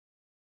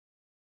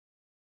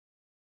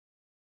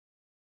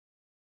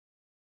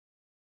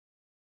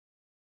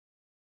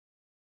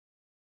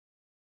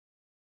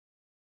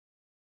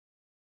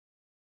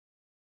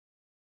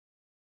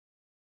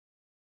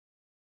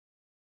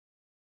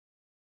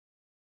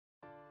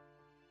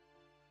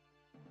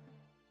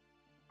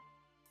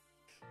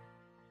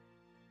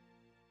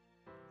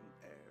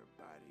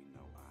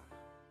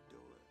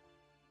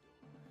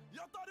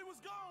thought it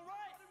was gone,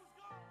 right?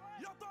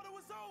 Y'all thought it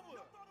was over.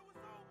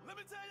 Let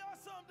me tell y'all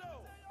something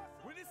though.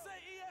 When it say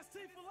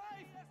EST for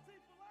life,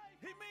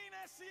 he mean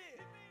that shit.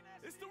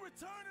 It's the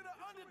return of the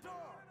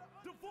underdog,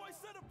 the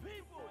voice of the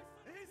people.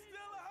 And he's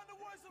still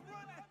 100 words of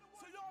running,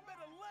 so y'all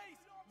better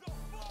lace the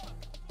fuck up.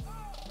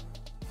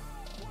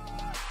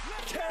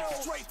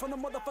 Straight from the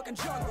motherfucking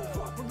jungle.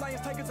 From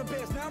lions, tigers, and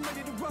bears, now I'm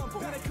ready to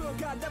rumble. Now they could,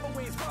 God never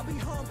wins, but I'll be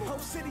humble. Whole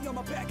city on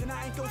my back and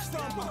I ain't gon'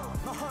 stumble.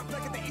 My heart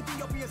black at the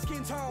Ethiopian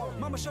skin tone.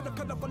 Mama should have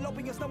cut the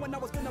fallopians knowing I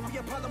was gonna be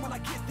a problem when I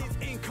get this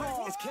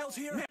income. Is Kels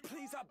here? Man,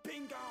 please, I've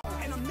been gone.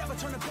 And I'm never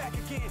turning back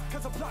again,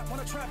 cause a block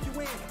wanna trap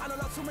you in. I done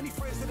lost so many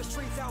friends in the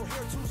streets out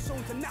here too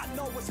soon to not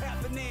know what's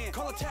happening.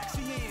 Call a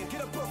taxi in,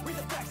 get a book, read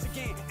the facts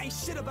again. Ain't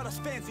shit about us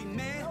fancy,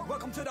 man.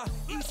 Welcome to the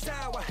east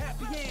side, we're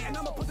happy in. And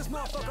I'ma put this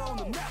motherfucker on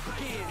the map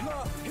again.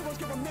 Love, heroes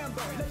get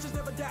remembered, legends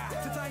never die.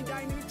 Since I ain't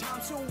dying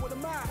anytime soon, what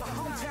am I? A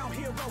hometown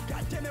hero,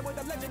 goddammit,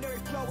 with a legendary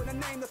flow and a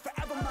name that's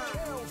forever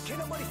mine. Can't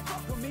nobody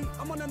fuck with me,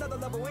 I'm on another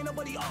level, ain't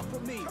nobody off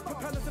with me.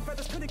 Propellers and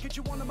feathers couldn't get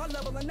you on my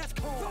level, and that's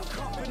cool.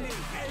 Company,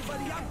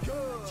 everybody, I'm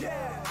good.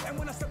 Yeah, and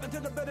when I step into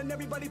the bed and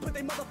everybody put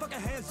their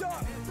motherfucking hands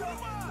up. Put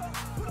 'em up,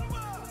 put 'em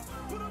up,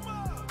 put 'em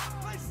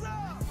up, lace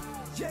up.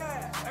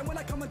 Yeah, and when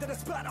I come into the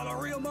spot, all the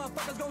real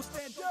motherfuckers gon'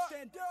 stand up.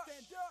 Stand up,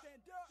 stand up,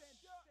 stand up, stand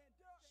up.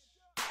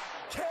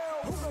 Kill.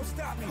 Who gon'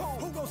 stop me?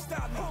 Who gon'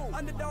 stop me?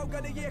 Underdog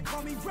of the year,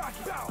 call me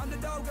Rocky.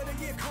 Underdog of the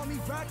year, call me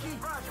Rocky.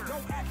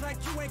 Don't act like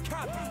you ain't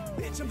copy.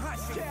 Bitch, I'm hot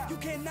shit. You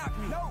can't knock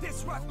me.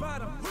 This rock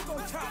bottom. Who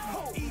gon'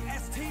 top me?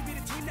 EST be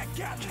the team that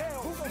got me.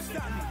 Who gon'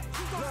 stop me?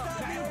 Who gon'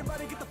 stop me?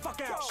 Everybody get the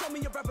fuck out. Show me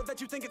a rapper that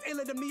you think is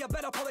iller than me. I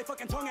better pull they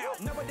fucking tongue out.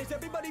 Nowadays,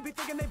 everybody be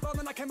thinking they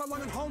ballin'. I came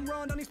along and home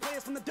run on these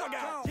players from the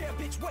dugout. Yeah,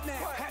 bitch, what now?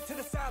 Hat to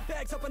the side,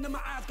 bags up under my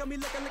eyes. Got me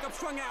looking like I'm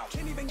strung out.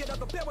 Can't even get out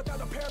the bed without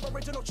a pair of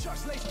original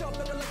chucks laced up,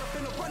 looking like I've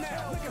been a run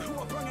out. Look at who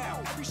I brung out.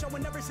 Every show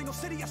in every single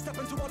city I step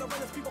into, all the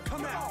realest people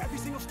come out. Every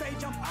single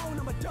stage I'm on,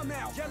 I'm a dumb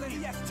out.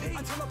 Yelling EST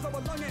until I blow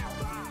a lung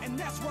out. And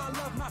that's why I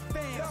love my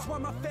fans. That's why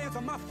my fans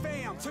are my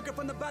fam. Took it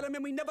from the bottom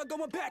and we never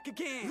going back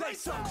again.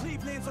 Lace up,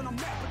 Cleveland's on the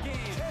map again.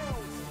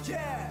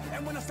 Yeah,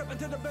 and when I step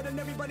into the bed and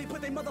everybody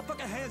put their motherfucking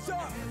hands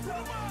up. Put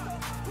 'em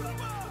up, put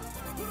 'em up,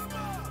 put 'em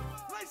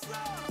up, lace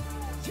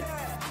up.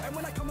 Yeah, and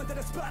when I come into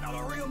the spot, all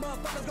the real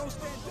motherfuckers gon'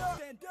 stand up.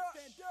 Stand up,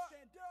 stand up,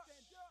 stand up,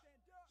 stand up.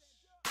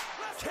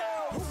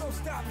 Kill. Who gon'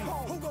 stop me?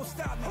 Who gon'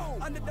 stop me?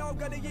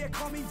 Underdog of the year,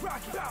 call me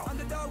Rocky.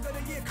 Underdog of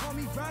the year, call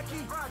me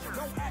Rocky.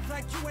 Don't act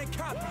like you ain't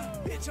copy.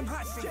 Bitch, I'm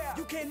hot shit.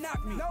 You can't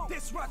knock me.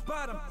 This rock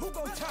bottom. Who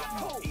gon'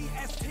 top me?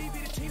 EST be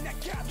the team that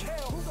got me.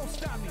 Who gon'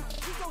 stop me?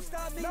 Who gon'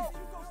 stop me? Who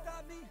gon'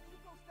 stop me? Who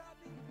gon' stop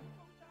me?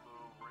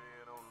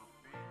 Red on the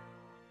beat.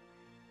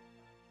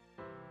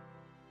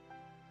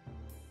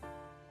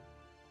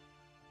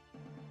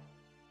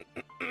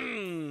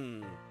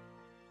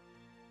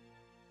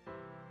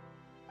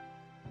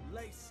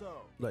 Lace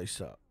up.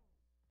 Lace up.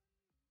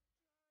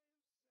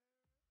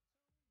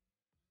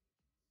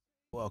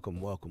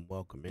 Welcome, welcome,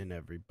 welcome in,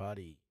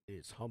 everybody. It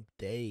is Hump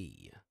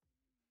Day.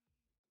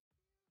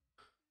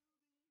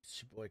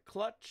 It's your boy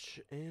Clutch,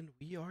 and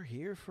we are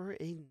here for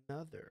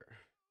another.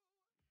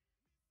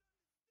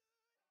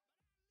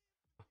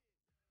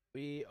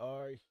 We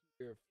are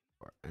here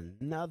for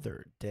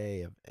another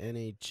day of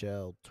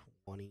NHL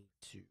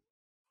 22.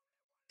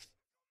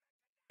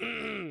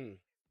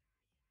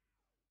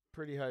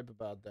 Pretty hype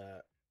about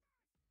that.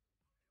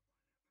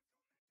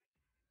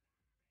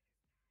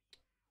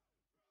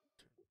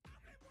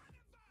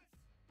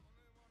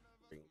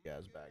 Bring you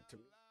guys back to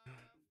me.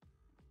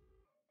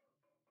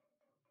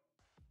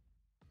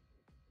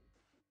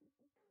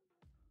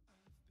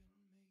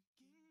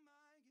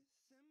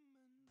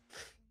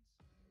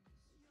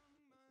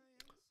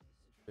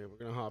 Okay, we're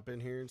gonna hop in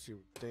here and see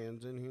what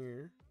stands in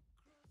here,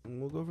 and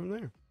we'll go from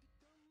there.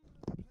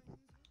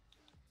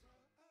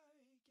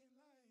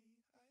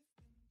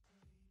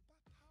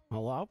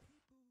 Hello?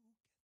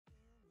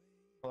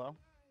 Hello?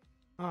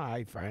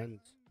 Hi,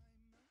 friends.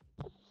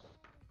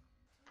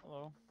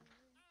 Hello?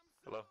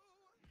 Hello?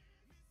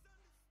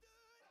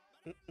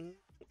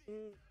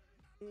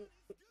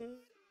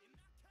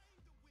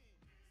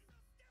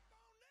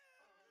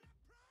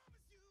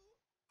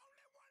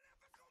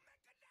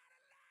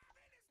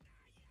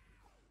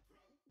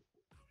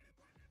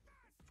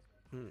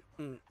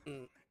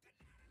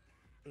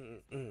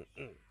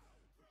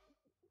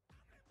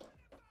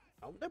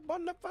 Only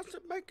one of us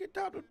that make it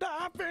out of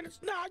dive, and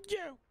it's not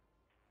you.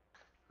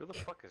 Who the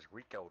fuck is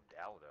Rico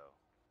Dowdo?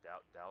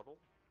 Dowdle?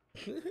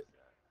 Who is that?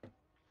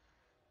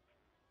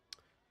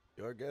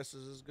 Your guess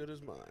is as good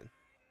as mine.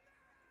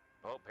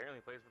 Well, apparently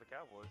he plays for the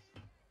Cowboys.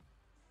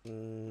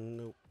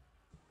 Nope.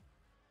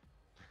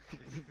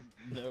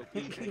 Nope.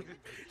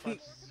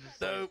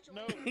 Nope.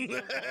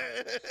 Nope.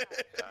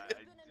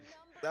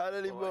 Not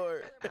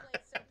anymore.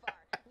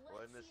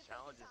 Well, in this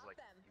challenge is like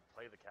you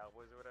play the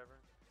Cowboys or whatever.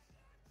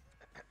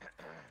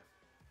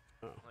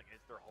 Oh. Like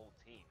it's their whole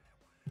team.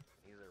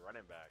 He's a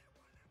running back.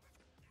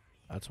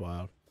 That's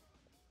wild.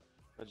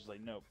 I was just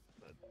like, nope,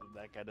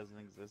 that guy doesn't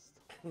exist.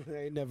 I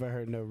ain't never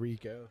heard no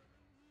Rico.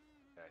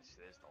 It's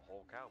the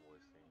whole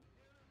Cowboys team.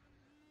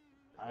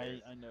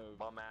 I know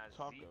Bum ass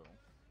Taco. Zeke.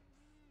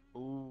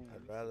 Ooh.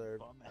 I'd rather.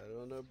 bum I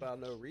don't know about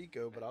no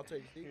Rico, but I'll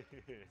take Zeke.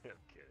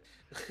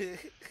 I'm kidding.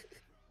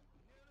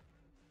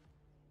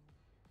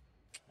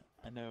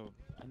 I know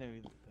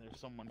there's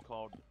someone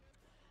called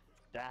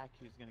Dak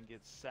who's gonna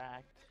get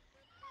sacked.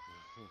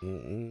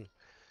 Mm-mm.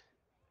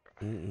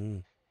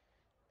 Mm-mm.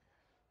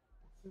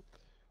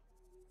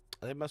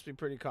 They must be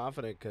pretty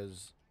confident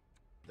because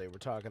they were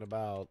talking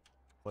about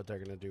what they're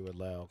gonna do with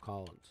Lyle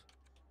Collins.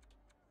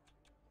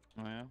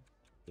 Oh yeah.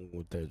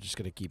 They're just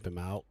gonna keep him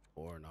out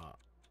or not?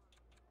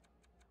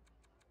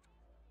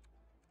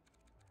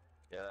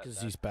 Yeah, 'Cause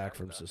that- he's back that-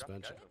 from that Josh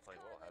suspension. Guy's been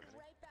playing well, hasn't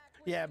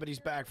he? Yeah, but he's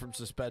back from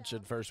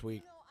suspension first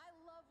week.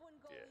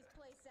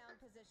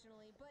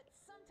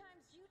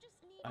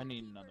 I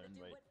need another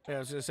invite. Yeah, I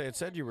was gonna say it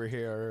said you were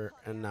here,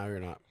 and now you're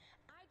not.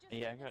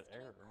 Yeah, I got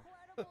error.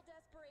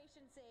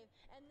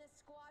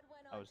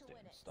 I was doing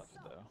stuff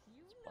though.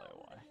 That's probably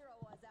why.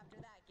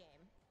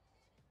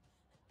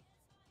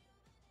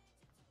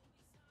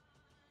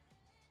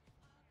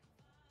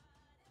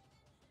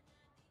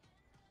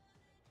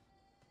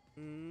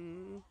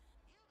 Mm.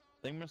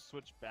 I think I'm gonna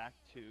switch back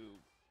to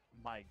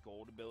my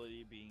gold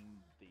ability being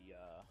the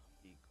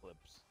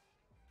Eclipse.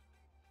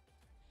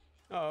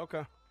 Oh,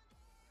 okay.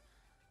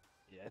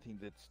 Yeah, I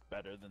think that's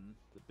better than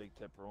the Big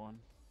Tipper one.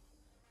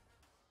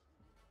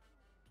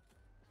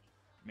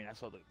 I mean, I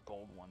saw the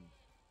gold one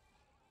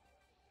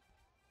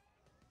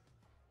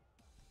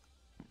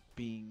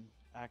being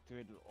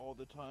activated all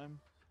the time.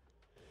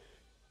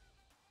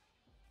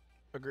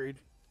 Agreed.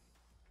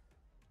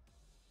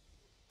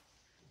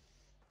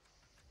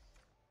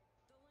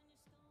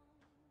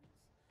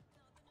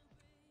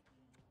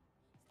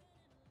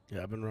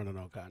 Yeah, I've been running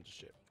all kinds of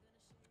shit.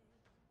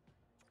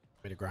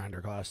 Made a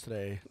grinder class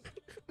today.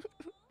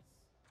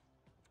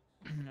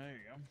 There you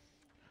go.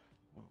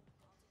 Whoa.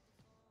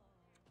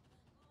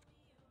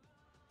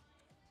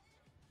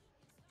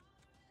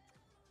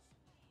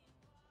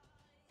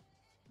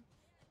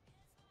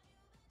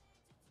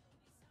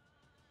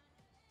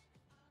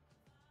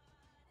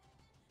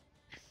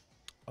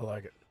 I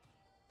like it.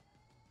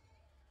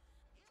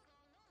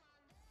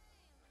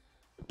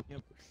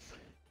 Yep.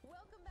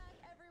 Welcome back,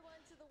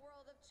 everyone, to the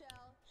world of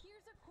Chell.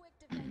 Here's a quick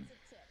defensive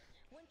tip.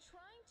 When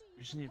trying to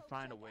use just need to poke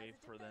find a check way as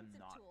for them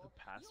defensive not tool, to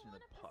pass you'll me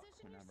the wanna puck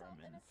position whenever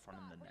yourself I'm in a front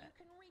of spot the where net. you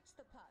can reach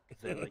the puck.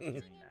 They like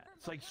Shooting doing in that. from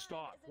It's like, behind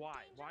stop. is a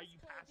Why? Why are dangerous you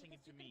play passing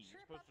it because to you me? can You're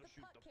trip supposed up to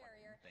shoot puck the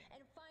carrier fucking thing.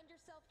 and find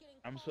yourself getting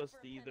I'm called supposed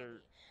for to a either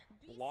penalty.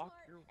 Be block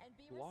smart and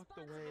be block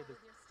the way responsible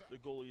with your stick. the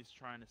goalie's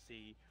trying to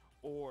see,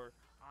 or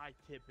I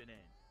tip it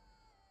in.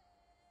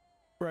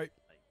 Right.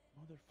 Like,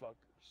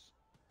 motherfuckers.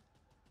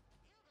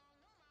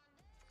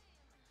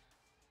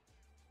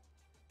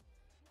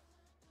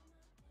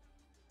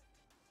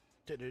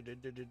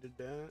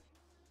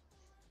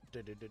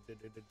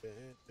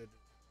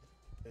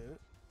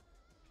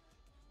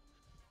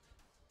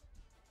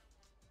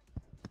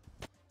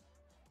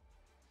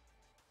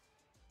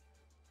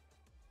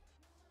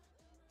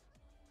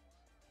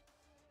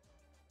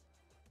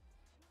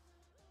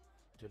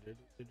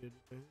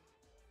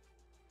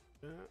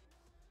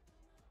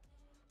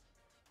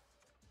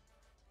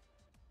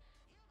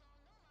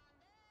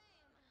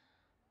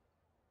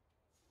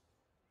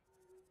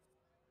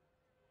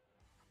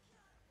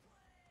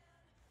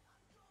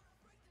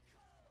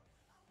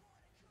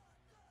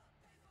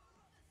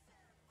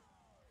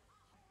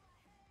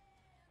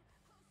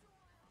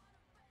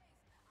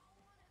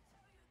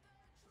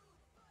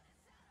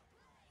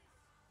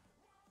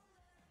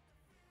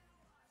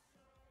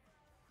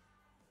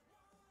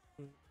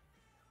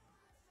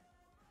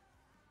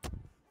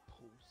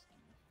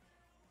 Posty.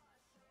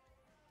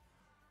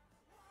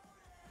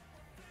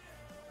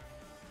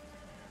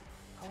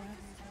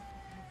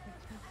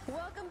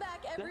 Welcome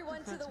back,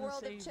 everyone, to the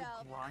world of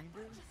Chell.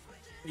 Grinder?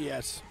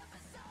 Yes.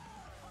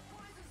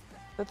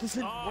 That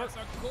doesn't Oh, work. it's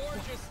a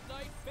gorgeous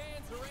night.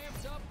 Fans are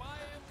amped up. I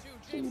am too.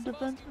 So your James Bosky,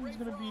 defenseman's ready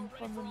gonna for be in all-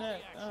 front of the ready for all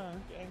net.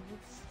 action. Okay.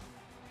 That's...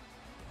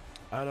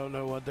 I don't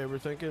know what they were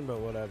thinking, but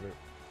whatever.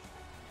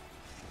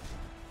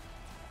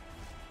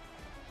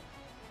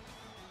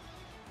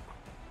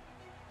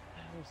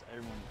 That was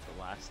everyone with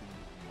the last name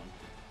of the month.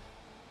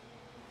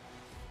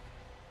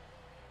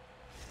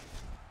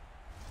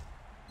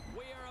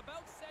 We are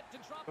about set to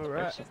drop All the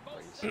right. puck as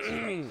both sets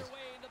make their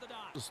way into the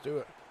dock. Let's do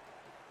it.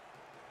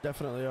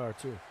 Definitely are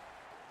too.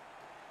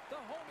 The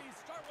homies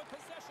start with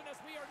possession as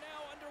we are now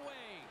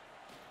underway.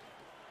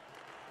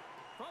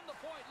 From the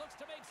point, looks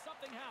to make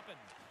something happen.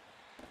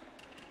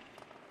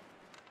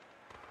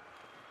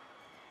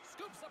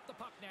 Scoops up the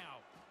puck now.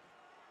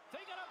 They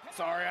got a penalty.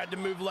 Sorry, I had to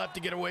move left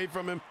to get away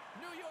from him.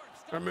 New York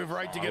Or move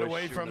right to I get was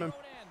away shooting from him.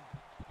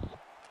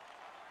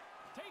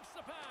 Takes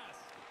the pass.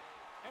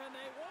 And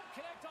they won't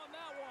connect on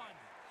that one.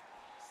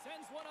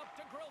 Sends one up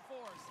to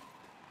Grillforce.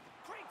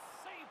 Great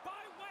save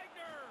by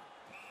Wagner.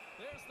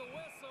 There's the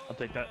whistle. I'll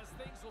take that. As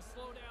things will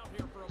slow down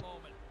here for a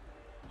moment.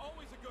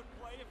 Always a good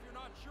play if you're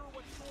not sure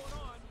what's going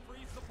on.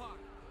 Freeze the puck.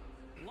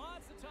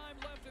 Lots of time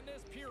left in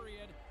this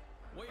period.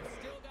 We've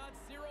still got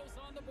zeros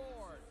on the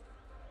board.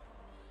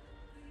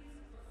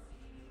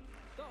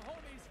 The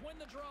homies win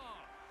the draw.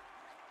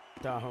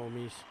 The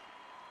homies.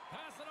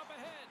 Pass it up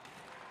ahead.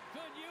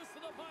 Good use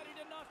of the body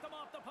to knock them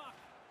off the puck.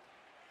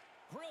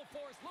 Grill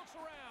Force looks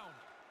around.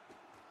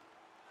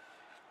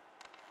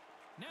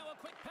 Now a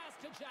quick pass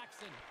to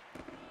Jackson.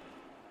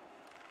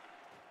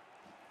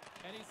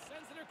 And he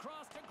sends it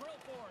across to Grill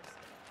Force.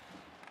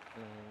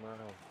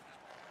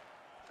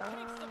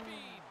 Takes the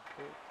feed.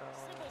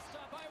 Simple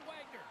stop by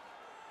Wagner.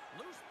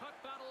 Loose puck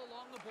battle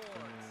along the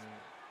boards.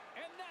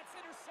 And that's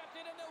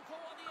intercepted, and they'll go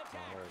on the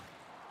attack.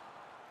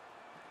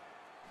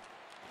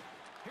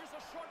 Here's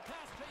a short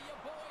pass to your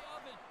boy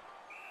Oven.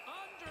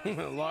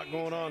 Under A lot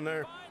going on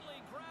there. finally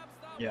grabs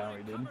that Yeah, one we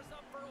and did. covers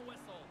up for a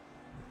whistle.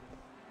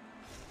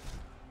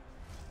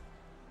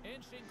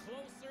 Inching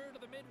closer to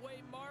the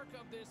midway mark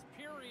of this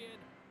period,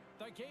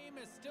 the game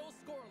is still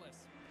scoreless.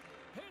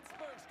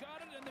 Pittsburgh's got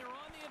it, and they're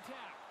on the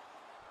attack.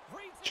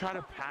 Reads it Try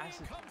to perfectly pass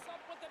and it. comes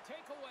up with the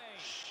takeaway.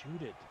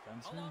 Shoot it,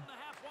 defenseman. Along the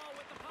half wall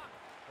with the puck.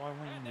 Why And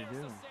wouldn't you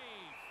there's do? the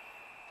save.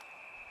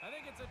 I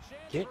think it's a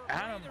chance Get for a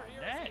out of breather my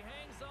here as he net.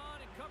 hangs on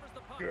and covers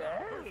the puck. Yeah.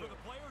 Up. For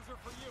the players or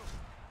for you?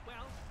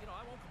 Well,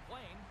 I won't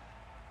complain.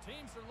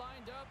 Teams are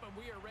lined up, and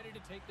we are ready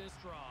to take this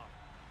draw.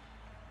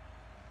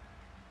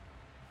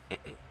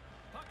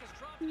 Puck is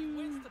dropped, and he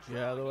wins the draw.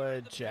 Get out of the here way,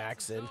 in the defensive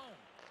Jackson. zone.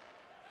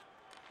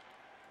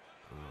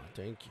 Oh,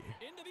 thank you.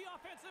 Into the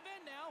offensive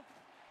end now.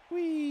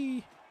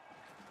 Whee!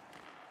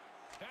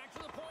 Back to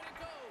the point it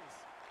goes.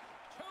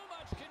 Too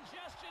much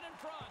congestion in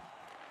front.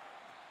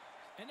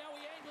 And now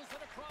he angles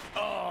it across.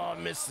 Oh,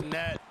 missed the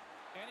net.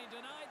 And he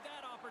denied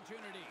that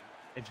opportunity.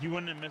 If you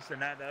wouldn't have missed the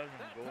net, that was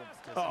That a goal. pass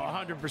to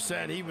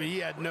Oh, 100%. He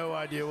had no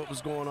idea what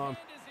was going on.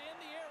 Hand is in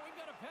the air. We've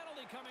got a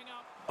penalty coming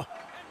up.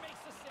 And makes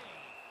the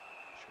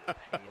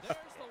save.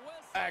 There's the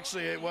whistle.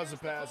 Actually, it was a Here's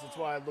the pass. That's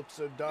call. why it looked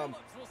so dumb.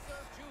 Phillips will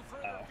serve two for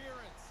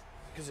interference.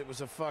 Because it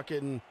was a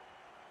fucking...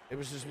 It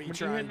was just me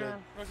What are you trying in to there,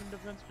 fucking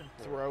defenseman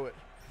for? throw it.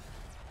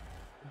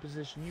 What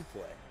position you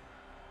play?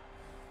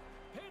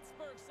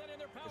 Pittsburgh sent in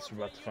their power Guess play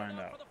we're about to find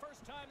unit out. for the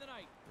first time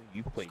tonight.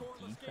 You play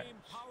Scoreless game,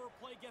 defense. power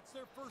play gets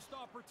their first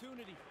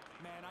opportunity.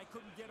 Man, I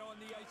couldn't get on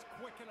the ice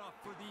quick enough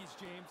for these,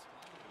 James.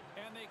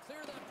 And they clear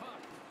that puck.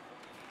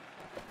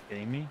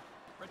 Kidding me?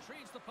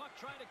 Retrieves the puck,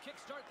 trying to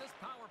kickstart this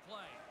power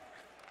play.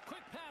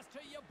 Quick pass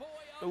to your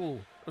boy.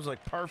 Ooh, it was like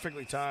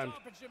perfectly timed.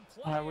 Stoppage in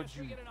play Why would as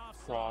you get it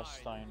offside. cross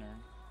Steiner?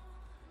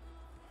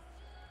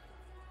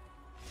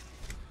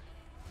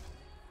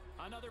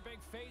 Another big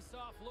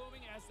face-off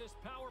looming as this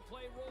power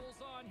play rolls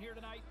on here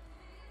tonight.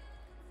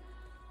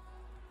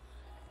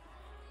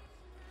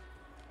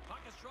 Puck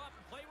is dropped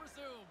and play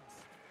resumes.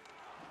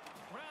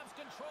 Grabs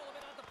control of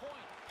it at the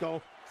point.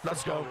 Go.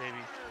 Let's go. baby.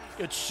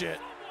 Good shit.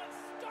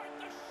 Someone start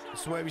the shot.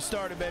 That's the way we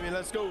started, baby.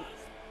 Let's go.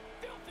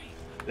 Filthy.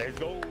 Let's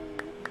go.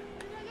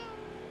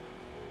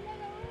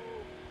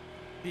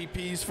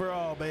 PPs for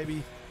all,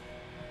 baby.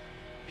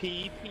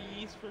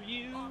 PPs for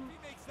you. If he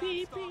makes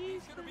that stop,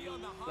 he's PPs gonna be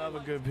on the Love a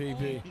highlights good PP.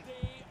 all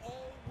day,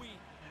 all week.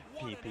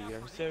 What an PP are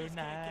effort, so he just can't get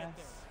nice.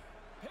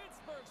 there.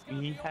 Pittsburgh's got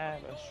We the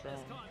have opening a goal in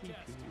strong this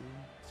contest.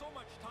 PP. So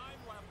much time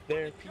left. but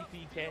Their it just PP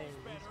feels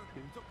carries, better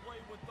too. to play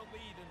with the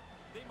lead, and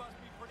they must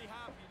be pretty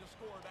happy to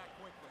score that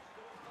quickly.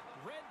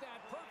 Read that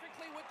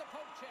perfectly with the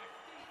poke check.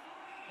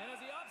 And as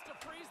he opts to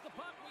freeze the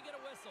puck, we get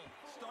a whistle.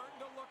 Starting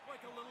to look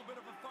like a little bit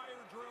of a fire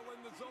drill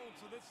in the zone,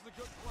 so this is a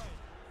good play.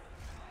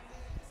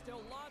 Still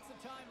lots of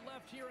time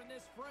left here in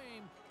this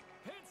frame.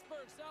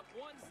 Pittsburgh's up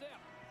 1-0.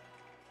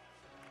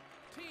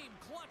 Team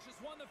Clutch has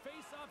won the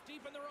face-off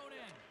deep in their own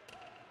end.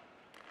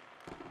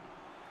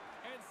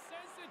 And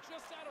sends it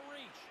just out of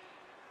reach.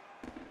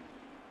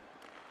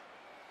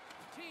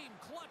 Team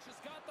Clutch has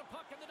got the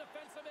puck in the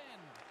defensive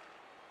end.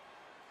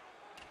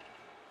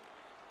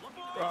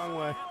 Wrong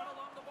way.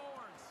 Along the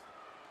boards.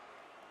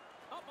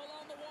 Up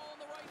along the wall on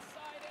the right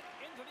side and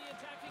into the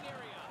attacking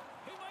area.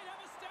 He might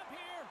have a step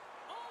here.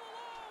 All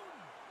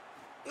alone.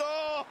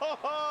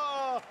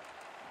 Oh!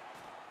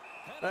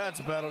 That's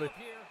a penalty. Up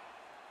here.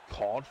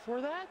 Called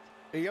for that?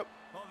 Yep.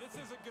 Well, this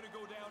isn't going to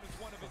go down as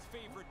one of his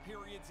favorite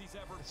periods he's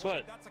ever That's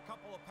played. what- That's a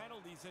couple of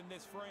penalties in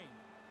this frame.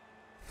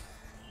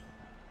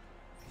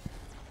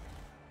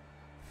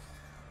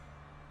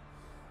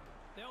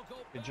 They'll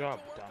go Good back job,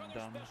 to work on their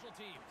dum-dum. special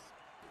teams.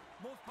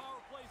 Most power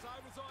plays I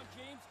was on,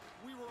 James,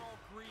 we were all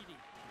greedy.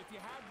 If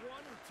you had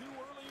one or two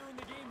earlier in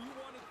the game, you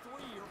wanted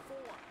 3 or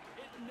 4.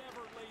 It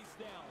never lays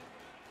down.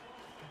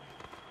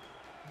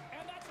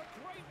 And that's a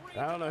great read.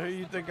 I don't know who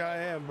you think I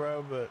am,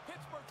 bro, but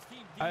Pittsburgh's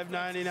team I have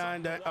defense is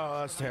 99 something to Oh, watch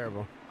that's tonight.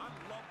 terrible. I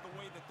love the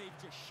way that they've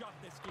just shut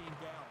this game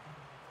down.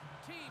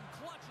 Team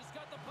Clutch has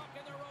got the puck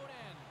in their own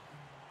end.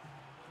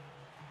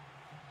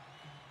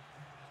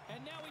 And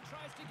now he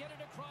tries to get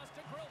it across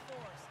to Grill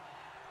Force.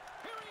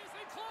 Here he is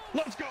in close.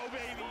 Let's go,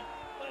 baby.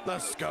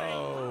 Let's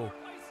go.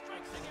 Play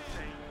strikes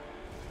again.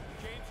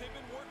 James, they've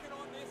been working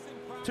on this in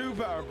practice 2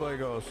 power play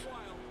goals. for a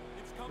while.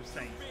 It's come We're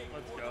through saying, big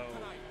let's for go. them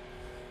tonight.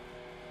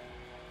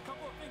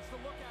 Couple of things to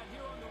look at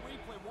here on the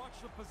replay. Watch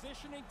the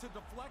positioning to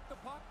deflect the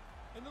puck,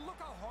 and then look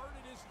how hard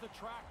it is to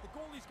track. The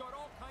goalie's got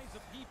all kinds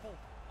of people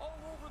all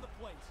over the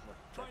place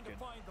trying to good.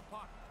 find the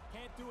puck.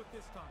 Can't do it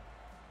this time.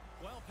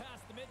 Well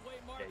past the midway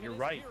mark Yeah, of you're this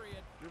right. period.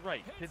 You're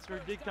right.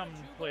 Pittsburgh did come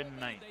and play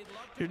tonight.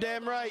 You're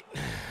damn right.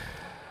 Jostled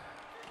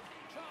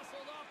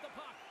off the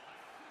puck.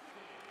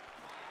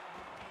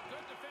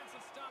 Good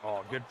defensive stop.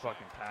 Oh, good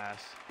fucking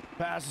pass.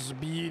 Pass is a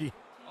beauty.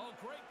 Oh,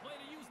 great play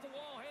to use the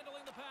wall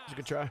handling the pass. It's a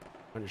good try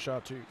on your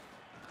shot too.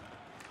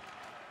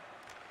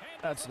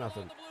 Handles That's it along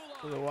nothing. the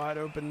blue With a line. wide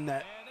open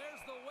net. And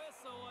there's the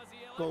whistle as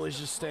he elects Goalie's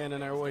to just slow standing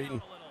there things waiting.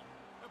 down a little.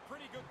 A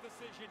pretty good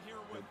decision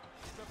here with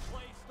the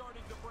play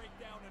starting to break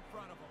down in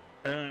front of him.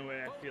 The only way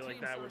I Both feel like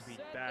teams that are would be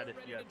set, bad they're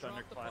if you ready had to drop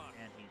the thunderclap puck.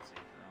 and heat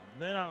seeker.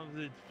 Then I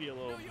would feel a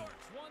New little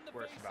York's won the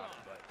worse about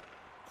faceoff. it, but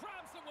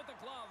Grabs it with the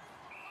glove.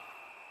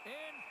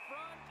 In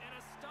front and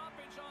a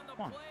stoppage on the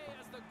Come on, play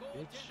as the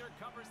goaltender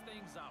covers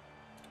things up.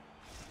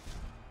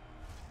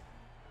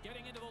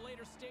 Getting into the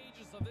later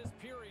stages of this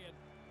period,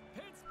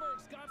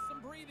 Pittsburgh's got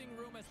some breathing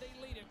room as they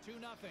lead it 2-0.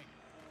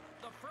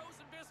 The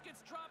frozen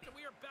biscuits dropped and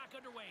we are back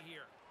underway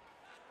here.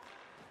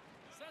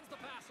 Sends the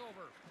pass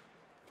over.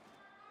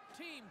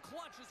 Team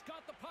Clutch has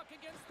got the puck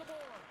against the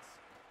boards.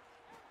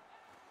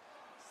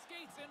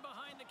 Skates in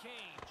behind the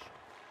cage.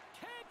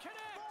 Can't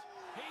connect.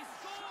 He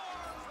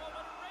scores. Well,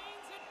 when it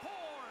rains, it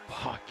pours.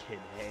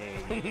 fucking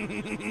hey.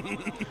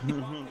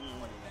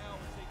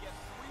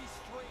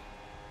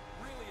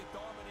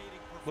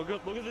 Look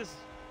at this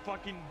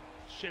fucking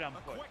shit I'm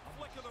putting.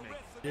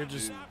 You're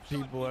just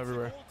people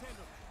everywhere.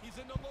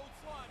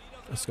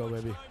 Let's go,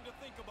 baby.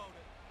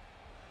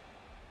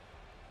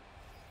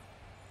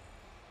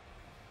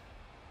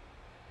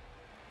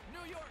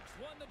 New York's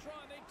won the draw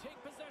and they take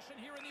possession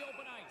here in the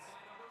open ice.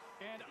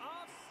 And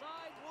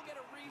offside, we'll get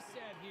a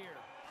reset here.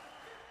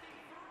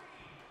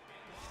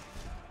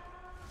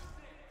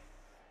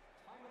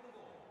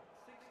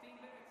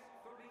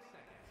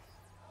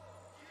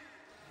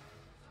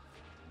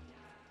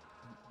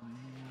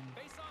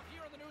 Face off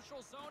here in the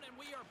neutral zone and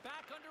we are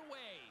back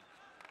underway.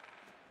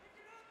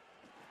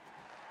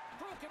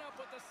 Broken up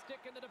with the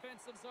stick in the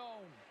defensive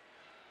zone.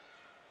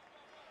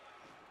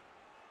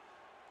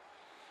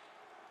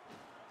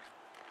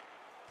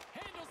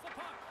 Handles the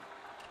puck.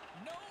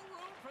 No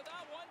room for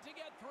that one to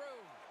get through.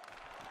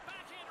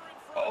 Backhander in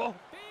front.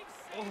 Big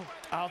save by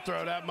the I'll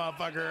throw that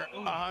goaltender.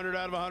 motherfucker 100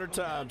 out of 100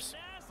 times.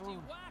 Nasty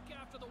whack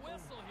after the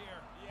whistle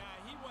here. Yeah,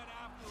 he went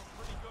after him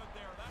pretty good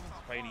there. That's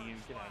a Fighting hard you,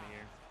 get out of shot.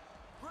 here.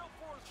 Grill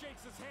Force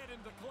shakes his head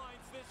and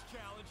declines this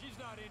challenge. He's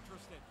not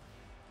interested.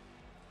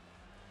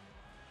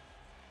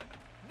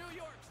 New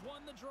York's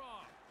won the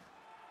draw.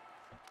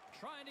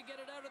 Trying to get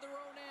it out of their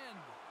own end.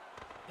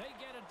 They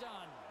get it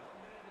done.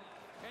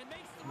 And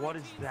makes the What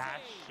is routine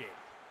that save. shit?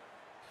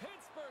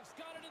 Pittsburgh's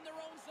got it in their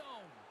own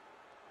zone.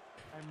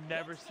 I've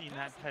never seen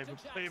that type of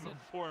play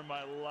before in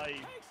my life.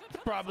 Takes it to the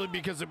Probably zone.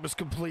 because it was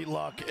complete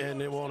luck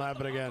and it won't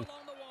happen again.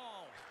 Along the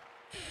wall.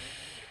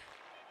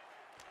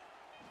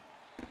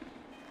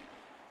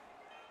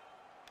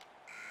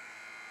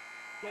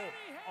 Go. And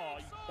he Oh,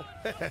 hangs on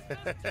just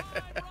as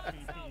time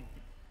runs out.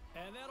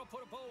 And that'll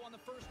put a bow on the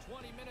first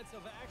 20 minutes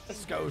of action.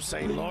 Let's go,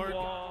 St. Lord. Oh,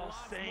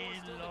 Lots more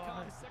St. still to come.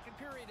 Lord. Second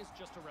period is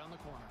just around the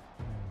corner.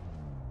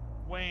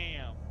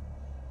 Wham.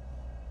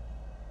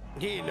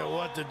 He didn't know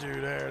what to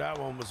do there. That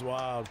one was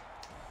wild.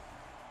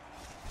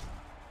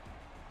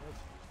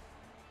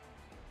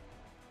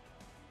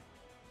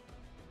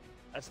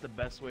 That's the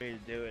best way to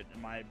do it,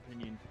 in my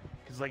opinion.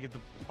 Because, like, if the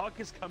puck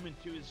is coming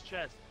to his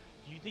chest,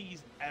 do you think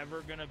he's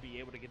ever going to be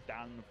able to get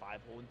down in the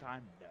 5-hole in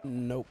time? No.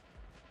 Nope.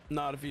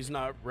 Not if he's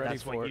not ready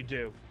That's for what it. you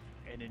do.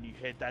 And then you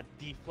hit that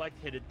deflect,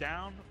 hit it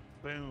down,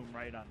 boom,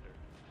 right under.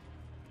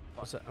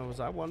 Was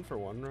I 1 for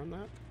 1 on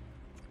that?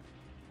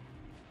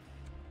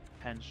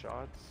 10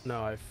 shots?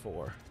 No, I have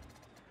 4.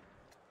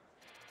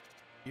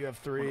 You have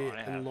 3, I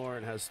and have-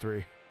 Lauren has 3.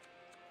 I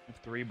have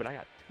 3, but I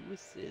got 2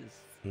 assists.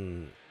 I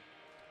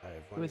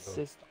have 2 1 goal.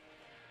 assists.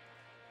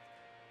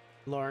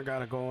 Lauren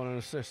got a goal and an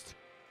assist.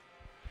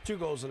 2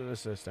 goals and an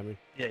assist, I mean.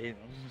 Yeah,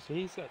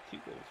 he's got 2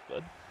 goals,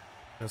 bud.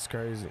 That's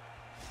crazy.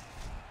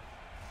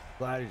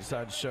 Glad he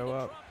decided to show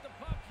up. Drop the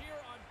puck here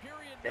on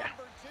period Yeah.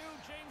 number 2.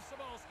 James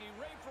Cebulski,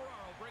 Ray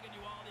Ferraro bringing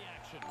you all the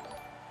action.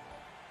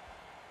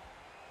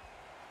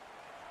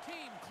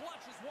 Team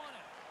Clutch has won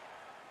it.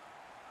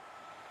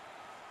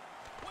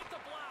 With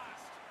the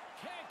blast.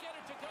 Can't get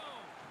it to go.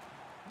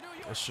 New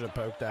York I should have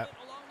poked that.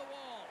 along the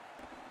wall.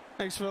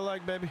 Thanks for the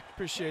like, baby.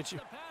 Appreciate you.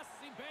 The pass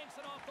as he banks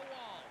it off the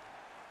wall.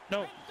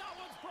 No. And that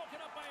one's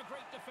broken up by a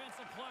great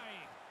defensive play.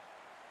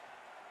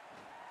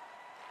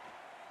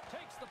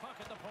 Takes the puck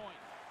at the point.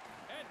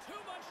 And too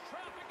much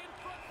traffic in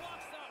front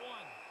blocks that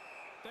one.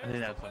 I think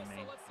that's the on me.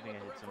 whistle. Let's I see think I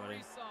what hit the somebody.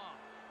 referee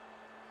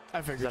saw.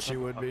 I figured she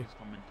would be.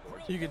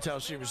 You could tell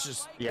she was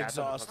just Yeah, I thought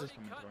the puck exhausted. was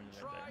coming towards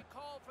you right there.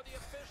 Call for the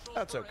officials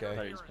That's for okay. I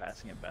thought he was interference.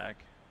 passing it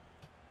back.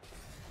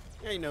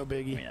 Ain't no I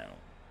biggie. mean, I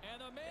don't.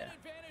 And the man Yeah.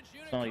 advantage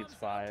unit It's only comes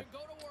it's out 5. to go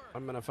to work.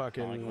 I'm gonna Not like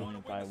fucking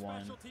winning by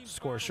 1.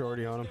 score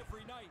shorty on him.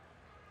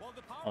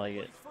 I like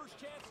it.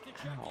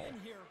 Ow.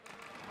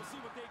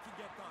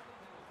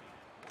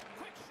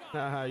 Quick shot.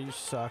 Haha, you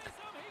suck. He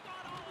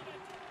got all of it.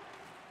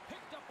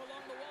 Picked up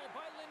along the wall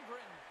by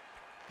Lindgren.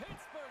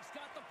 Pittsburgh's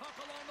got the puck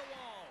along the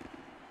wall.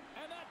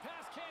 And that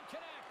pass can't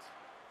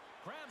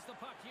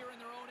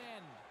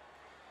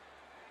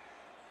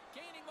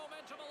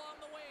momentum along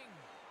the wing.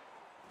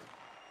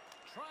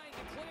 Trying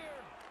to clear.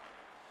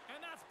 And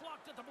that's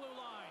blocked at the blue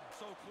line.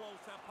 So close,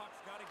 that puck's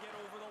got to get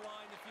over the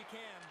line if you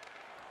can.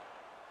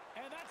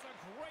 And that's a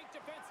great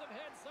defensive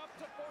heads-up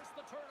to force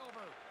the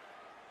turnover.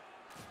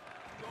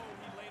 Oh,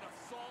 he laid a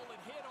solid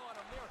hit on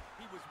him there.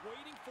 He was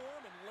waiting for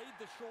him and laid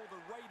the shoulder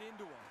right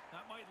into him.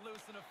 That might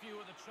loosen a few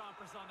of the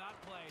chompers on that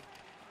play.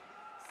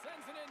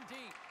 Sends it in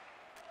deep.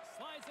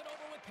 Slides it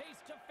over with pace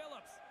to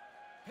Phillips.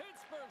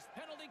 Pittsburgh's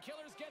penalty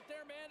killers get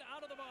their man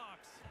out of the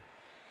box.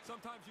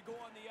 Sometimes you go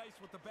on the ice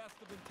with the best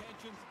of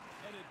intentions,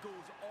 and it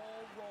goes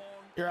all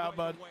wrong. You're out,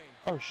 bud. away.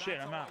 Oh, shit,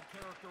 That's I'm how out. I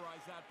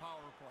characterize that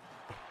power play.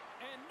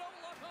 And no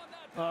luck on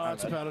that.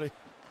 That's a penalty.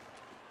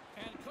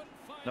 And couldn't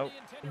find Nope. the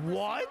intended receiver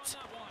What?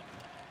 on that one.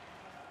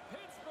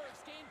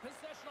 Pittsburgh's gained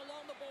possession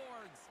along the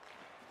boards.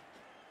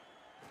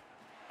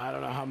 I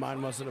don't know how mine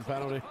wasn't a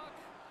penalty.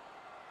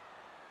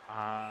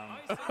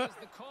 Icing is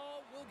the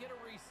call. We'll get a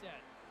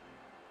reset.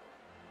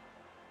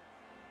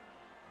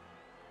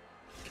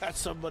 Got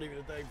somebody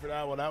to thank for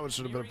that one. That one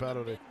should have been a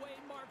penalty. Nearing the midway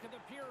mark of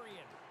the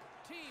period.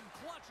 Team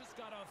Clutch has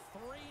got a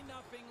 3-0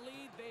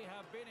 lead. They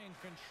have been in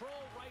control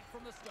right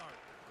from the start.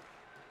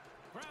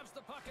 Grabs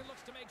the puck and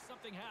looks to make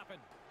something happen.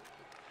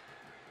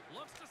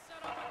 Looks to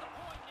set up at the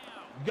point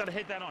now. You got to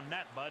hit that on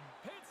net, bud.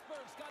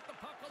 Pittsburgh's got the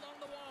puck along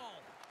the wall.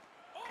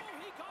 Oh,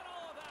 he got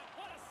all of that.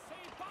 What a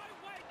save by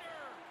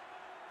Wagner.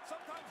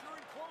 Sometimes you're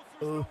in close,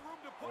 there's no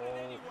room to put it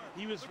anywhere.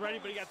 He was The ready,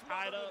 but he goalie got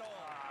tied smothered up.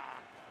 it all.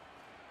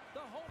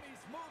 The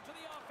homies move to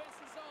the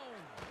offensive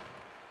zone.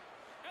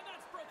 And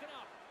that's broken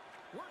up.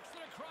 Works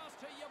it across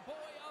to your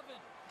boy Oven.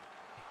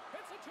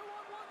 It's a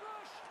 2-on-1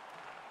 rush.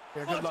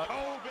 Yeah, good luck. go,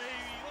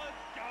 baby.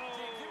 Let's go.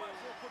 James, you might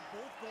as well put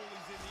both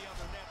goalies in the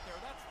other net there.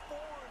 That's 4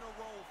 in a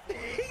row for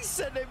him. He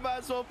said they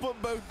might as well put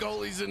both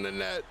goalies in the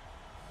net.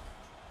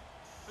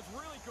 It's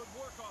really good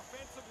work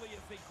offensively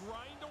as they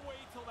grind away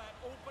till that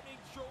opening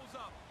shows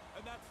up.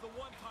 And that's the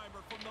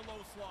one-timer from the low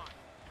slot.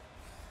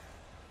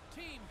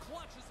 Team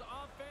Clutch's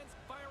offense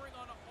firing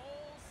on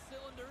all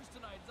cylinders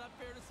tonight. Is that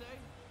fair to say?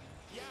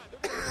 Yeah,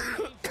 they're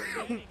going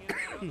to getting in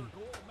that other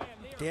goal. Man,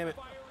 they Damn are it.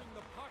 firing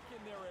the puck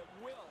in there at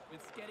will.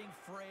 It's getting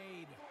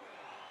frayed.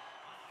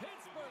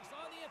 Pittsburgh's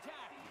on the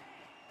attack.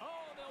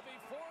 Oh, they'll be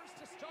forced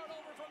to start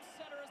over from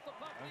center as the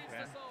puck leaves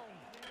the zone.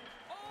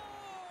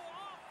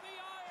 Oh, off the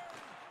iron.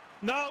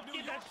 No, New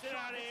get that York shit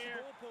shot out of hits the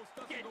here. goalpost,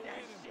 doesn't Get go that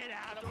in, and shit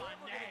out if of they're my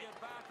ever gonna net.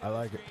 get back in I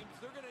like this it. game,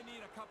 they're going to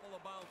need a couple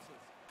of bounces.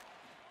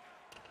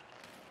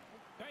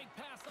 Bank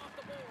pass off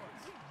the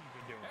boards.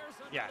 There's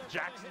Yeah, another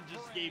Jackson hit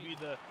just parade. gave you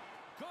the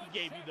Good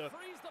gave you check, the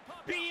frees the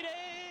puck beat up.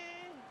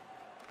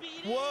 it.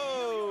 Beat it.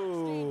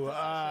 Whoa!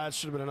 That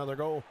should have been another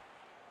goal.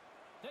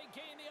 They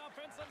gain the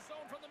offensive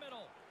zone from the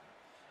middle.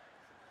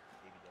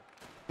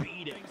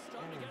 Beat it. Things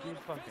starting to get a Dude,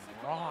 little fucking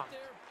physical rock. out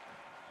there.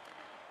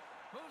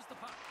 Moves the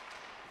puck.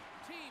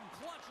 Team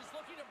Clutch is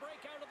looking to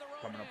break out of their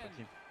own Coming up end. with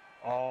team.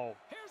 Oh,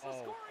 Here's the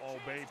scoring oh,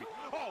 chance. baby.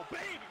 2-on-1. Oh,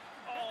 baby.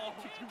 Oh,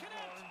 They can't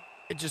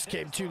connect. It just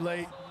came too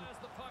late. Whistle as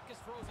the puck is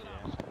frozen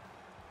Yeah. up.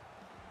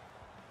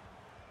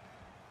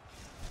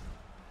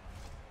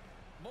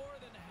 More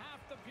than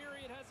half the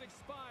period has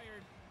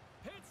expired.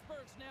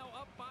 Pittsburgh's now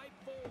up by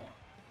 4.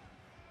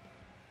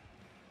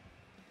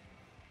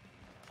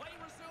 Play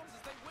resumes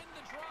as they win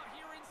the draw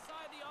here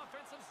inside the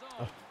offensive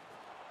zone.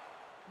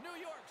 New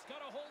York's got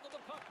a hold of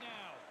the puck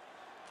now.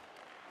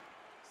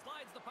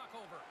 Slides the puck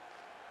over.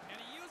 And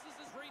he uses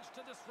his reach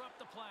to disrupt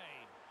the play.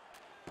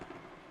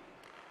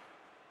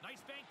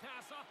 Nice bank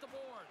pass off the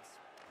boards.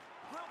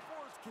 Grill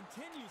Force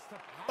continues to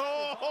pass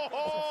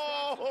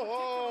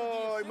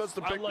Oh, he must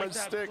have I picked my like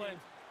that stick. play.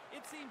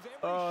 It seems every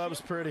Oh, that was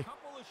shift, pretty. a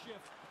couple of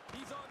shifts,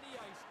 he's on the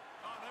ice.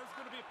 There's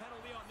going to be a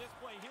penalty on this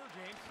play here,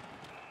 James.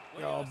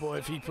 Oh boy,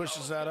 if he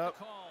pushes that up.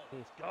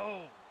 Let's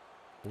go.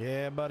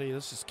 Yeah, buddy,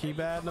 let's just keep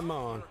adding them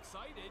on. You're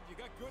excited, you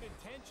got good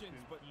intentions,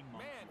 but Spooky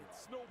man, monkey. it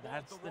snowballed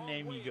That's the wrong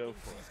name way you go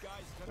against for. these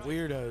guys tonight.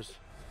 Weirdos.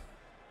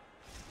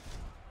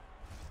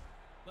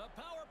 The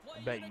power play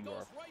I bet unit you goes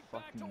are right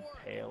back to fucking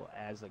work. pale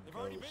as a They've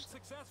already been ghost.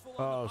 successful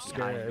Oh, on the power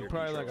scary. play.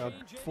 Probably like a Change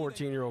anything,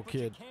 14-year-old but you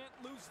kid.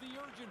 can't lose the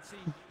urgency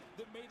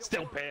that made it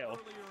Still work pale.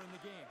 earlier in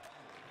the game.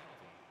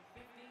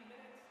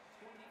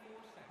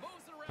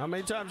 Moves it around. How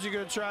many times you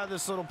gonna try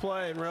this little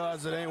play and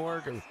realize it ain't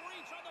working? Reach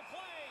on the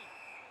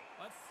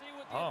play. Let's see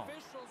what the Oh.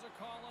 officials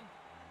are calling.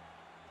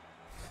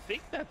 I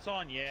think that's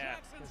on, yeah.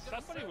 Jackson's 'Cause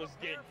gonna somebody serve was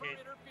a getting pair for hit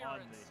on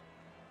the interference.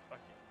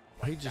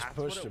 fucking. He just That's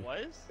pushed what him. it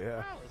was?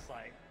 Yeah. I was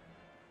like,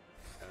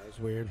 That's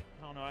weird.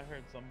 I don't know. I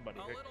heard somebody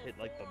A little hit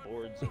like the 4-on-4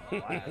 boards of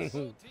glass.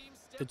 Both teams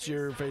step It's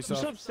your inside face the off.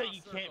 I'm so Off. upset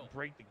you circle. can't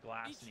break the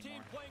glass Each team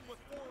anymore. playing with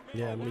 4 men.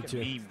 Yeah, on me the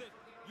too. defense that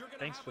you're gonna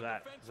Thanks have for a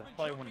that, 'cause I defenseman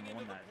probably jumping wouldn't have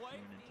won into that the play.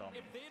 if you didn't tell me.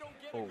 If they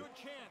don't get Oh. a good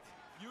chance,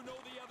 you know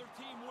the other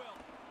team will.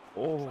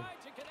 Oh,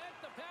 Tried to connect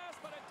the pass,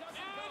 but it doesn't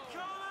go.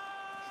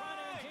 Incoming! Trying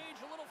to engage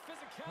a little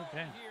physicality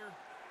Okay. here.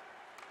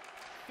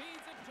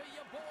 Feeds it to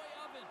your boy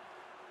Oven.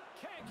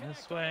 Can't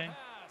This connect on way. the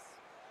pass.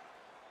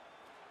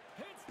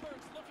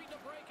 Pittsburgh's looking to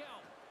break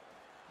out.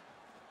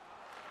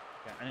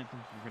 yeah, I didn't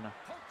think you were gonna.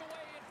 Poked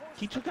away and forced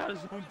He the took out his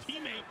turnover own at center.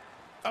 teammate.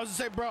 I was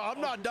gonna say, bro, I'm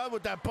not done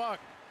with that puck.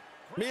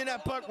 Me and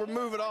that puck were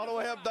moving all the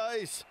way up the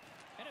ice.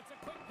 And it's a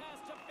quick pass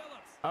to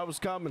Phillips. I was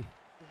coming.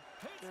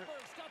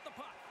 Pittsburgh's got the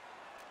puck.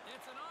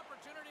 It's an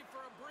opportunity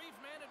for a brief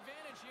man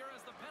advantage here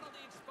as the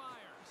penalty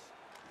expires.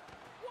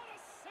 What a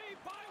save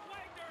by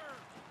Wagner!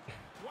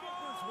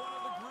 Wagner's one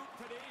of the group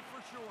today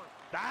for sure.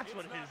 That's It's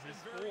what not his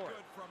is been very for.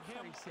 good from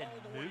him He said all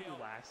the way moo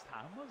out. last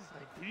time. I was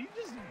like, did he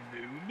just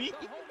moo me?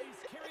 The homies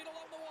carried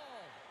along the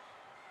wall.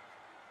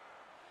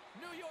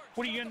 New York.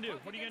 What are you gonna do?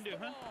 What are you gonna do,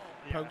 huh?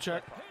 Yeah, Poke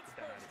check.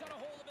 Pittsburgh's got a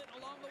hold of it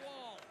along the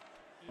wall.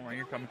 Come on,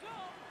 you're coming. Here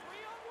we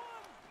go,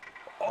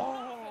 3-on-1.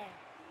 Oh!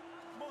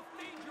 Most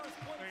dangerous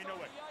place There ain't no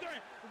on way. the ice, There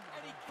ain't-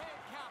 and he can't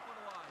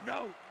capitalize.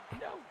 No!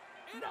 No!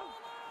 In No! all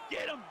out.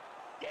 Get him!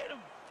 Get him!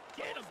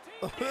 Get him!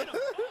 Team Get him!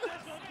 Oh,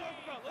 That's what I'm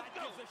talking about. Let's That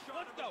go! gives a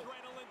shot Let's of go!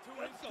 adrenaline to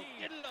Let's his go.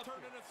 team, Get it up.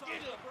 turning aside Get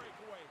it the up.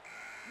 breakaway.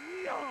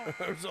 No!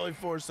 There's only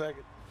 4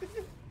 seconds.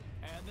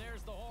 And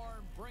there's the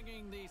horn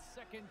bringing the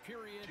second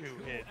period 2 to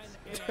hits.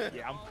 an end.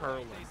 Yeah, I'm All right,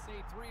 curling. They say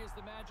 3 is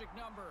the magic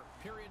number.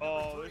 Period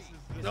number Oh, 3. this is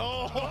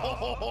Oh,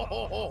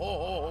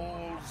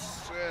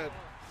 shit.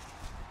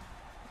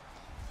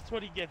 That's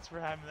what he gets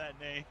for having that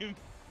name.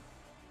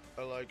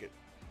 I like it.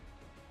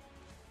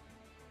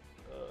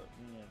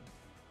 Man.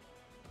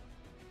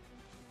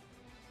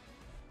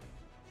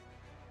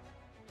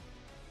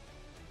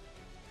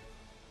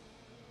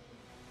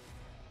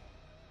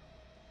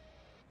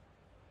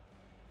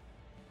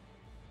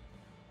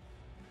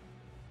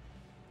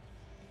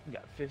 We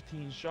got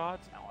 15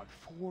 shots, now on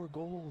 4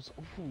 goals.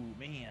 Ooh,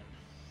 man.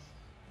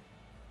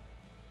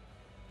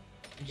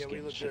 Just Yeah, we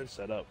getting look shit good.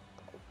 set up.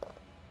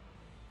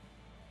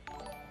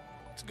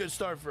 It's a good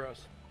start for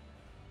us.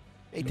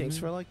 Hey, thanks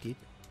for liking.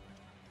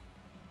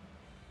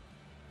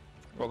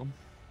 Welcome.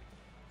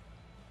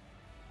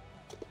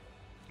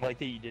 I like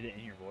that you did it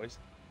in your voice.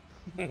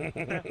 Your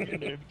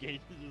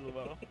notifications as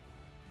well.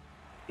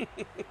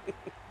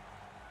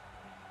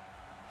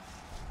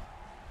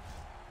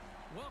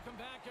 Welcome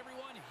back,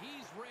 everyone.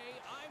 He's Ray.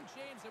 I'm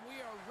James, and we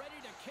are ready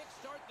to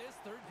kickstart this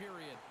third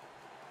period.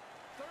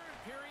 Third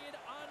period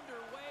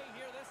underway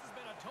here. This has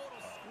been a total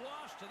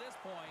squash to this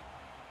point.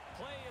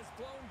 Play is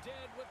blown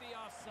dead with the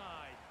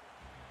offside.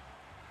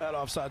 That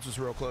offsides was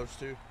real close,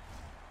 too.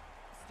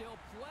 Still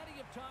plenty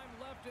of time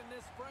left in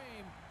this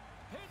frame.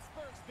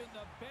 Pittsburgh's been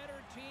the better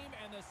team,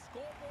 and the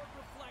scoreboard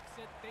reflects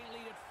it. They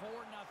lead it 4-0.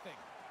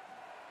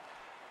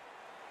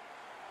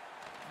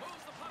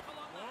 Moves the puck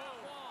along the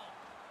half wall.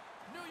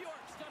 New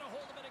York's got a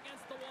hold of it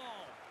against the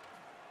wall.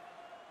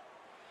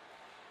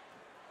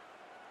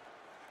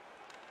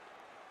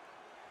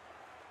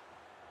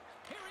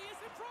 Here he is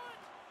in front,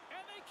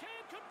 and they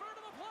can't convert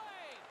on the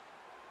play.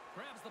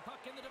 Grabs the puck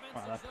in the defensive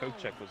Wow, that zone. poke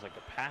check was like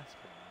a pass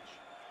pretty much.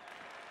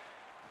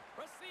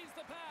 Receives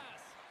the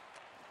pass.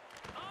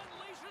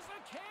 Unleashes a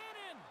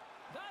cannon.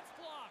 That's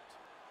blocked.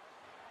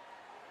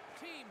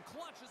 Team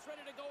clutch is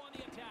ready to go on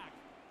the attack.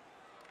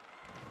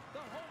 The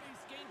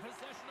homies gain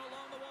possession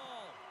along the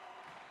wall.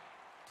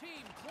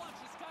 Team clutch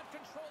has got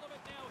control of it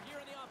now here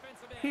in the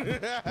offensive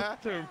end.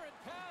 Errant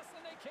pass,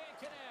 and they can't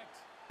connect.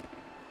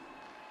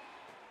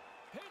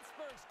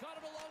 Pittsburgh's got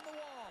it along the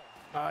wall.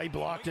 He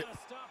blocked it. We got a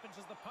stoppage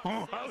as the puck Oh, I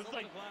sails was over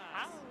like, the glass.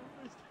 how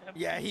is that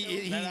Yeah,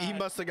 he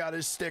must have got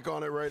his stick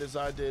on it right as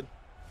I did.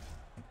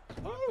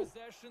 Puck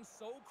possession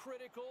so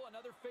critical.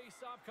 Another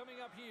face-off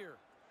coming up here.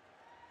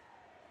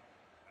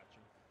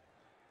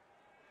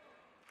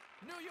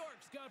 New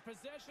York's got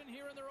possession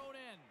here in their own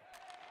end.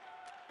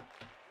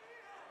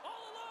 All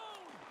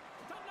alone.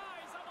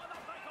 Denies him on the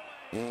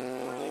breakaway.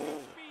 Really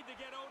good speed to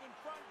get out in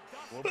front.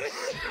 The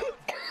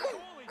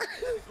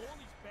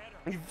goalie's better.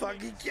 He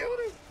fucking killed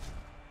him.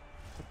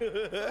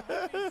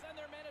 They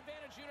send their man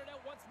advantage unit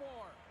out once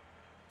more.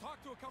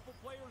 Talked to a couple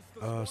players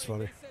this Oh, that's morning.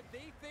 funny. They said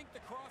they think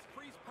the cross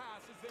crease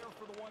pass is there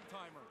for the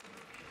one-timer.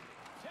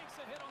 Takes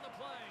a hit on the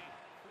play.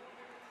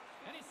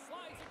 And he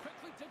slides it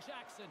quickly to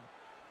Jackson.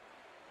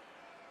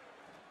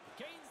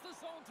 Gains the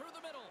zone through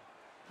the middle.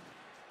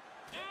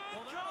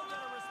 Well, that'll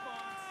get a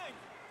response.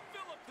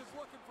 Phillips is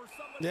looking for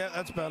somebody Yeah, to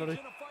that's a penalty.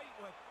 engage in a fight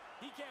with.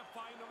 He can't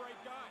find the right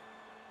guy.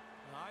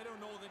 I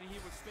don't know that he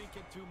was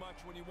thinking too much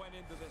when he went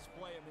into this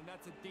play. I mean,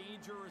 that's a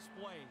dangerous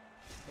play,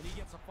 and he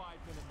gets a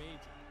 5-minute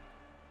major.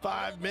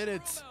 5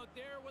 minutes. Room out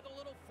there with a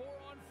little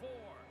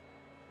 4-on-4.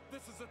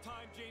 This is the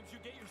time, James, you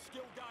get your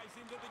skill guys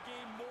into the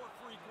game more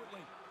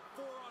frequently.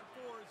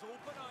 4-on-4 is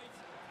open ice.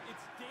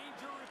 It's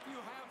danger if you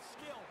have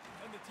skill,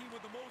 and the team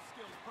with the most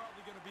skill is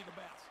probably going to be the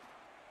best.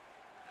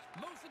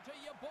 Moves it to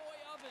your boy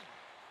Oven.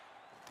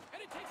 And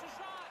he takes a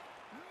shot.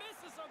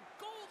 Misses a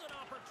golden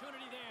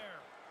opportunity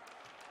there.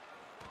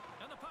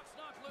 And the puck's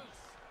knocked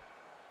loose.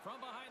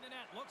 From behind the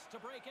net, looks to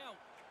break out.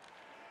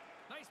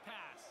 Nice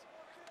pass.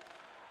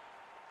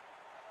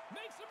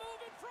 Makes a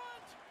move in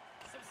front.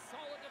 Some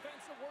solid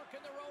defensive work in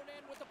their own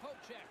end with the poke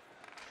check.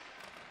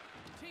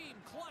 Team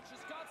clutch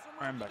has got some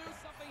room to do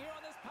something here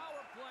on this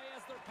power play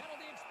as their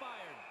penalty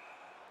expired.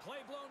 Play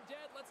blown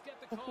dead. Let's get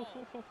the call.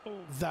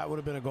 That would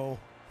have been a goal.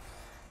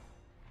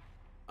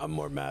 I'm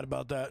more mad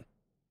about that.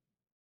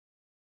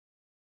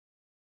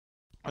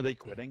 Are they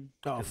quitting?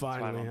 Oh, 'Cause it's 5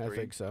 finally, on I 3?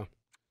 think so.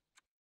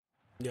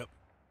 Yep.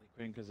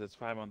 quitting because it's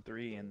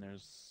 5-on-3 and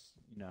there's,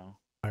 you know.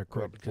 I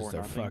quit because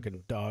they're 4-0.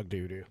 fucking dog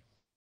doo-doo.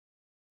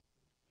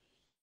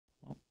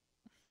 Well,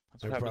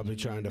 that's They're what happens probably when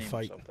you trying to name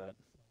fight. yourself that.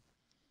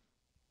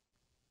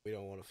 We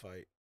don't want to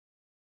fight.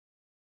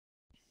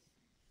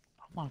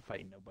 I'm not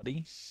fighting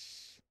nobody.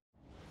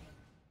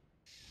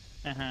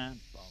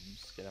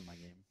 Bums. Get out of my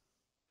game.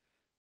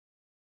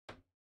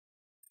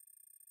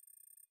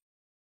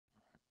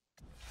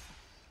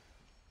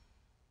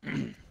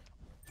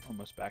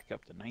 Almost back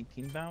up to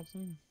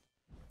 19,000.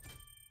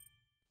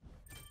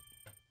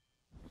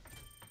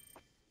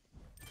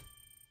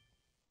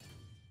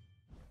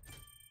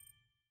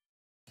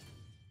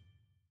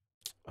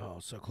 Oh,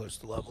 so close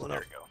to leveling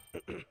up.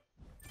 There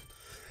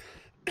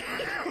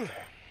you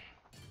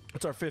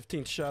It's our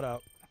 15th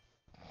shutout.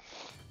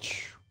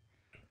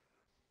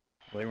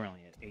 Well, they were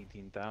only at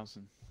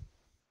 18,000.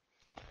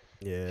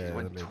 Yeah,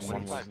 go. that makes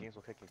 25 sense. games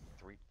will take you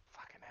 3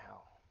 fucking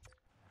hell.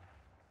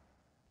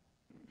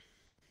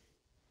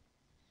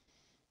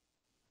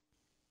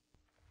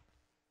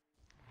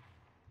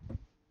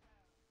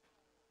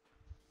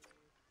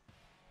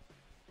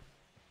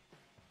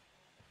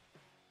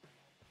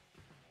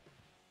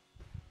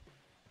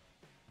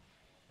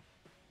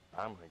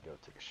 I'm gonna go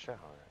take a shower,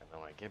 and then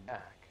when I get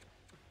back,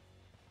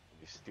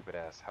 these stupid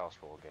ass house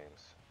roll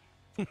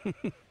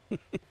games.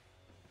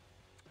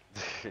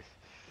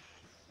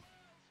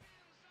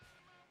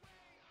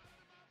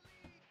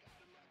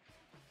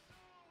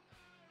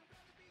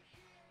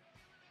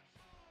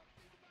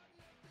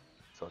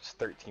 So it's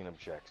 13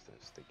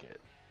 objectives to get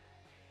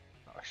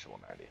actual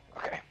 90.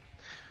 Okay.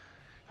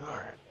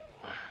 Alright.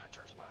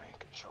 Charge my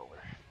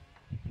controller.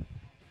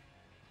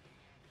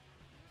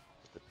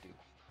 What's it do?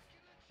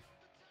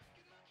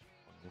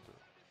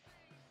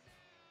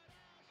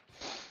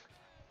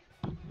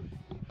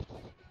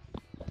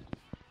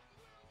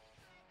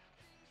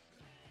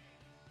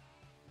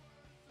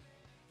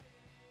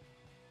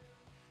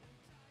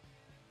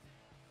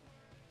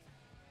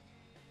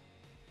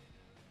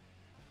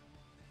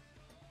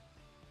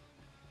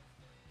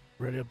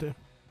 Ready up there?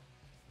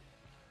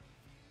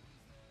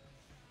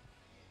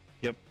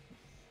 Yep.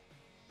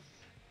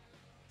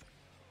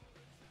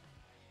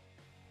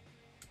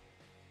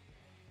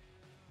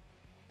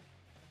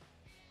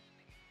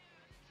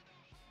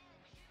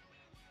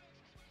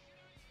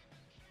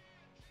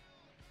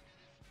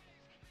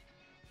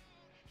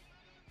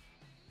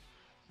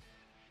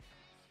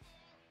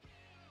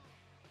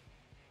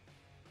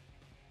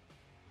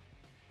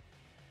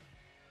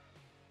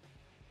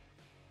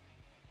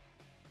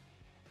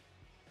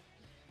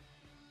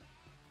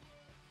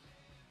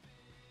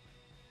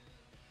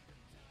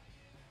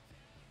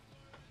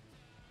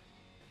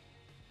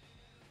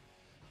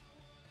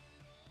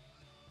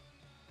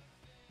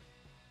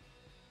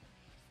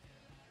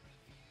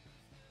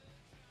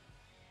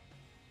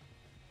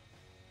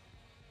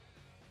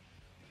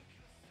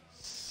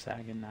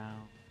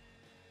 Saginaw.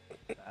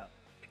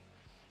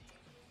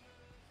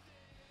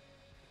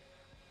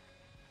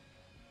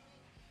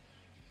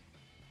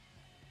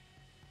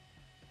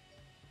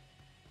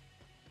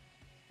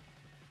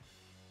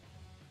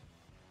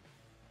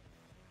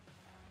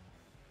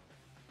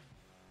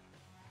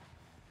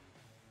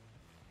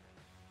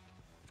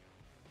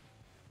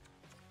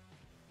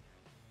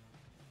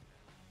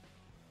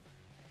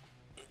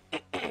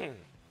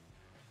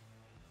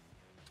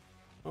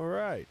 All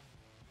right.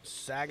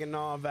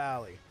 Saginaw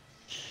Valley.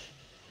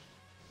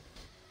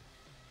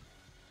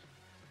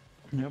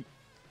 Yep.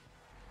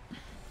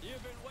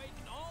 You've been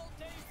waiting all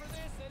day for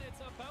this, and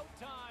it's about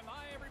time.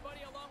 Hi,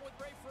 everybody. Along with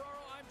Ray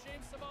Ferraro, I'm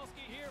James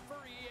Cebulski here for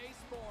EA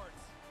Sports.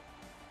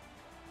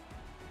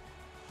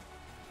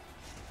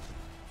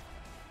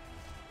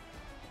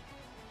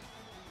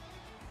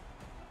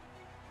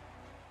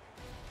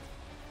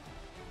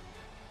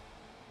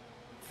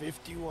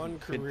 '51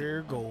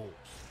 career goals.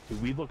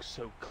 Dude, we look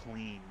so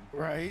clean.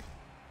 Right?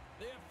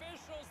 The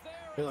officials there.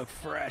 They look are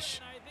fresh.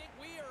 and I think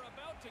we are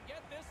about to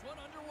get this one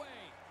underway.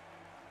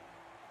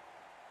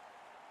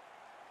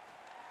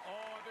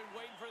 Oh, I've been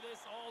waiting for this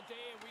all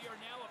day, and we are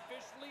now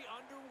officially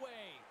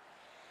underway.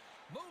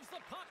 Moves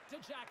the puck to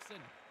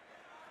Jackson.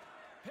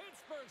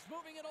 Pittsburgh's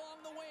moving it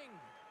along the wing.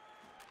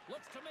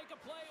 Looks to make a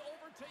play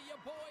over to your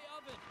boy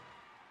Oven.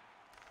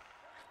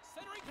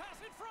 Centering pass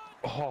in front,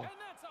 and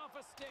that's off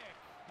a stick.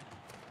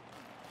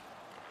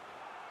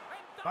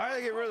 Why do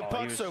they get rid of the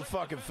puck he was- so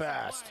fucking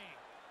fast?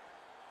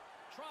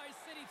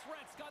 Tri-City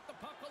Threats got the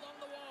puck along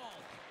the wall.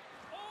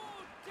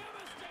 Oh,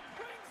 devastating.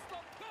 Brings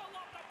the bell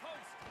off the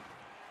post.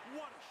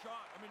 What a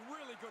shot. I mean,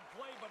 really good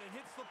play, but it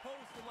hits the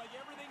post, and like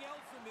everything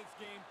else in this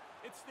game,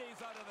 it stays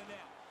out of the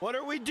net. What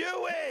are we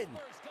doing?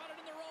 Pittsburgh's got it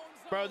in their own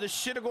zone. Bro, this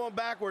shit of going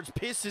backwards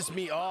pisses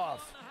me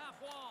off. On the half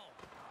wall.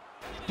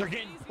 They're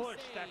getting Easy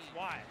pushed. save. That's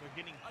why. They're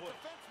getting A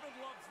pushed. defenseman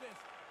loves this.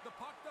 The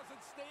puck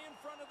doesn't stay in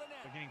front of the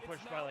net. They're getting It's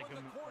pushed now by, like, in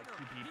the like corner.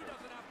 2 He people.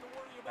 doesn't have to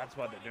worry about That's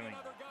why they're finding doing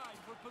another that. guy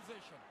for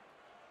position.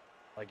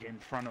 Like in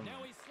front of them.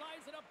 Now he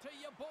slides it up to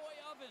your boy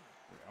Oven.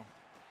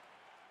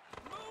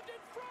 Moved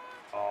in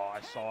front. Oh,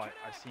 I saw it.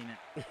 I seen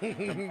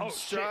it. Oh,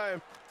 Just shit. try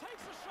him.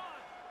 Takes a shot.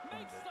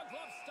 Makes the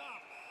glove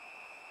stop.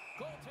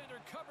 Goaltender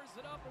covers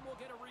it up, and we'll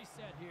get a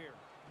reset here.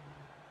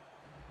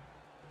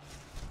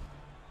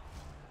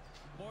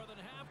 More than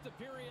half the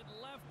period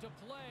left to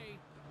play.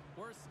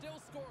 We're still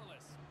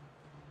scoreless.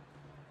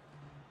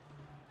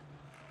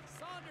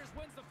 Saunders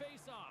wins the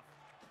faceoff.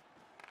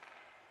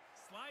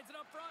 Slides it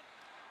up front.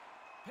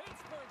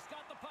 Pittsburgh's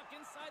got the puck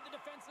inside the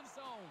defensive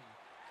zone.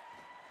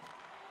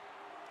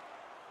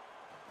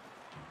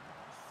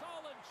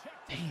 Solid check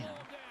to slow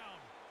him down.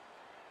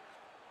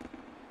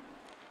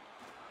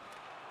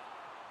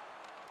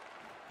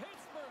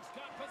 Pittsburgh's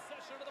got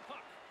possession of the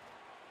puck.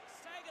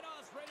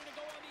 Saginaw's ready to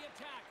go on the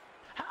attack.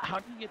 How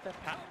do you get that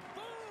pass?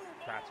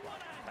 That's why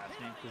pass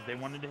me, because they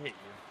wanted to hit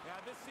you. Yeah,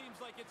 this seems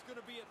like it's going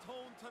to be a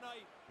tone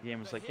tonight. The game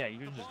was like, yeah,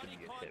 you're just going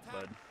to get hit,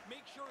 bud.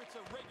 Make sure it's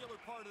a regular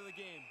part of the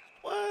game.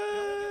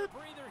 What?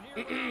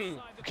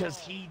 Because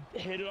he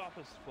hit it off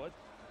his foot.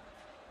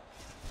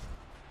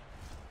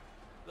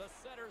 The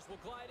setters will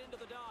glide into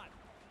the dot.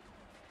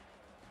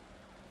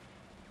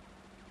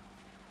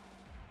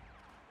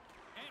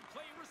 And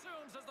play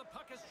resumes as the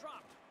puck is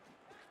dropped.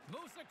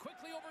 Moves it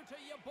quickly over to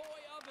your boy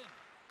Oven.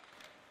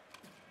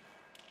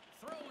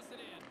 Throws it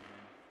in.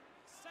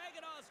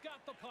 Saginaw's got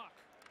the puck.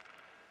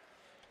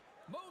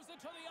 Moves it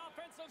to the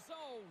offensive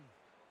zone.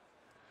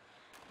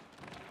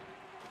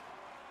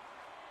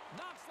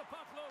 Knocks the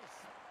puck loose.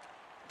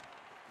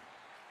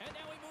 And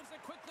now he moves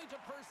it quickly to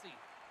Percy.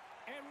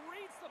 And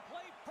reads the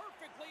play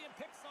perfectly and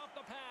picks off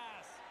the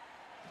pass.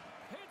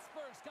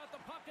 Pittsburgh's got the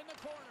puck in the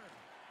corner.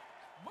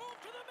 Move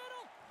to the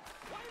middle.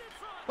 Right in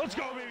front. Let's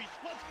go, baby.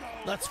 Let's go.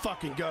 Let's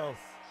fucking go.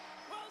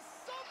 Well,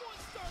 someone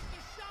start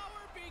the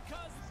shower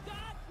because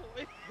that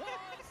was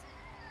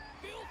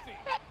filthy.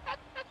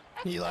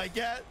 You like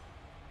that?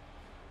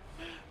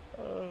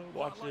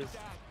 Watch Like this.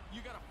 that.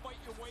 You got to fight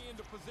your way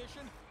into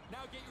position.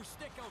 Now get your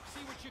stick out.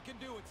 See what you can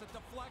do. It's a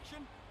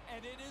deflection,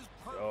 and it is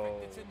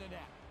perfect. It's in the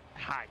net.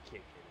 High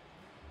kick it.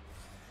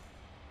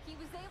 He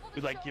was able to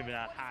We like show giving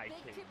us out what high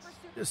his big kicks.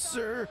 chipper Yes,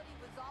 sir.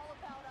 superstar was all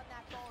about on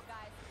that goal,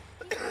 guys.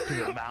 To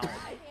the mouth.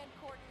 Eye-hand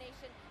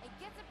coordination and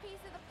gets a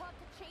piece of the puck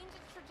to change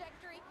its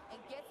trajectory and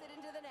gets it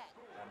into the net.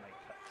 That might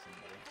cut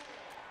somebody.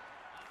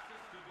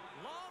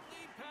 Long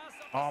lead pass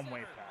up Oh, I'm the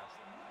way center. past.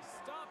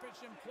 Stoppage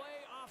and play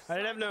off. I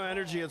didn't have no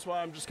energy. That's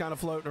why I'm just kind of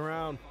floating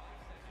around.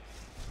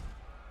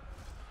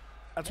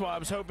 That's why I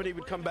was hoping he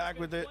would come back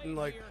with it and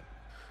like.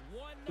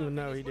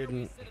 No, he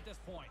didn't.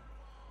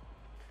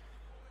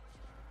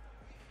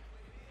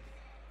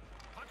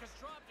 Puck is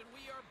dropped and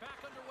we are back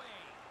underway.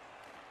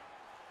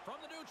 From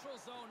the neutral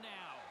zone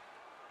now.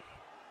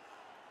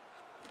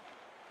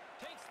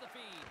 Takes the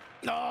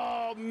feed.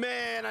 Oh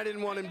man, I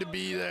didn't want him to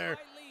be there.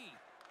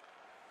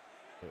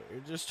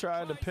 You're just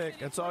trying to pick.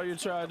 That's all you're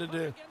trying to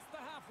do.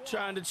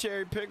 Trying to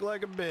cherry pick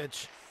like a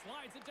bitch.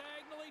 Slides it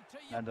diagonally to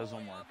your That doesn't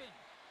boy work. Oven.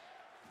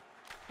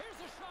 Here's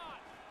a shot.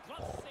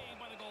 Glove save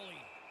by the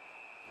goalie.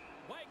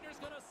 Wagner's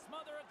gonna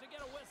smother it to get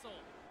a whistle.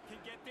 Can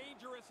get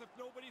dangerous if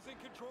nobody's in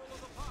control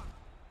of the puck.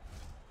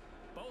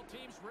 Both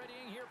teams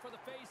readying here for the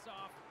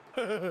face-off.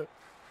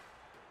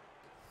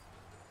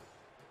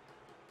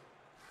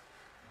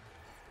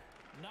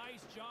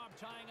 Nice job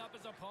tying up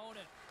his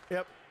opponent.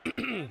 Yep.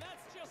 And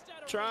that's just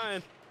out of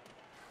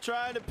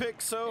Trying to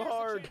pick so Here's a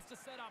hard. chance to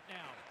set up now.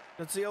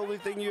 That's the only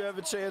thing you have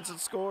a chance at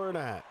scoring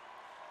at.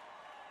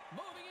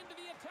 Moving into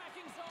the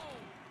attacking zone.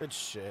 Good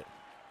shit.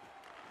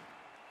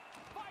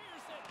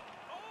 Fires it.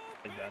 Oh,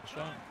 Big big bad time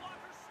shot.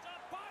 blocker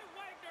stop by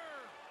Wagner.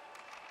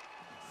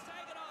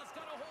 Saginaw's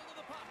got a hold of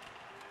the puck.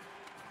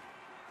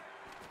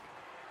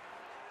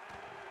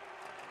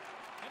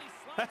 And he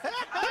slides it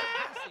to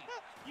Percy.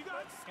 You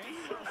got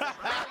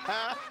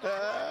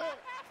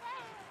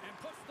And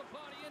puts the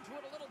body into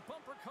it, a little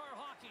bumper car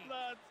hockey.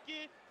 Let's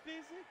get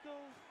physical,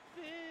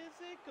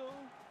 physical,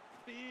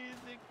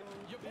 physical.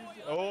 Your boy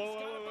physical. Oven's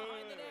got it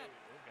behind the net.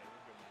 Okay,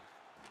 we're good now.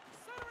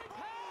 Centering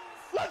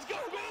pass. Let's go,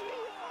 baby!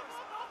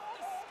 Off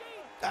the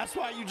skate. That's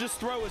why you just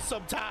throw it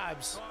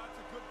sometimes. Oh, that's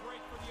a good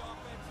break for the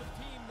offensive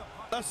team. The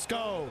puck Let's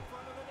go. in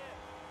front of the net.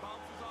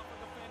 Bounces off a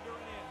defender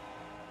and in.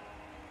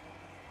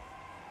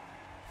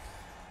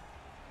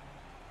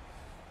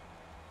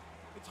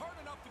 It's hard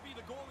enough to be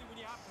the goalie when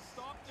you have to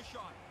stop the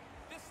shot.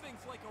 This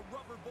thing's like a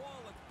rubber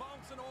ball. It's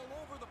bouncing all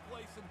over the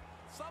place and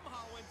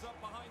somehow ends up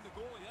behind the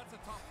goalie. That's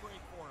a tough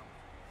break for him.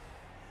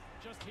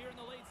 Just here in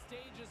the late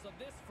stages of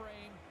this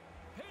frame,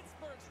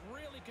 Pittsburgh's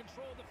really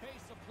controlled the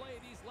pace of play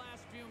these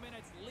last few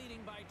minutes,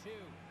 leading by 2.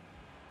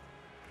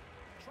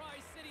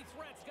 Tri-City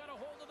Threats got a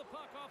hold of the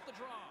puck off the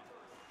draw.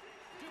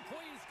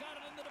 Dupuy's got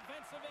it in the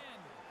defensive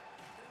end.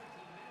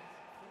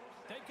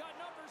 They've got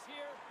numbers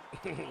here.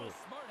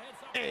 Smart heads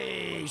up.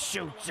 He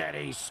shoots and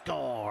he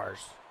scores.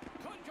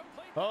 Couldn't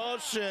complete Oh the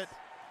pass. shit.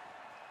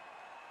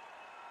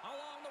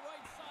 Along the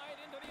right side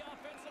into the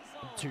offensive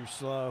zone. Too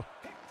slow.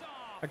 Picked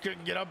off. I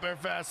couldn't get up there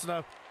fast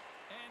enough.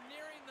 And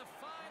nearing the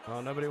final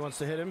Oh, nobody wants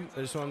to hit him.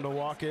 They just want him to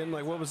walk in.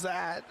 Like, what was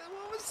that?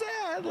 What was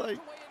that? Like, away in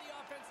the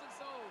offensive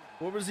zone.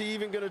 what was he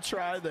even gonna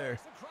try there?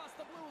 Across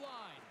the blue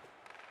line.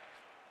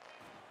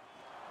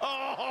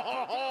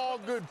 Oh,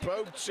 good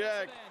poke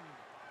check.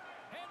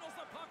 Handles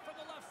the puck from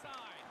the left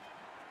side.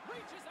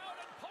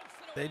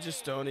 They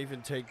just don't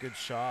even take good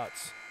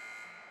shots.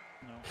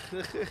 No.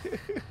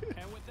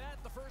 And with that,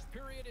 the first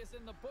period is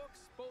in the books.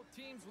 Both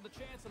teams with a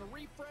chance at a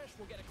refresh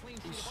will get a clean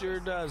sheet He of sure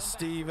ice. does,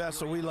 Steve.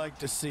 That's what we like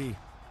to see.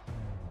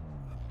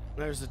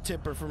 There's a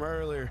tipper from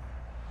earlier.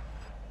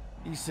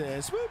 He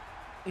says, whoop.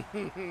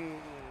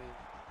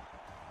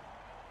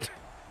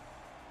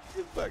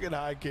 Fucking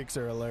high kicks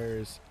are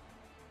hilarious.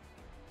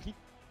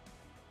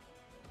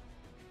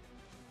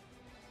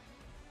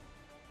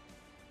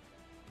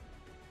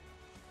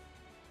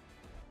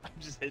 I'm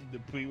just hitting the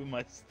booty with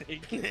my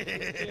steak.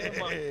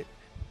 They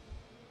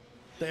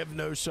have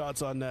no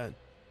shots on net.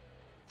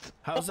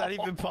 How's that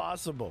even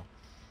possible?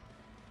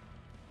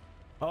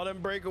 All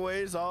them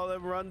breakaways, all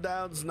them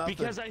rundowns, nothing.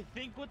 Because I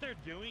think what they're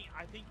doing,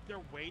 I think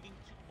they're waiting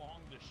too long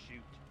to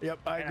shoot. Yep,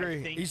 I And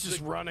agree. think He's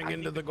just running I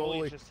into think the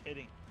goalie. Just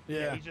hitting.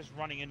 Yeah. He's just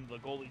running into the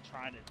goalie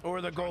trying to. Or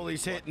the trying to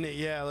goalie's look. hitting it,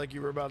 yeah, like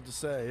you were about to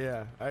say.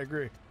 Yeah, I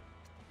agree.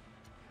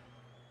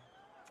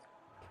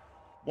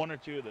 One or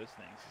two of those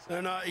things.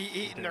 They're not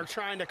eating. They're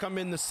trying to come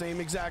in the same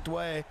exact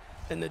way,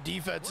 and the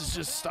defense is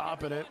just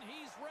stopping it.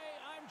 He's Ray.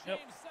 I'm Yep.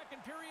 James.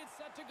 Second period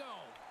set to go.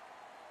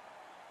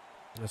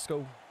 Let's go.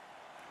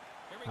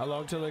 Here we How go.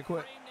 long till they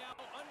quit? Frame now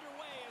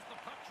underway as the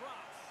puck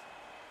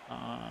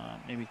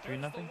drops. Maybe 3-0.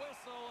 There's the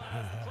whistle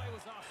as the play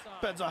was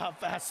offside. Depends on how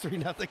fast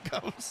 3-0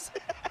 goes.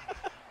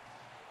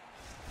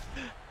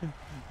 Lots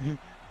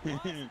of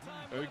time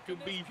It left could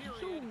in be this period.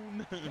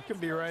 soon. It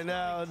could be right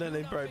now, and then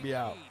they'd probably be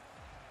out.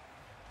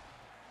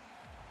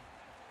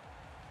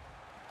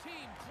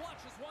 Team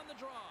Clutch has won the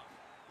draw.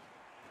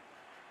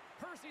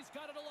 Percy's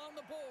got it along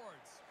the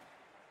boards.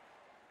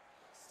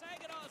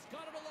 Saginaw's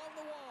got it along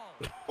the wall.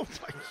 Oh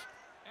my.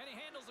 And he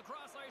handles the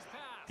cross ice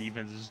pass.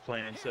 Defense is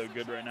playing so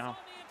good right now. On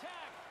the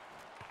attack.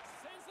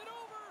 Sends it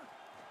over.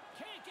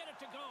 Can't get it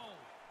to go.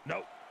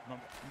 Nope.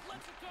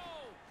 Lets it go.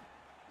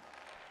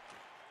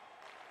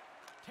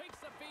 Takes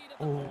the feed at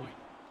the point.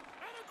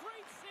 And a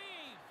great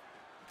save.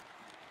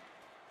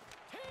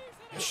 Tees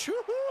it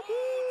up.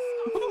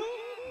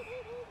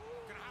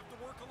 Gonna have to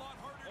work a lot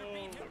harder to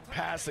beat him tonight.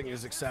 Passing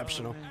is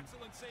exceptional.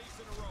 Excellent saves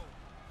in a row.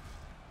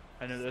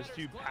 I know those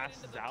two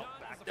passes out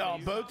back. Oh,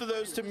 both of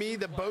those to me,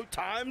 both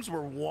times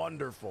were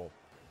wonderful.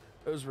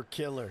 Those were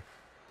killer.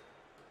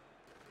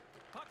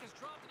 Puck is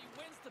dropped and he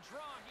wins the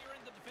draw here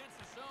in the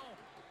defensive zone.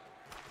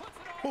 Puts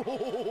it on. The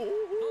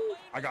lane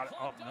I got is it.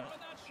 clogged Oh, up no.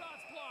 and that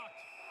shot's blocked.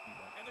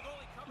 And the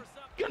goalie covers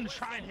up. You gonna the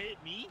try and whistle.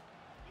 hit me? You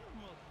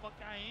know who the fuck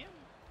I am.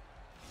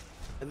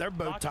 And they're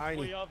both Not the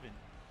tiny. toy oven.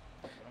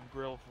 I'm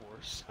grill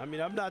force. I mean,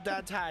 I'm not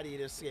that tiny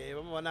this game.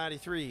 I'm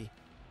 193.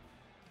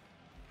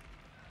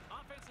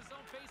 Offensive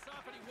zone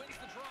face-off and he wins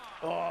the draw.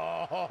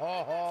 Oh,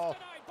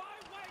 Denied by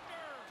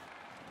Wagner.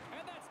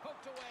 And that's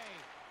poked away.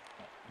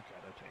 You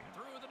gotta take it.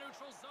 Through the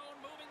neutral zone,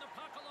 moving the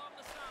puck along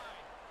the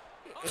side.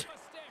 Off a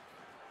stick.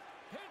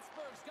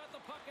 Pittsburgh's got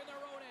the puck in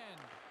their own end.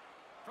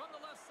 From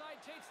the left side,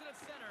 takes it at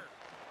center.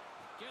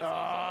 Gets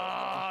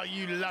oh, it.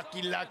 you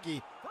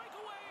lucky.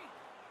 Breakaway.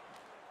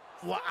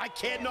 Well, I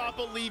cannot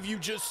believe you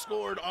just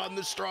scored on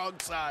the strong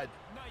side.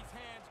 Nice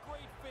hands, great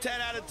finish. 10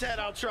 out of 10,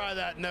 I'll try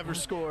that. Never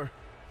score.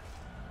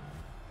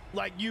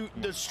 Like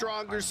the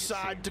stronger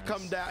side to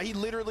come down. He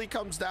literally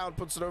comes down,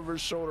 puts it over his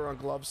shoulder on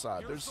glove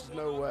side. Here's There's the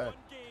no way. one-on-one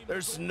game.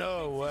 There's The goalie no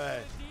thinks he's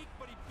way. gonna deke,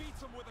 but he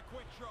beats him with a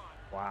quick shot.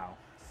 Wow.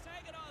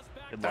 Saginaw's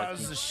back Good to luck. That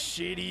was the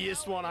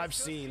shittiest one I've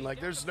seen.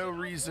 Like, there's no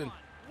reason.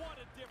 What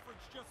a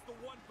difference just the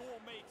one goal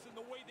makes in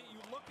the way that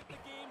you look at the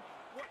game,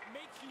 what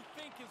makes you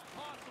think is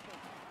possible.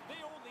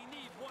 They only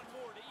need one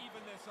more to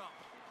even this up.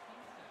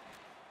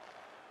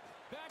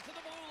 Back to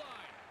the blue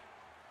line.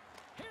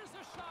 Here's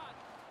the shot.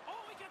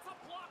 Oh, he gets a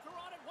blocker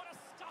on it. What a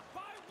stop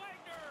by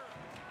Wagner.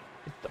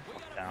 Get the We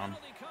fuck got a down.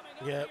 penalty coming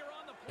up Yep. here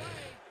on the play.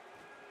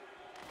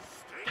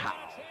 How? Got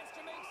a chance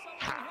to make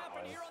something How?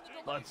 happen here on the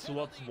delayed Let's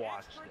penalty.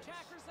 watch Extra this.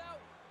 attackers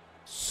out.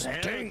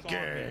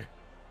 Stinky.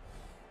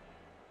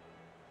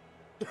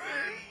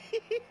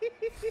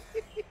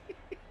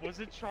 Was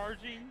it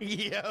charging?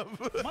 Yep.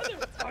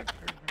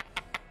 Motherfucker.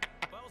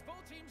 Well, as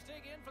both teams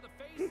dig in for the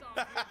face-off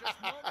here,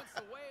 just moments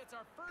away, it's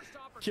our first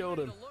Killed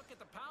opportunity him. to look at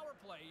the power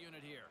play unit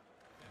here.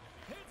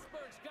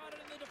 Pittsburgh's got it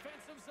in the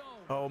defensive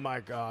zone. Oh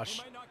my They gosh.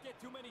 might not get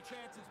too many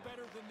chances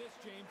better than this,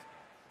 James.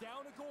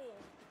 Down a goal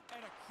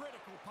and a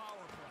critical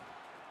power play.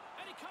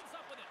 And he comes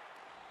up with it.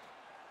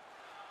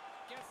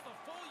 Gets the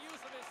full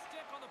use of his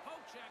stick on the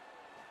poke check.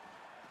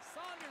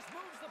 Saunders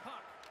moves the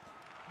puck.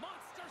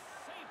 Monster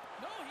safe.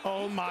 No,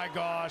 Oh my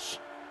gosh.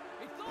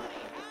 He thought he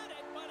had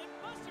it, but it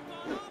must have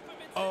gone off him.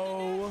 It's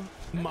Oh in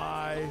the net.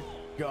 my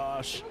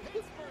gosh.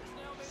 Pittsburgh's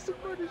now made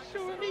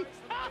their way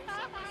back to center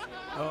ice for the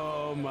face-off.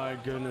 Oh my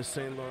goodness.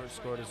 St. Lawrence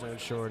scored his own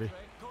shorty.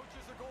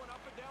 Coaches are going up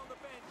and down the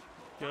bench.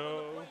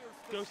 Go.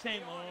 Go Stay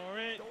St. on it.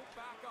 Laurent. Don't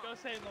back up. Go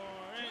St. Too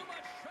Laurent.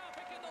 much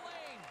traffic in the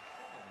lane.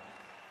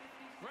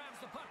 Grabs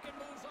the puck and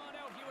moves on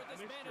out here with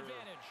this man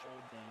advantage.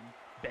 Old thing.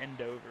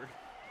 Bend over.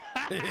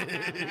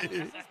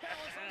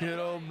 Good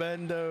old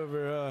bend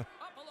over, huh?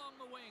 Up along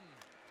the wing.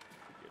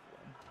 Good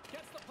one.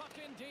 Gets the puck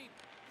in deep.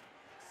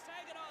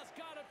 Saginaw's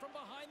got it from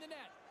behind the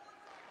net.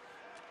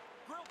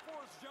 Grill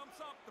Force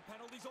jumps up. The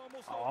penalty's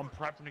almost Oh, over. I'm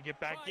prepping to get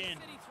back in.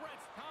 Tri-City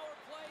Threats power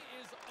play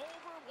is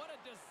over. What a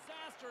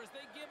disaster as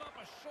they give up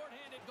a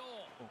shorthanded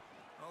goal.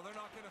 Oh, they're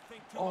not going to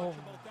think too much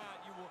about that.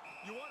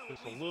 You want to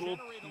Just at a least little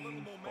generate a too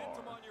little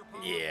momentum far. on your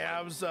power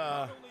Yeah, play.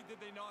 Not only did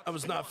they I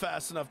was not score,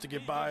 fast enough to they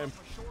get by him. gave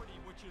up a shorty,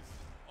 which is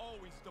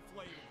always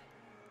deflating.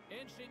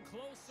 Inching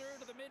closer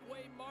to the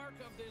midway mark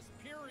of this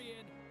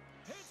period.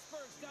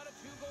 Pittsburgh's got a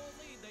 2-goal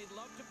lead. They'd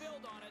love to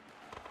build on it.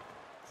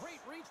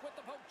 Great reach with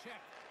the poke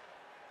check.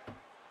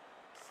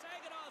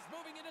 Saginaw's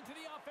moving it into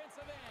the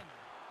offensive end.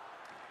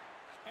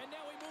 And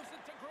now he moves it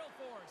to Grill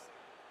Force.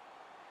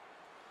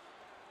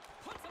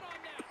 Puts it on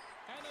net.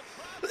 And the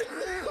trap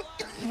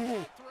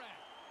threat.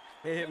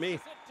 It hit me.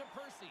 Pushes it to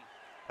Percy.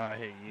 I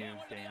hate you, Now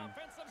into the damn.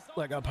 offensive zone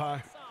Like up from the high.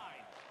 outside.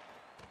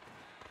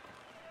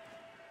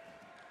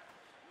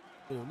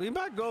 Dude, leave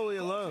my goalie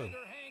alone.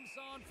 Goaltender hangs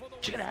on for the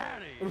Get whistle.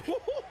 out of here.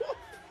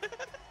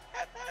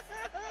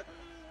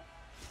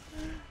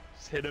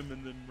 Just hit him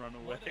and then run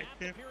More away. than half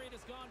the period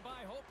has gone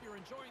by. Hope you're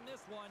enjoying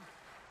this one.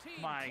 Team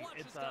Mike, Clutch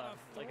it's has got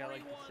a like I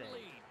like to 3-1 say,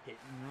 lead. hit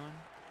and run.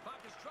 Puck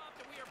is dropped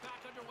and we are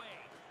back underway.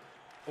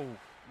 Oh,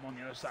 I'm on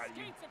the other side of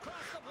you. Skates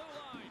across the blue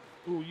line.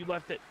 Ooh, you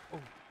left it. Oh,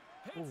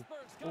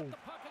 Pittsburgh's got the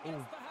puck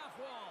against the half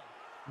wall.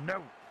 no.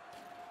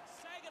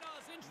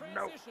 Saginaw's in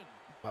No. transition.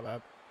 My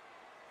bad.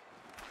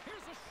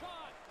 Here's a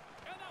shot.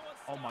 And that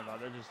one's Oh my stopped.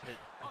 God, that just hit.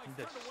 I think He's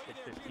that's turned away hit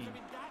there, James. 15. I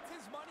mean, that's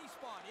his money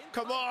spot.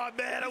 Come on,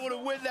 man. I would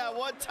have win that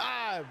one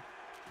time.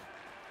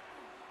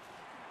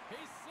 He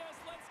says,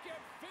 let's get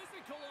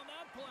physical on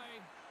that play.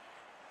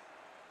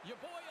 Your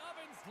boy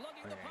Ovens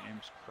lugging the Okay, puck.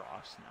 Ames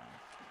cross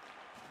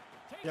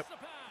now. Takes Yep. the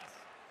pass.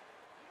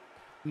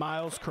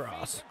 Miles Feeds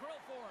Cross. to Grill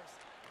Force.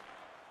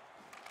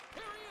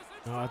 Here he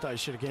is in Oh, I thought you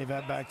should have gave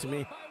that back to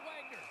me. by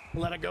Wagner.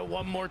 Let it go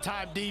one more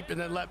time deep and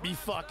then let me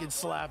fucking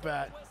slap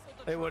at.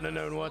 They wouldn't have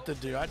known what to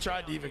do. I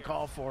tried to even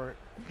call for it.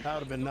 That would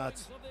have been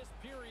nuts. Of this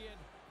period,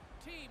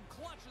 Team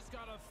Clutch has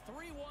got a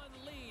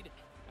 3-1 lead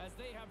as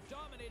they have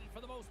dominated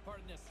for the most part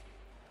in this.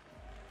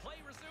 Play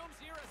resumes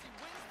here as he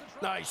wins the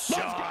trophy. Nice shot.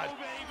 Let's go,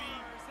 baby.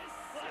 His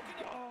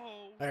second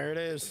Oh, There it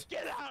is.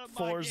 get out of my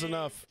Four's game.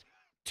 enough.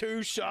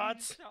 2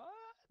 shots.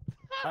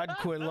 I'd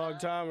quit a long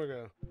time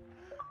ago.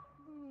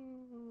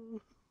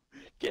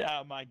 Get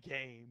out of my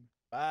game.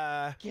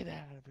 Bye. Get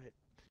out of it.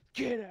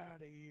 Get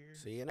out of here.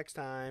 See you next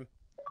time.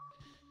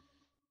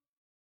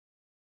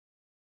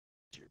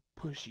 Get your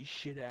pushy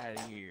shit out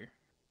of here.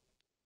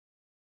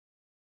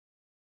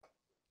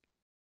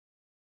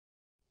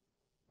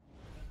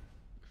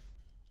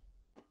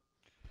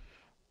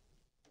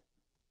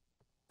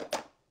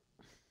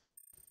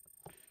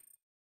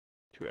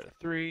 Two out of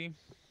 3.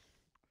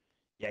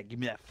 Yeah, give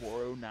me that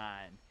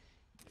 409.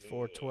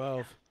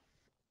 412.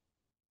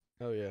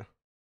 Oh, yeah.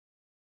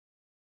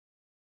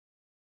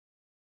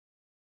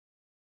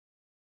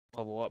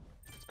 Level up.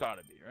 It's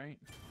gotta be, right?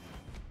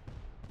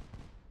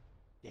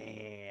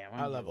 Damn,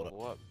 I leveled up.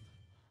 up.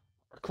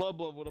 Our club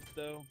leveled up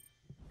though.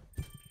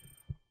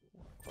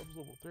 Club's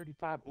level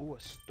 35. Ooh, a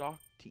stock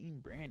team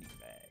branding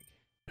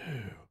bag.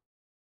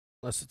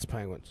 Unless it's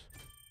Penguins.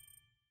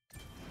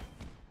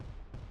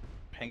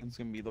 Penguin's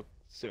gonna be look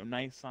so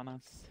nice on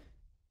us.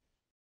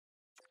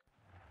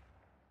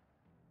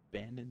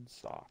 Abandoned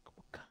stock.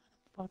 What kind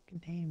of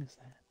fucking name is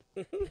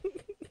that?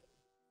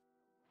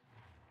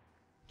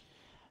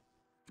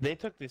 They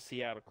took the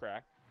Seattle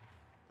Krakens,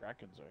 right?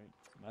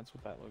 That's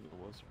what that logo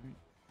was, right?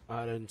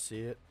 I didn't see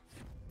it.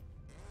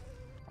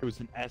 It was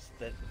an S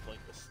that with like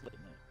a slit in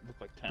it.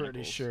 Looked like tentacles.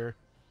 Pretty sure.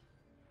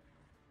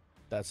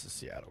 That's the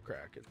Seattle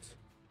Krakens.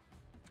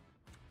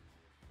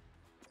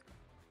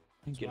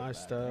 You get it My back,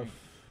 stuff. right?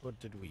 What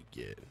did we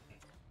get?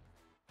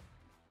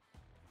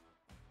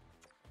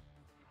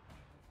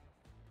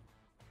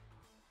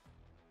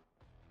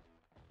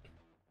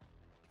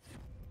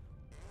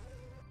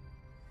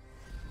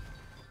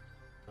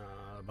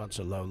 A bunch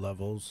of low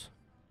levels.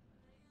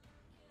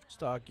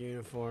 Stock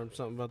uniform.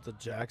 Something about the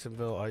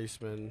Jacksonville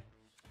Icemen.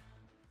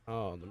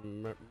 Oh,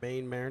 the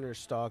Maine Mariners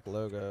stock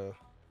logo.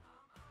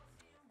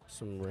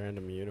 Some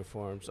random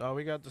uniforms. Oh,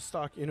 we got the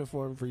stock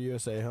uniform for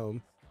USA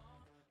Home.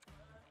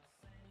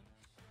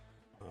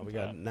 We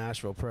got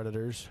Nashville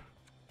Predators.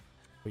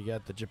 We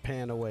got the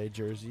Japan away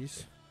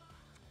jerseys.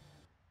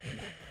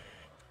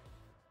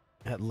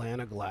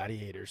 Atlanta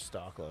Gladiators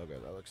stock logo.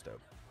 That looks dope.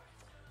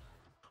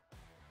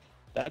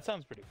 That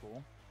sounds pretty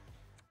cool.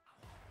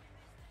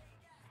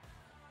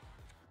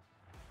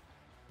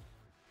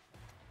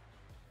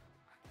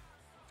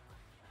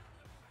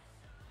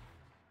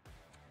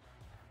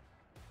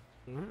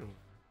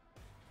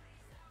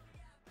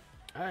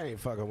 I ain't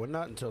fucking with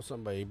nothing until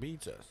somebody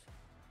beats us.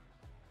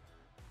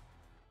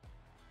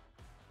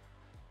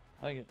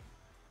 I like it.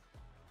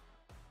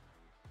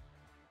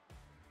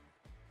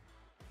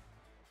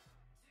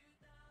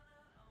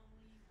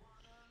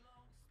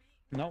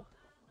 Nope.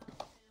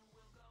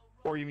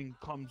 Or even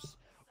comes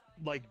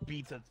like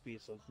beats at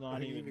speed, so it's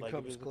not He even even like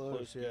comes if it's a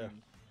close, yeah.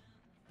 game.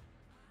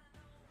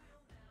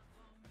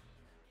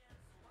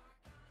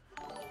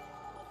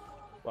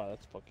 Wow,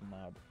 that's fucking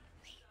loud.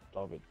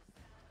 Stop it.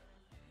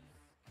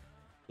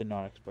 Did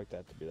not expect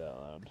that to be that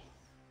loud.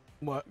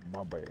 What?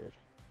 My bad.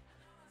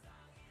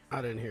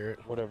 I didn't hear it.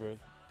 Whatever.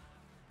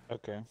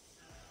 Okay.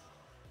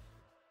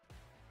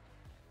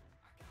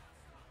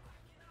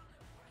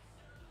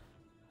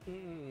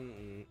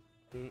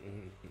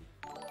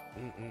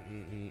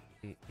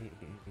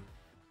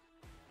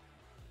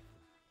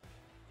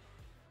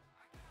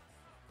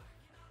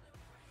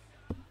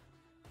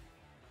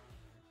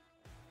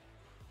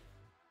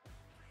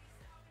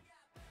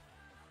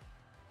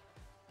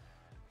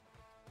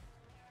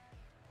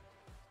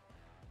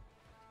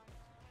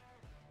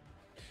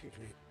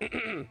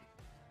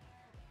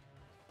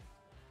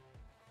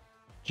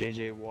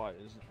 JJ Watt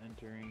is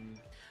entering.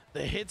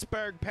 The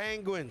Pittsburgh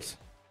Penguins.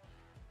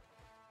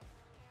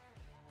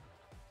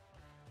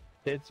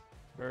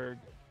 Pittsburgh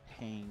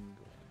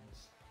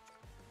Penguins.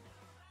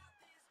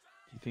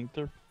 Do you think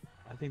they're?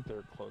 I think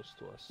they're close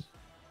to us.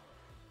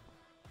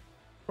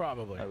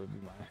 Probably. That would be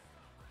my.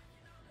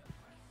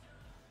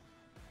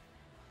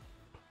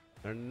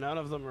 None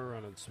of them are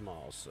running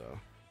small, so.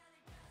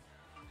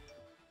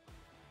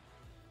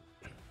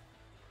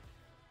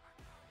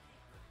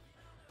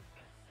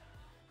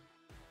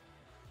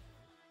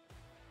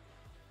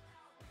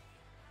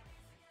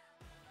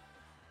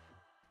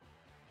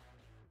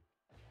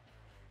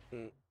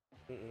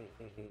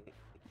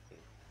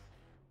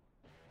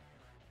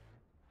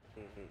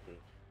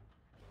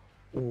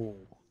 Oh,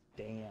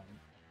 damn.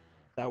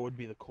 That would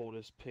be the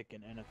coldest pick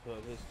in NFL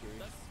history.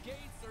 The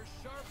skates are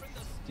sharpened,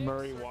 the sticks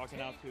Murray are walking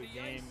out taped, to a the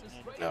game ice is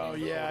and- ready Oh, to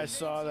yeah, go. I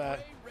saw that.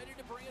 Away, ready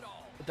to bring it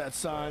all. With that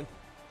sign.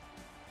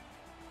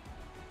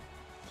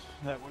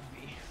 That would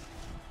be.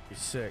 He's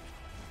sick.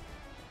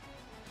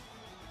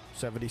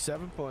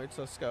 77 points.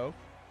 Let's go.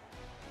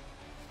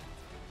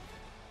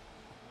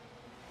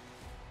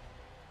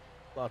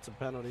 Lots of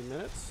penalty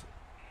minutes.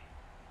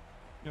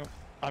 Yep.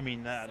 I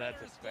mean, that's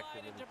Centers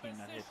expected glide of a into team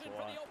that hits position a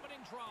for lot. the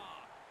opening draw.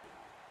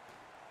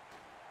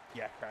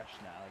 Yeah,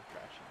 crashing out, like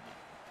crashing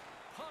out.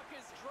 Puck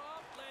is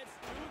dropped. Let's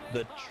do this.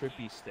 The hockey.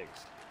 trippy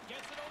sticks.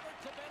 Gets it over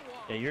to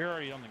Benoit. Yeah, you're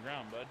already on the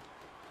ground, bud.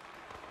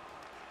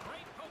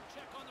 Great poke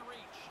check on the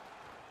reach.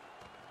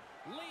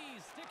 Lee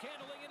stick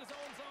handling in his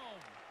own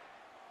zone.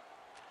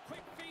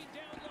 Quick feed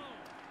down low.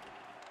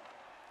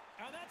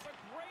 And that's a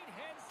great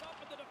heads up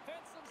in the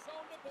defensive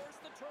zone to force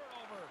the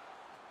turnover.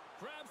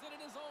 Grabs it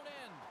in his own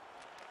end.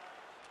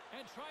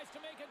 And tries to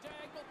make a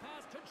diagonal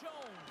pass to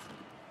Jones.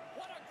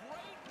 What a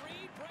great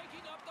read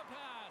breaking up the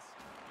pass.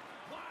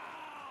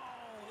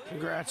 Wow.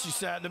 Congrats, you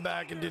sat in the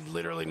back and did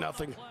literally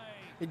nothing.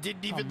 It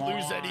didn't even Come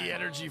lose on. any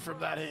energy from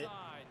that hit.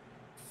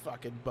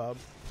 Fucking bub.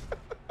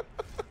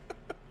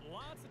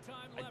 Lots of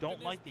time I left don't in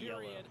this like the yellow.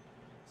 period.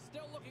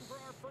 Still looking for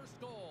our first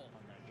goal.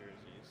 On their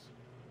jerseys.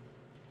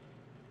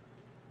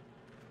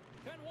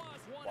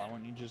 Benoit's won Why it.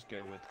 wouldn't you just go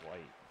with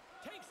white?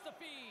 Takes the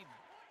feed.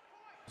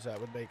 That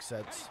would make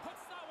And he sense.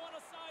 puts that one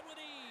aside with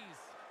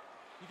ease.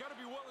 You got to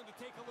be willing to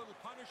take a little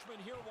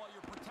punishment here while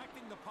you're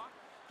protecting the puck,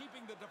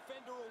 keeping the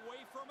defender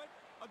away from it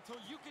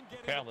until you can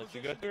get Okay, in I'll a let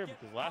you position go through to it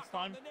get because last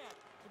puck on time- the net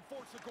and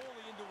force a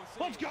goalie into a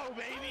save. Let's go,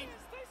 baby!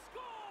 As they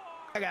score.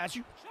 I got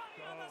you.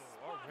 Johnny on the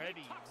spot.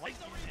 already. He tucks in Like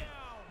the it.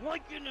 rebound.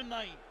 Like in the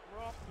night.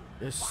 We're off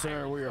to Yes,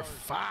 sir. We are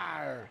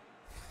fire.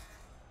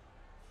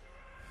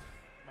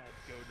 Might have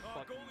to go to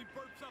fucking. Goalie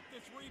burps up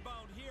this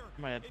rebound here.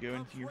 Might have to It go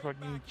comes into your right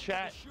fucking back into the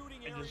chat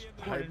shooting and area just and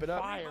the Hype it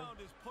up. fire. rebound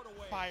is put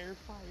away. Fire,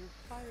 fire,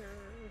 fire.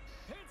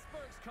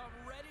 Pittsburgh's come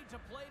ready to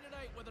play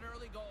tonight with an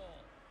early goal.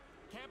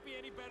 Can't be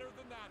any better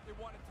than that. They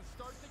wanted to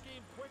start the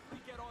game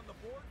quickly, get on the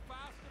board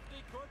fast if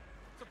they could.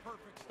 It's a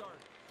perfect start.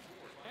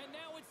 And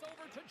now it's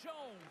over to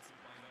Jones.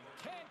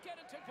 Can't get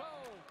it to go.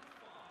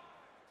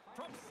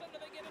 From center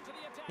they get into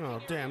the attacking Oh,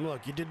 damn. area.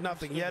 Look, you did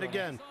nothing yet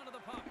again. Onto the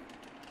puck.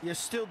 You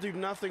still do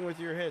nothing with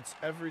your hits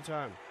every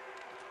time.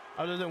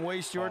 Other than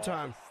waste your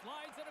time.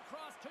 Slides it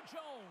across to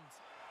Jones.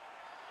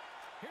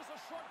 Here's a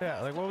short Yeah,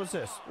 pass like to what was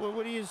this? Benoit.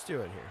 What are you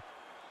doing here?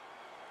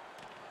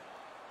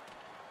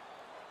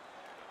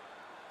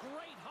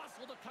 Great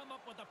hustle to come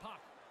up with the puck.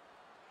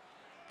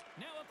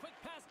 Now a quick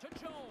pass to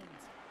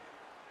Jones.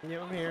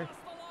 Yeah, I'm here. Across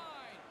the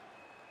line.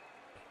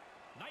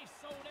 Nice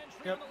zone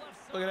entry Yep. on the left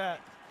side. Look at that.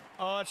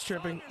 Oh, that's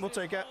tripping. Saunders We'll is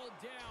take it.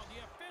 hauled down.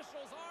 The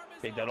official's arm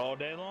is Take up. that all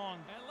day long.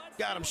 And let's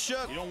Got see him what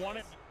shook. You don't want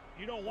it.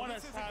 You don't want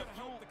us This to isn't have. gonna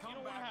You help the don't want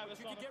to comeback, have but us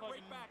you on can a get right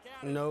fucking back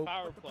at it. Nope.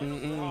 power But the play.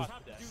 penalties Hot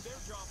have to today. do their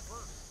job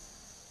first.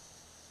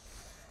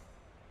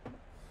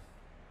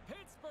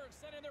 Pittsburgh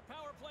sending their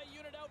power play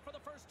unit out for the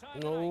first time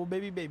Oh, tonight.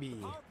 baby, baby.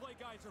 Power play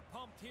guys are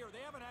pumped here.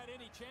 They haven't had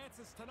any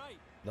chances tonight.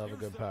 Love a Here's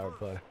good their power first.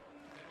 play.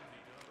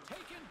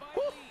 Taken by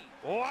Lee.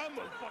 Oh, I'm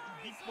a fucking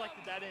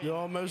deflected that in. You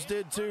almost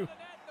did too. The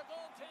net, the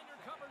goaltender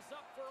covers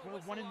up for a I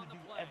whistle want him on to the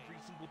do play. every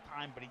single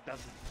time, but he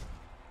doesn't.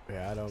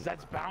 Yeah, I 'Cause don't.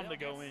 that's bound to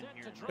They'll go get in set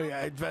here. to drop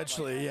Yeah, the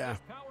eventually, puck. yeah.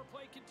 This power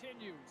play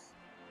continues.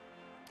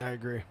 I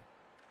agree.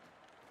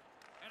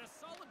 And a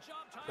solid job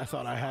I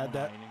thought I had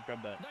that. You didn't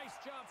grab that. Nice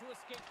job to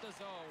escape the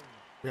zone.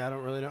 Yeah, I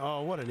don't really know.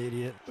 Oh, what an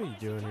idiot. What are you Tries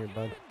to doing here, tuck it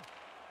bud?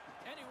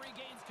 in. And he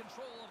regains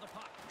control of the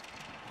puck.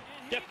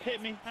 And he Yep, hit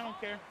gets me. I don't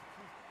care.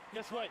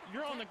 Guess what?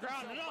 You're on the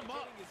ground and I'm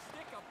up.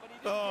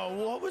 Oh,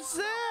 what was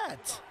that?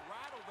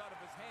 Rattled out of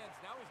his hands.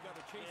 Now he's got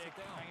to chase it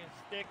down.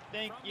 Stick.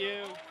 Thank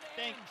you.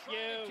 Thank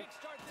you.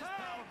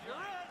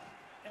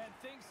 And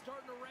things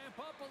starting to ramp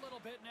up a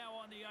little bit now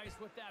on the ice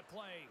with that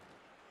play.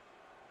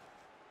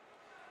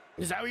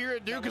 Is that what you're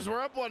gonna do? Because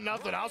we're up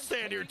 1-0. I'll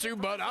stand here too,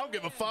 bud. I don't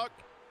give a fuck.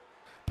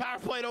 Power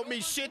play don't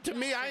mean shit to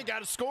me. I ain't got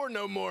to score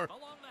no more.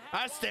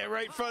 I stand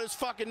right in front of this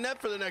fucking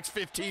net for the next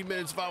 15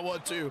 minutes if I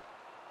want to.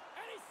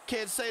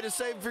 Can't say the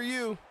same for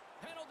you.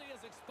 Penalty has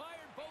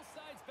expired. Both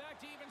sides back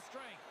to even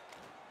strength.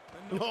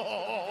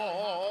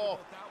 Oh.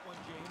 That one,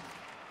 James.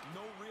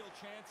 No real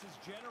chances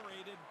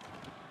generated.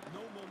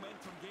 No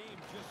momentum game.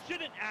 Just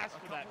Shouldn't ask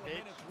for that,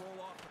 bitch. minutes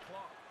roll off the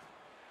clock.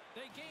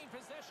 They gain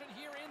possession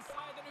here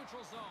inside the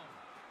neutral zone.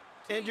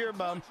 And you're a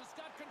bum. Just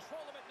got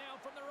control of it now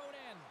from their own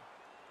end.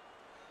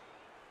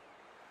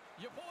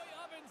 Your boy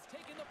Ovens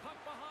taking the puck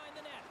behind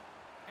the net.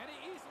 And he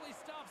easily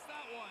stops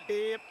that one.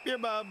 Yep, your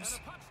And bubs.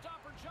 the puck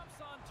stopper jumps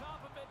on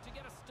top of it to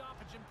get a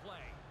stoppage in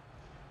play.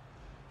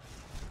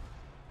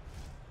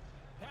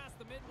 Past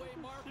the midway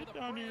mark with Sit a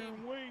down here frame.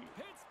 and wait.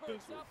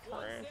 Pittsburgh's up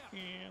Trash 1-0.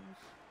 cans.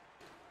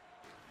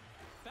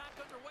 Back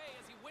underway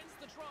as he wins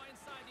the draw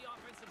inside the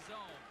offensive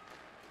zone.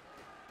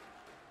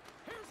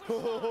 Here's a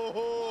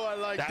Oh, I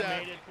like That that.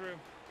 made it through.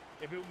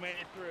 If it made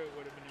it through, it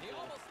would have been a He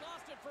goal. almost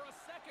lost it for a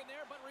second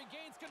there, but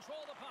regains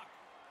control of the puck.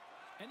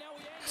 And now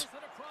he angles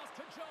it across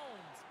to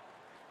Jones.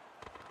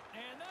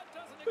 And that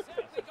doesn't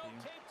exactly go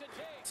tape to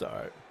tape. It's all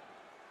right.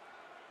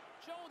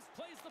 Jones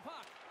plays the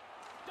puck.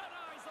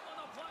 Denies him on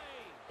the play.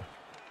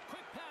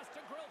 Quick pass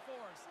to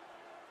Grillforce.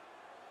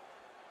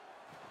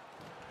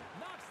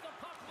 Knocks the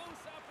puck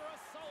loose after a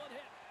solid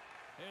hit.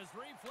 His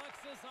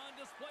reflexes on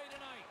display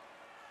tonight.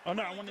 Oh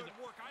no, I wanted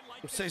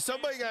to. Say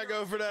somebody gotta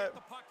go for that.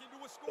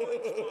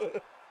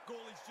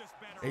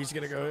 He's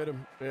gonna go hit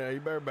him. Yeah, you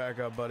better back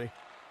up, buddy.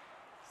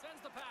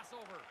 Sends the pass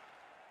over.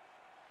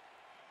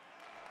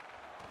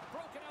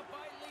 Broken up by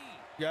Lee.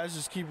 You guys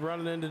just keep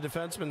running into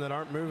defensemen that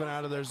aren't moving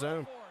out of their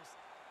zone.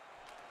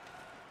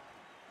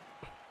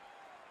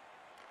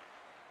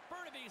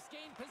 Burnaby's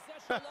gained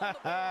possession along the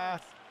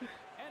boards.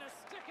 And a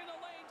stick in the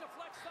lane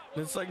deflects that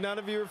one It's like away. none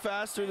of you are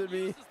faster than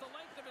me. Uses the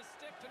length of his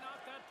stick to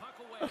knock that puck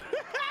away.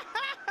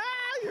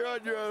 You're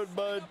on your own,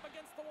 bud. Up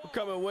against the wall. I'm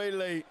coming way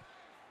late.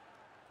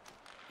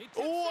 He tips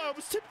Oh, I it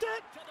almost tipped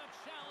that. to the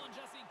challenge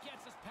as he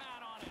gets his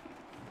pad on it.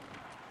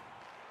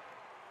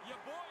 Your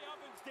boy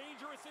Ovens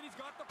dangerous and he's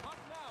got the puck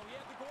now. He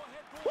had the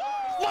go-ahead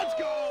goal. Let's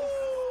go!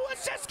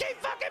 Let's just keep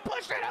fucking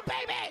pushing it,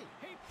 baby!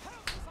 He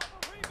pounces up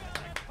a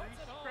rebound and puts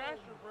it home.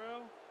 Crasher,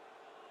 bro.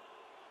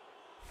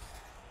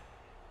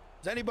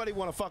 Does anybody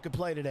want to fucking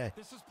play today?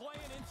 This is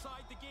playing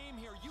inside the game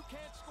here. You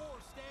can't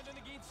score standing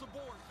against the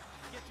board.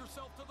 Get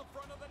yourself to the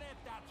front of the net.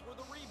 That's where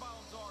the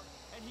rebounds are.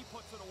 And he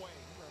puts it away.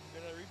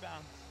 Good at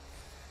rebounds.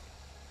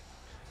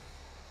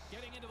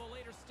 Getting into the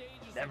later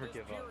stages Never of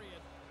this give up. period.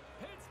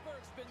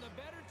 Pittsburgh's been the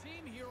better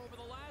team here over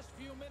the last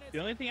few minutes. The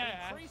only thing I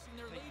ask increasing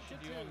their that lead you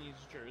should to do on 2. these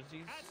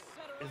jerseys At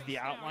center is ice the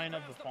now, he outline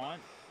of grabs the puck.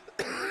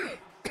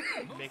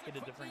 font. Make it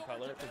a different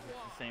color because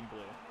it's the same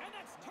blue. And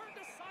that's turned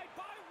aside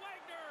by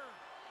Wagner.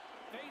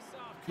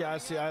 Face-off Yeah, coming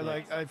see,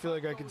 up. I feel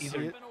like I can see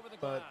it, Over the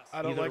but glass.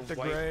 I don't Either like the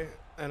white- gray,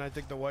 and I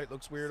think the white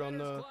looks weird on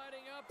Center's the gliding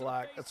up to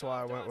black. face That's why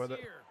I off went with it.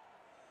 here.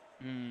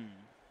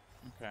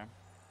 Okay.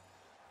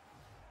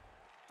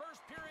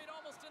 First period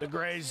almost in The books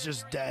gray's here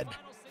just during dead. the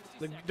final 60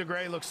 The seconds.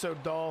 gray looks so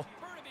dull.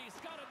 Burnaby's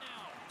got it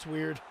now. It's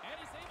weird. And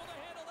he's able to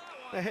handle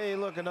that one. Hey,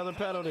 look, another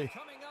penalty.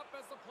 Coming up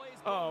as the play's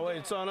Oh, going wait,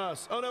 down. it's on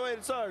us. Oh, no, wait,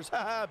 it's ours.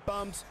 Haha,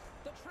 bums.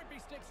 The trippy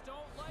sticks don't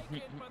like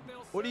it, but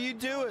they'll What are you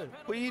certainly throw the doing?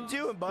 What are you penalty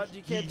doing, bud?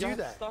 You can't He do got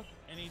that. stuck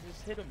and he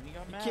just hit him. He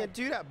got You mad. can't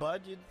do that,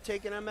 bud. You're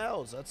taking them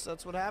L's.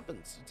 That's what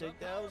happens. You take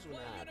the L's when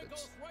that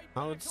happens. I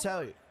don't know what to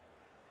tell you.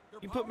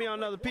 You put me on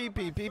another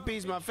PP.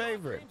 PP's my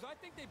favorite. I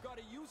think they've got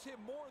to use him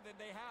more than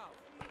they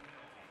have.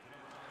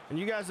 And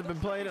you guys have been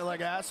playing it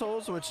like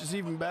assholes, which is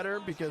even better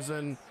because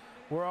then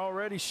we're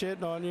already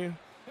shitting on you.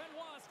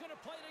 Benoit's going to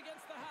play it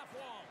against the half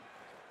wall.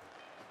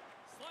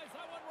 Slides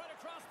that one right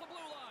across the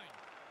blue line.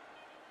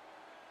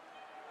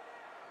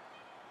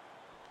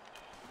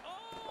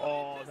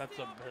 Oh, he missed that's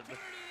the a opportunity there.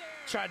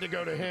 Tried to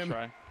go to him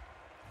Try.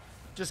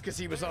 just because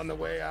he was on the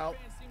way out.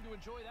 Fans seem to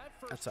enjoy that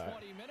first That's all right.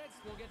 20 minutes.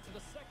 We'll get to the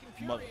second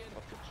period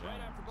Motherfucker right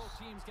after Jones. both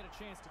teams get a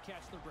chance to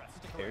catch their breath.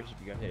 Stick Cares around.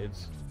 if you got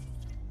hits.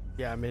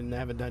 Yeah, I mean, I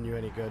haven't done you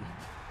any good.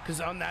 Because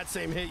on that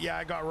same hit, yeah,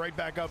 I got right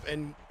back up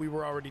and we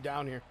were already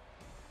down here.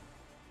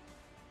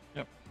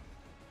 Yep.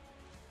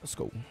 Let's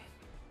go.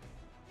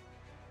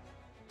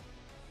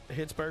 The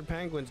Pittsburgh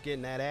Penguins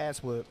getting that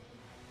ass whipped.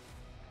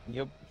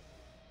 Yep.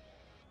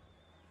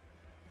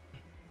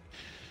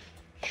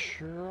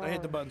 Sure. I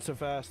hit the button so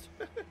fast.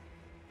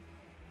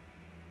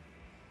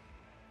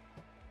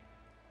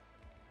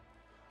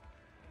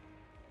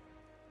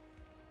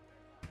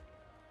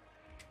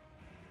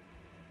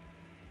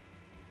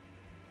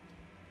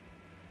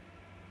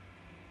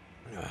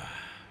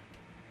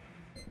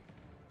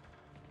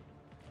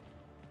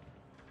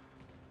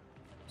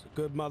 It's a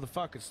good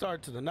motherfucking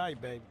start to the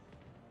night, baby.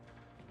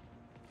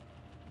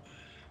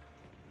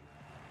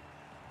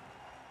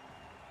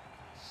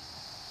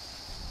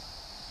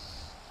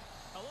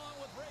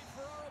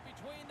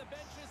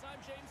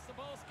 James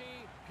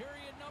Cebulski.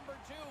 Period number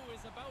 2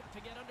 is about to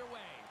get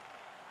underway.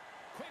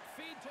 Quick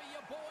feed to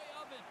your boy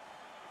Oven.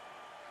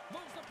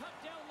 Moves the puck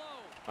down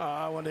low.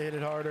 I want to hit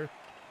it harder.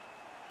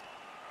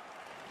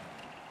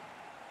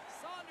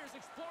 Saunders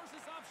explores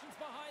his options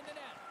behind the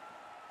net.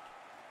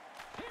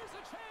 Here's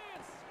a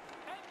chance,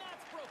 and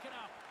that's broken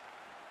up.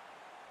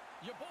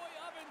 Your boy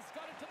Ovens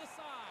got it to the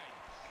side,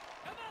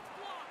 and that's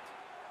blocked.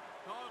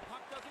 Oh, the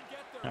puck doesn't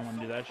get there. I want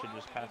to do that. Should Somehow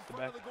just pass in the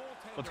front back. of the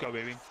goaltender. Let's go,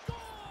 baby. Scores!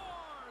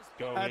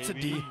 Go, That's a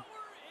baby. D. Power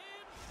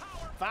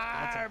in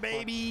power. Fire,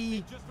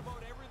 baby. Just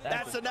about everything.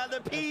 That's another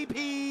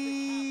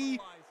PP.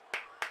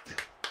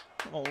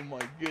 Oh my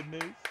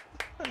goodness.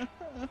 All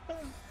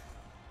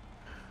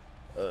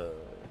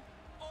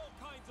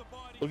kinds of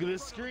bodies Look at in this front of the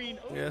screen.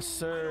 goal. Yes,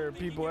 sir. I don't think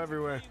he People gets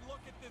everywhere. a clean look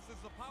at this as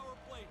the power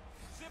play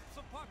zips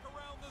a puck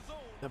around the zone.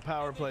 The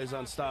power and they play is pass it.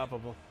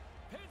 unstoppable.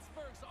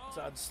 Pittsburgh's on It's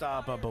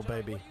unstoppable,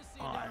 fire, Johnny. baby. What do you see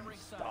down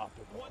ringside?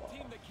 Unstoppable. One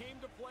team that came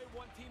to play,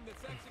 one team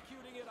that's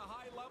executing at a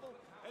high level,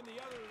 and the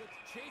other that's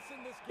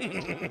chasing this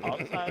game.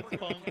 Offsides, We're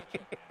gonna punk. catch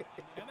it.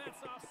 And that's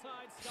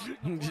offside,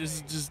 stopping the play.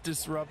 just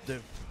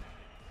disruptive.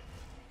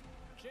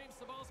 James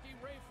Cebulski,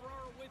 Ray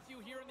Ferraro with you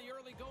here in the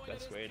early going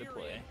Best of this way to period.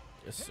 play.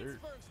 Yes, sir.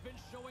 Pittsburgh's been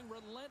showing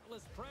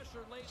relentless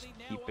pressure lately.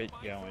 Now keep up it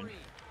by going. 3.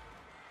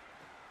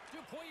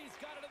 Dupuy's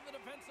got it in the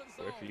defensive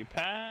zone. Where for you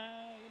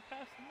pass the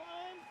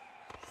line?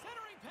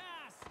 Centering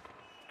pass,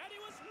 and he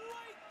was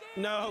right there.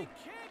 No.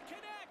 He can't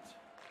connect.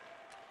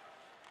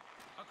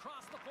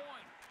 Across the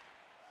point.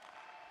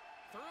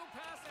 Through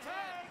pass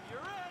ahead. You're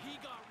in. He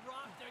got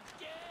rocked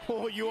again.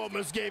 Oh, you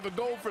almost gave a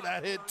goal for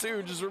that hit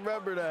too. Just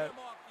remember that. Him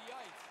off the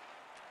ice.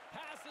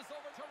 Passes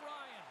over to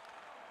Ryan.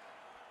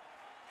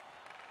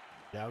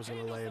 Yeah, I was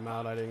gonna lay him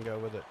out. I didn't go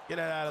with it. Get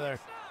it out of there.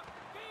 Snap.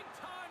 Big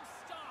time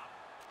stop.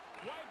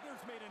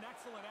 Wagner's made an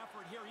excellent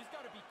effort here. He's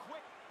got to be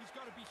quick. He's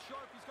got to be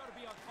sharp. He's got to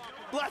be on top of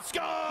it. Let's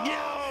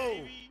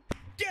go!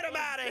 Get him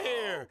out of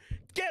here!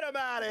 Get him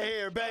out of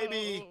here,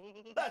 baby!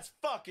 Let's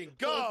fucking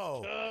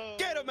go!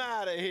 Get him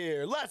out of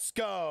here! Let's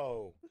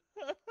go!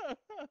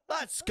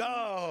 Let's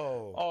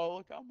go! Oh,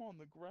 look, I'm on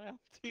the ground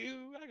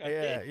too. I got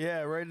Yeah, hit.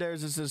 yeah, right there it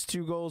says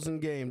 2 goals in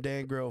game.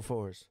 Dan Grill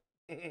Force.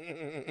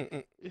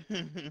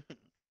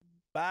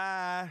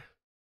 Bye.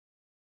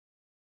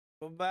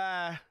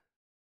 Bye-bye.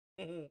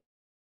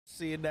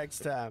 See you next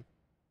time.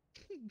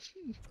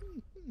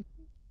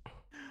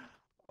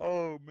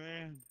 Oh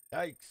man.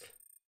 Yikes.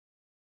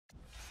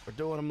 We're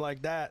doing them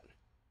like that.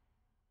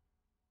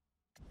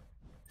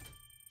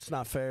 It's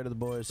not fair to the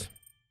boys.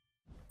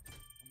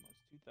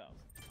 Almost 2,000.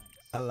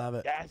 I Nice. love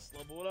it. Yes,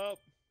 level it up.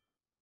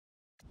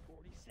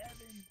 47.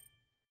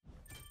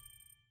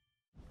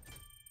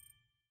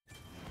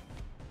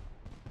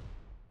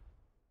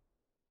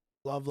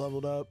 Love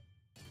leveled up.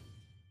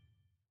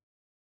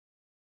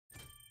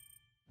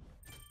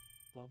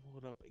 Level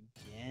it up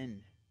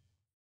again.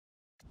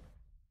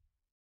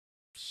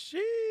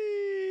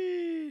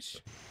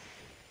 Sheesh.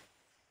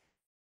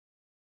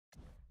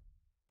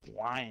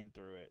 Flying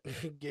through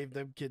it. Gave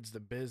them kids the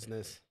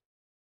business.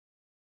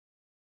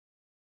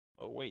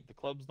 Oh wait, the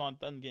club's not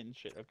done getting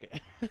shit. Okay.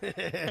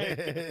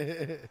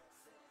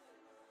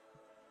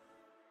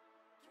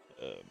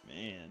 Oh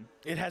man.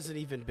 It hasn't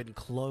even been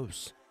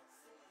close.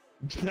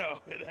 No,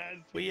 it has.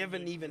 We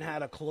haven't even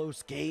had a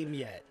close game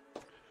yet.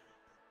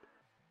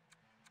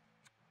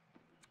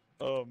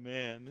 Oh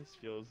man, this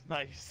feels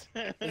nice.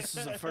 This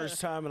is the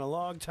first time in a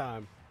long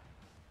time.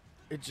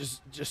 It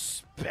just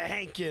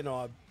spanking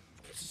on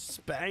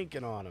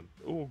him.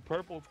 Ooh,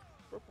 purple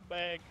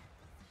bag.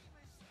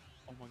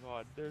 Oh my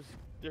god, there's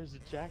a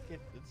jacket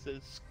that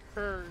says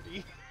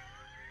Scurdy.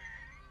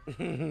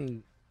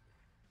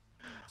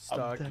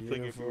 Stock definitely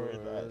gonna be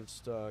wearing that. uniforms.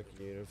 Stock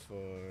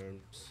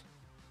uniforms.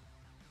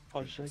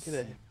 Oh, should I get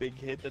a big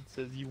hit that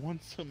says you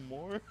want some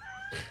more?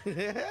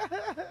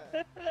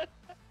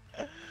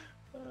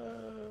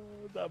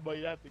 That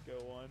might have to go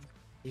on.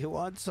 You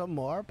want some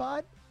more,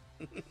 bud?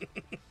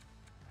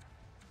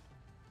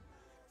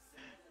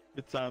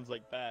 It sounds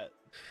like that.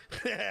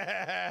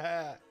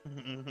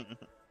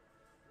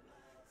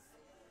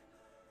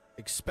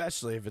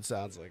 Especially if it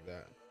sounds like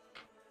that.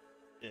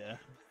 Yeah.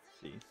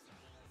 See.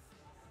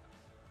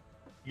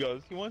 He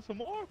goes, you want some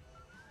more?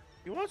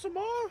 You want some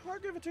more? I'll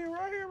give it to you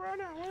right here, right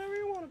now. Whenever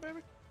you want it,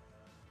 baby.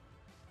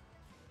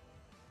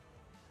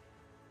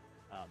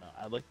 I don't know.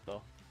 I like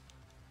the.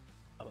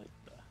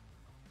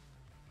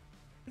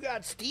 You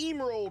got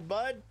steamrolled,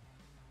 bud.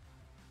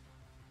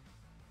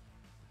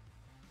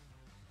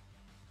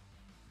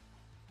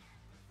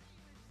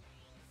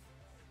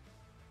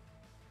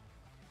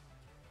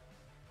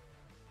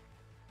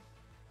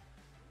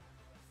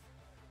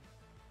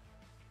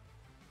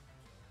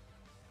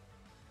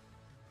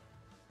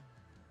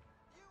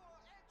 You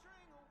are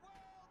entering a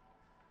world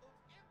of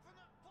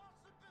infinite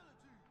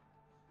possibility.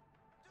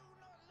 Do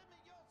not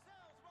limit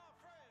yourselves, my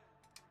friend.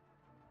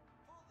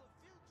 For the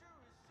future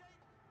is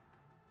shaped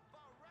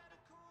by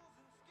radicals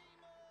and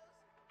schemers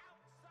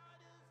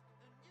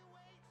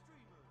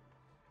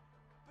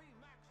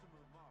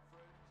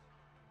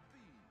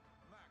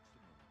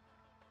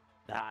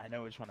Nah, I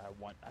know which one I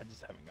want. I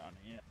just haven't gotten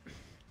it yet.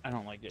 I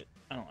don't like it.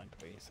 I don't like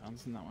the way it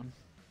sounds in that one.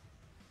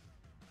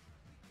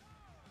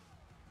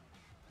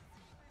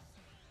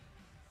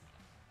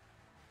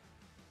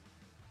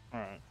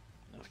 Alright,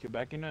 let's get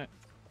back into it.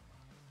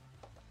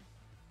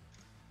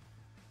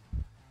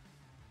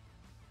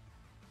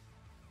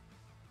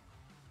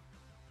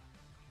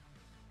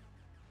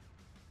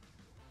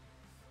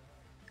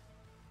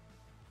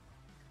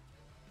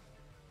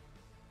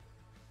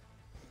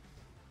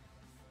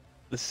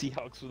 The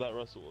Seahawks without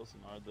Russell Wilson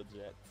are the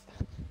Jets.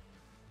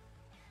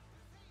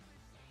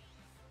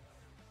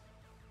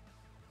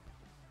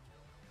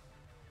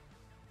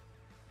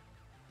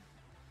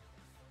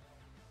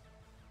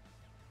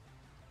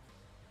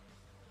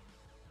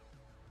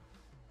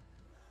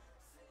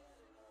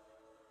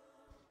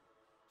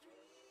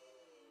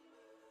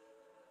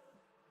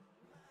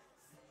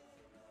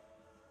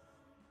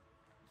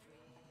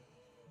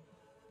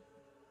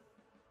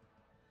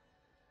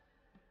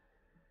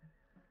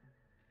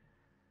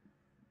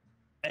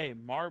 Hey,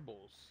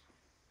 marbles.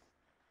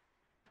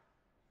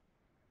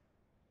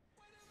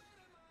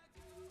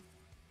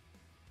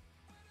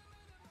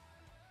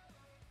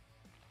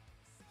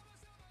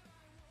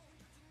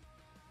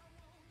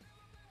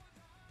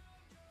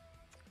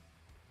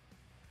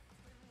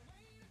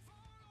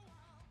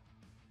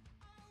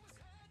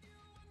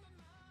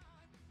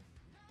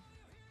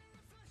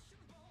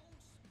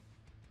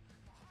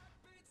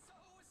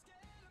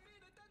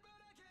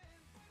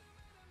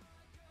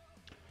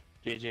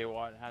 JJ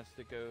Watt has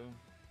to go.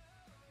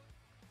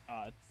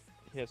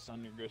 He has to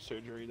undergo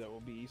surgery that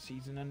will be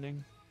season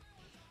ending.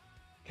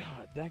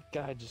 God, that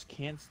guy just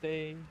can't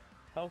stay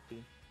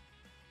healthy.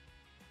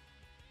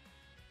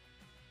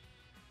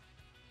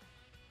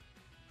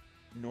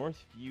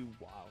 Northview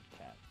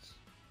Wildcats.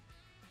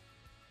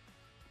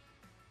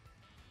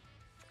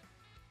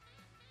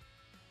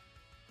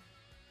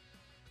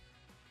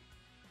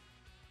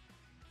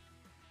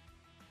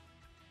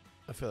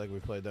 I feel like we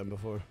played them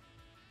before.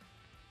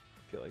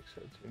 I feel like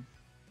so too.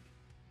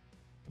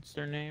 What's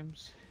their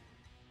names?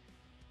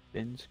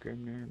 Ben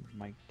Scribner,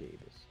 Mike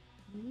Davis.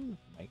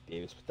 Mike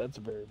Davis, but that's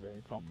a very,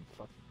 very common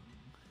fucking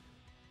name.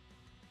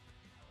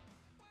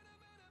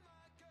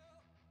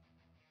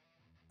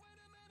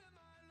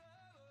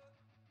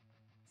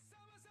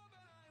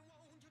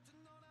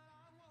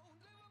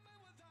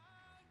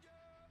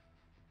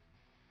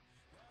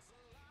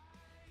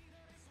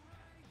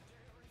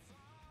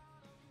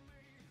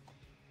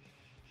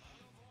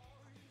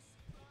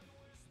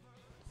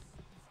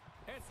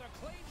 It's a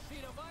clean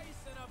sheet of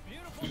ice and a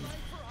beautiful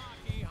night for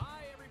hockey.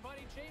 Hi,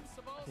 everybody. James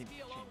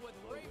Savolsky along with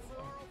Ray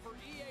Ferraro for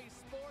EA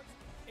Sports.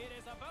 It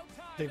is about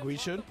time. Think we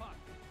should?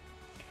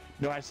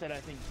 No, I said I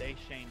think they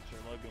changed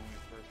their logo when we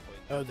first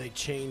played. Oh, they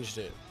changed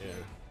it. Yeah.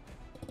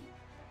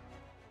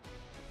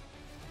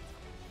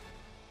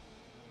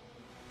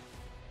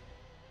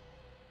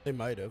 They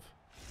might have.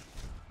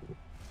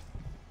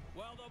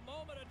 Well, the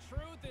moment of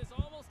truth is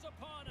almost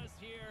upon us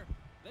here.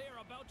 They are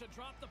about to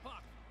drop the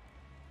puck.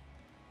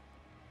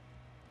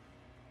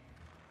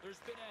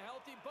 There's been a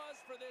healthy buzz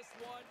for this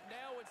one.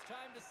 Now it's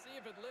time to see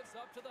if it lives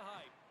up to the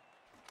hype.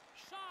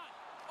 Shot!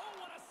 Oh,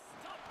 what a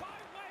stop by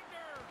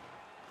Wagner!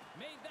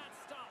 Made that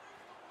stop.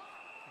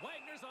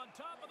 Wagner's on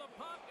top of the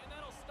puck, and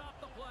that'll stop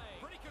the play.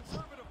 Pretty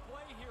conservative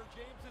play here,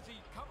 James, as he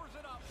covers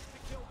it up to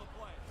kill the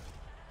play.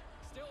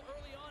 Still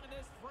early on in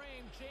this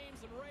frame, James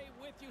and Ray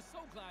with you.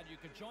 So glad you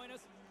could join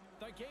us.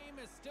 The game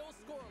is still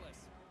scoreless.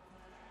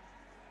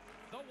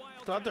 The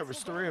Wildcats Thought there was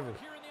three of them.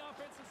 here in the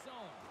offensive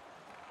zone.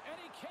 And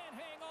he can't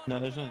hang on.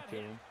 No, there's to only that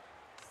two.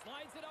 hit.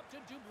 Slides it up to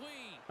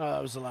Dubuis. Oh,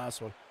 that was the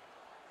last one.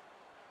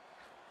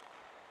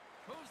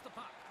 Moves the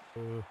puck.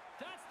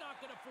 That's not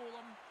going to fool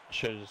him.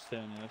 Should have just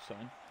stayed on the other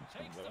side. That's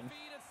Takes not the bad.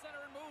 feed at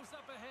center and moves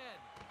up ahead.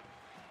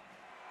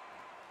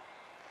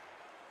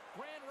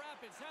 Grand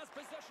Rapids has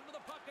possession of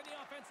the puck in the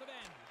offensive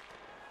end.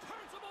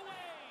 Turns him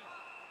away.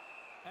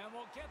 And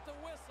we'll get the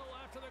whistle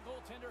after the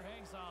goaltender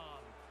hangs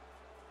on.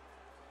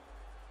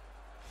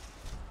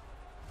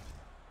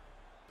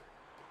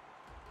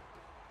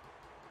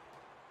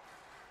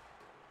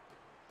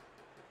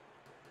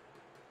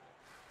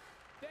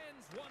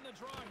 Ben's won the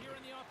draw here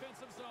in the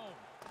offensive zone.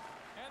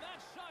 And that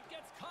shot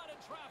gets caught in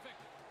traffic.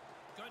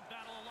 Good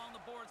battle along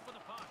the boards for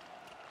the puck.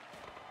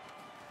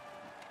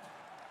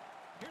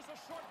 Here's a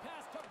short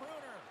pass to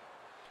Bruner.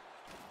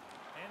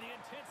 And the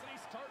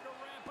intensity's starting to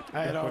ramp up.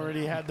 I had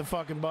already had the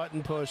fucking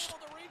button pushed.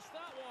 Able to reach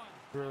that one.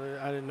 Really,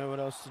 I didn't know what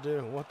else to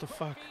do. What the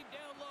fuck? Feed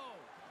down low.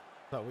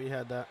 Thought we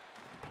had that.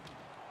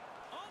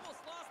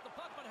 Almost lost the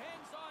puck, but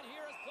hangs on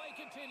here as play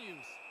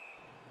continues.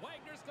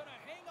 Wagner's going to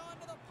hang on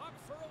to the puck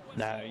for a whistle.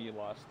 Nah, you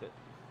lost it.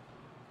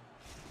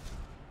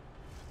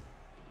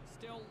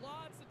 Still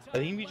lots of I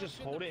time think we left just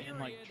in hold the it and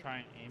like period. try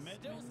and aim it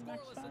Still maybe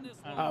next scoreless in time. this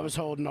I don't one. I was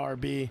holding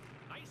RB,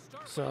 Nice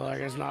start so with the like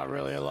it's draw not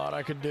really a lot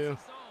I could do.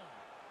 zone.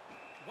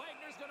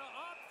 Wagner's going to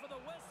opt for the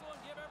whistle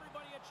and give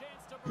everybody a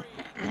chance to breathe.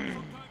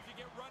 Sometimes you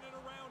get running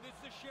around as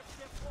the shift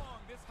gets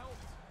long. This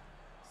helps.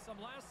 Some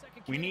last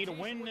second We need to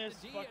communication win with this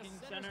the D as fucking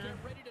centers center.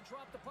 Get ready to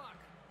drop the puck.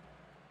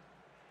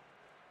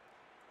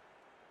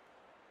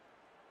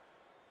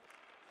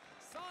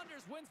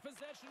 Saunders wins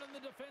possession in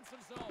the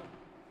defensive zone.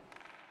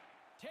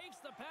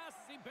 Takes the pass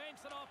as he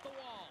banks it off the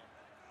wall.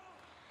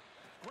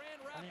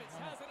 Grand Rapids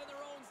has it in their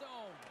own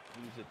zone.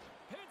 Use it.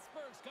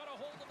 Pittsburgh's got a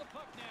hold of the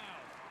puck now.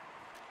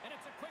 And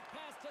it's a quick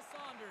pass to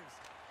Saunders.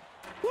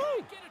 Woo!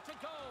 Can't get it to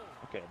go.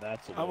 Okay,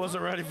 that's a I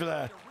wasn't ready for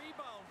that.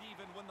 Rebound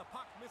even when the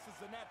puck misses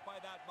the net by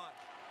that much.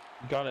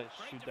 You gotta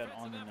Great shoot that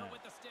on defensive the effort net.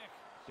 with the stick.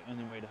 It's the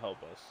only way to help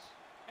us.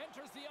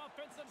 Enters the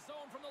offensive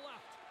zone from the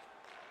left.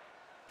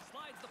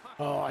 Slides the puck.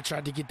 Oh, I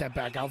tried to get that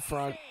back out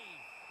front.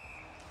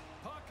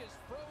 Puck is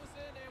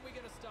frozen, and we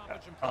get a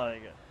stoppage and I play.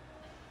 like it.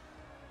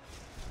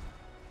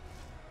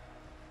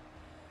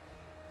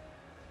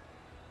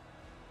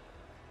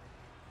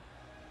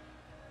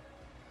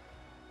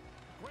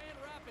 Grand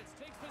Rapids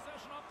takes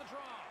possession off the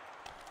draw.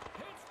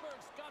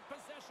 Pittsburgh's got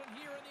possession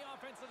here in the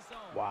offensive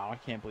zone. Wow, I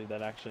can't believe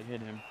that actually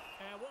hit him.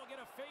 And we'll get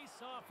a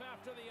face-off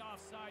after the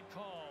offside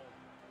call.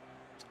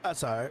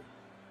 That's all right.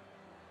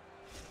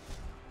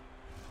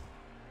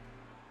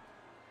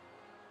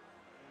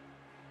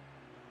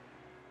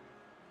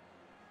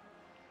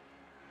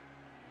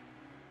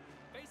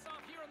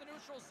 Face-off here in the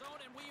neutral zone,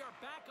 and we are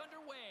back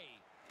underway.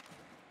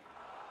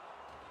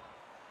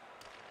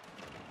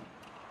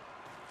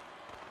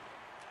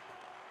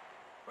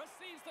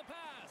 Receives the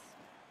pass.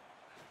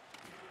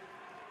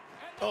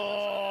 And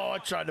Oh, I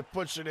tried to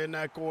push it in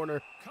that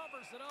corner.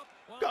 covers it up.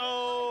 Well, Go!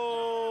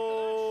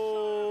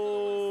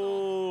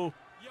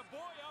 Your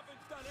boy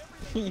Oven's done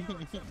everything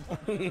here except hold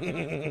the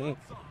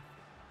gloves off.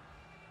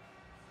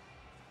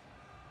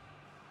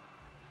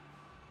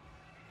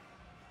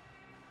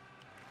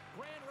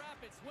 Grand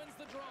Rapids wins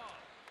the draw.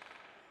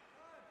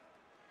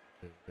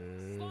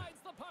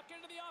 Slides the puck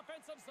into the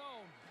offensive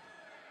zone.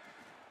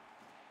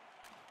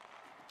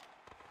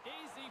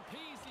 Easy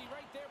peasy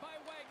right there by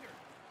Wagner.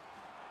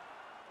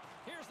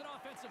 Here's an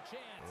offensive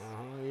chance.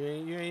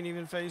 You ain't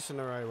even facing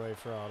the right way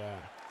for all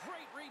that.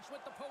 Great reach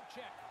with the poke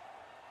check.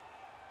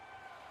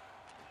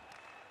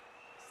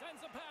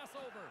 Sends a pass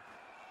over.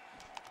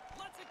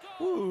 Lets it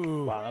go.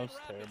 Ooh. Wow, that was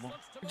Grand Rapids terrible.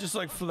 looks to It just, move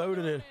like, the puck floated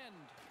to their it. end.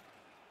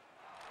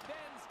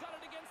 Ben's got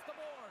it against the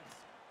boards.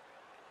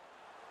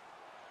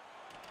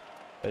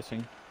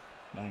 Pissing.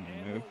 Not And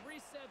gonna move. we'll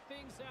reset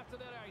things after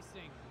that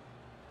icing.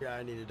 Yeah,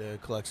 I needed to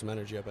collect some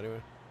energy up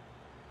anyway.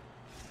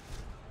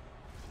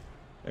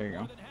 There you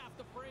More go. than half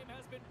the frame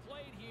has been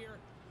played here.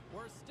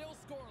 We're still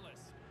scoreless.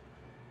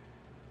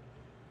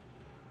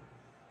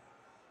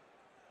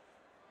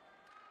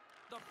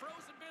 The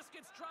frozen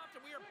biscuits dropped,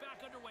 and we are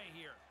back underway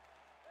here.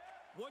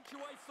 Once you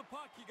ice the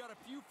puck, you got a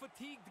few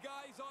fatigued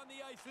guys on the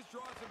ice. This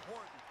draw is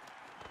important.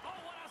 Oh,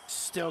 what a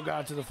Still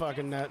got to the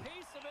fucking net.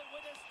 piece of it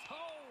with his toe.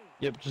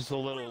 Yep, just a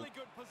little. Really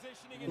good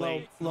positioning.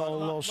 Low, and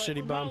low, But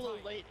shitty not bum. a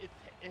little late.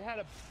 It had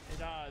a.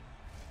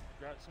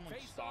 Someone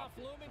Face off stopped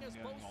it looming from as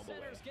going both all the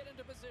way. centers get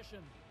into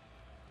position.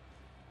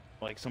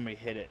 Like somebody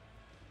hit it,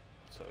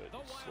 so it The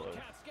slowed.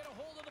 Wildcats get a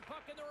hold of the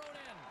puck in their own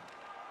end.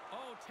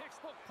 Oh,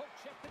 textbook poke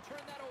check to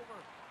turn that over.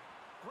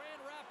 Grand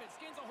Rapids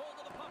gains a hold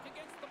of the puck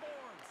against the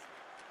boards.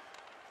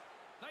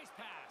 Nice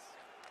pass.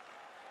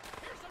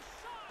 Here's a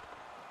shot.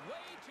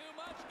 Way too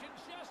much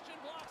congestion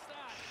blocks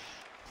that.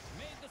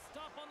 Made the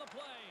stop on the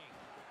play.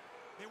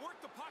 They work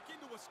the puck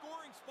into a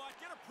scoring spot,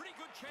 get a pretty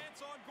good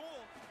chance on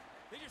goal.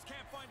 They just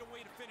can't find a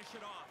way to finish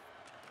it off.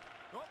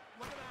 Oh,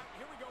 look at that.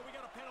 Here we go. We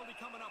got a penalty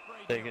coming up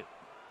right Take here. it.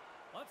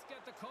 Let's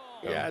get the call.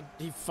 Yeah,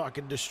 he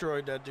fucking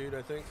destroyed that dude,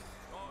 I think.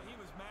 Oh, he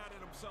was mad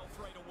at himself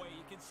right away.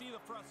 You can see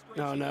the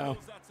frustration. Oh, no. He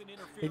knows that's an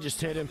interference He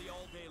just hit him. penalty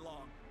all day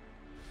long.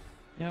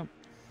 Yep.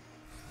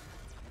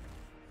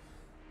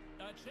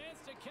 A chance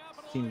to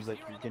capitalize Seems like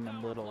here you're on the getting a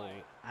power little play.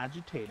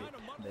 agitated Kind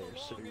of muddled there,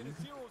 along in a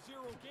sir.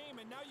 0-0 game,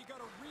 and now you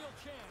got a real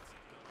chance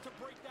to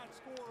break that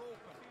score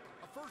open.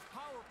 A first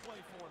power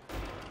play for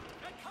them.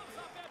 It comes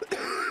up empty.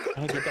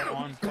 I get that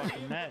on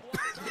fucking net.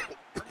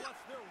 Unless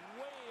they're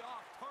way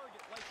off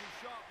target like his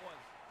shot was.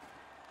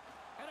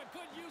 And a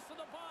good use of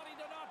the body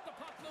to knock the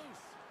puck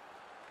loose.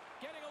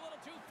 Getting a little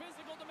too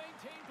physical to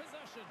maintain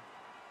possession.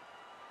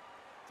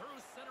 Through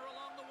center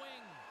along the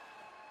wing.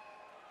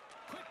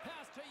 Quick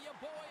pass to your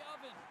boy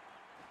Oven.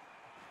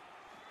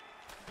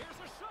 Here's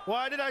a shot.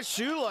 Why did I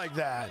shoot like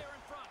that? Player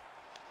in front.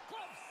 Close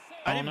save.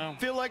 I don't didn't know.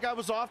 feel like I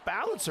was off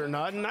balance or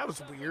nothing. That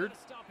was weird.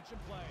 Stoppage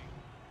and play.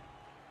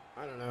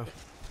 I don't know.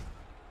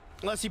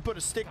 Unless he put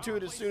a stick to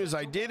it as soon as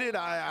I did it,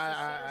 Get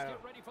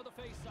ready for the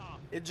face-off.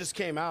 it just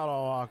came out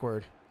all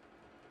awkward.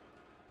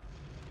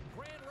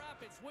 Grand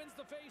Rapids wins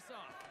the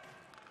face-off.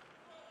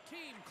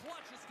 Team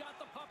Clutch has got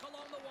the puck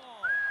along the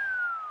wall.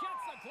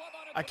 Gets a glove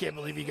on it. I can't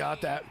believe he got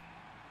that.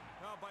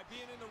 Now, by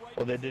being in the right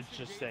Well, they did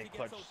position, just James, say he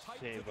clutch gets so tight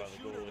save to the by the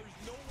shooter, goalie.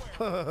 there's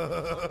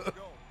nowhere to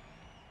go.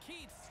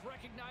 Keats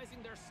recognizing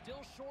they're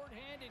still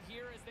short-handed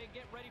here as they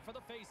get ready for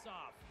the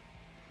face-off.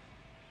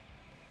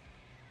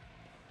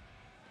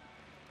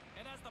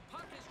 And as the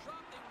puck is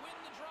dropped, they win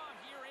the draw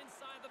here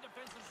inside the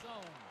defensive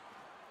zone.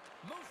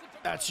 Moves it to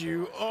That's Gardner.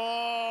 you.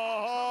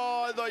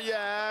 Oh, I thought you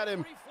had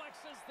him.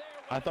 Reflexes there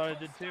with I a thought I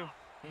close did too. stop.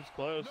 It was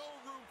close. No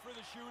room for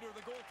the shooter.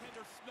 The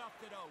goaltender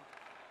snuffed it out.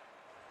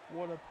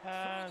 What a Through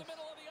pass. the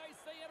middle of the ice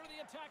they enter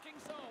the attacking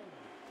zone.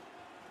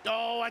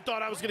 Oh, I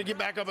thought I was going to get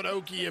back up and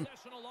Okie him.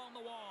 Possession along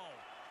the wall.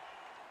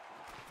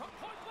 From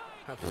point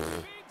blank, That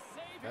big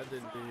save in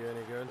didn't do front. you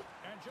any good.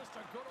 And just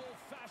a good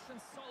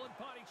old-fashioned solid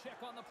body check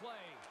on the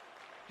play.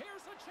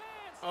 Here's a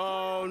chance.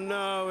 Oh,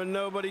 no, and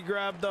nobody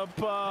grabbed the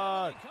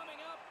puck. Coming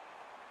up.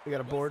 We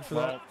got a board for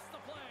that. Stops the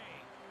play.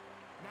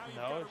 Now you've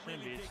No, gotta it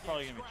shouldn't really be. It's dig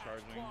probably in, gonna be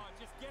scratch, charging. claw,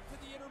 just get to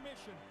the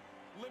intermission.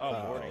 Limit Oh,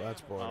 your Oh, damage.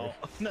 that's boring.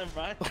 Oh, never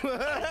mind.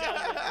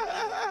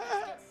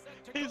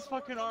 His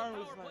fucking arm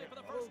was like,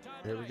 oh.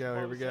 Here we go,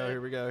 here we go, here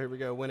we go, here we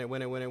go. Win it,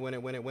 win it, win it, win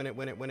it, win it, win it,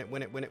 win it, win it,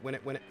 win it, win it, win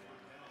it, win it.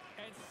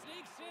 And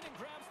sneaks in and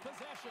grabs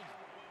possession.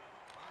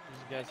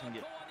 These guys can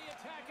They'll get go on the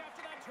attack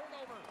after that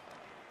turnover.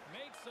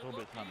 Makes it a little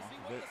bit look of time easy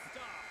off of with it. the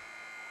stop.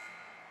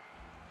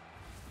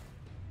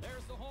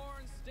 There's the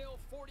horn. Still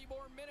 40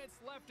 more minutes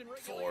left in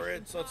regulation 4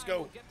 hits, let's time. go.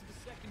 We'll get to the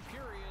second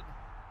period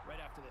right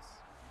after this.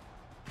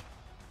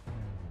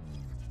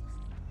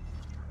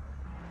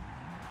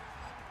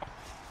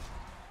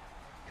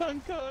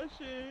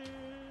 concussion.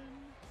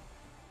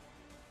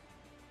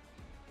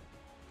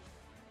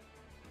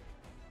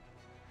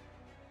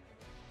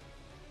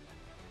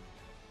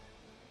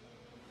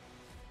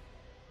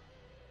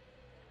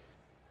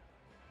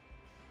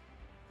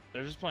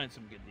 They're just playing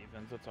some good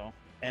defense, that's all.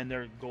 And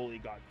their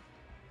goalie got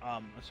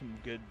some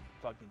good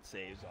fucking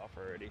saves off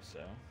already, so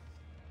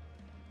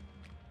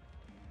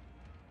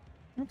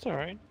that's all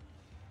right.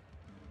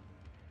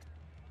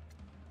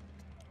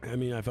 I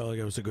mean, I felt like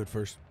it was a good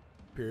first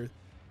period.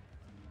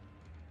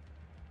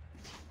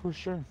 For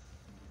sure.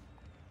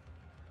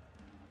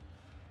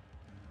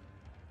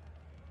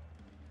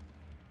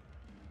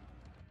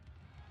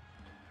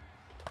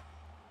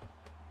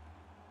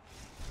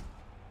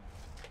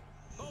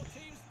 Both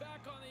teams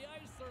back on the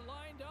ice. They're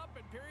lined up,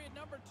 and period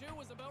number 2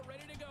 is about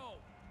ready to go.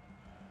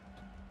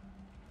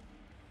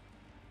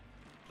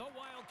 The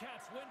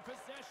Wildcats win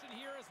possession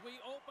here as we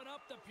open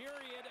up the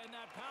period, and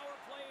that power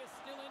play is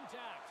still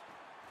intact.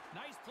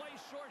 Nice play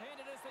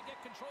shorthanded as they get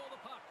control of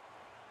the puck.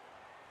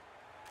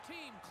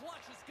 Team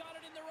Clutch has got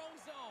it in their own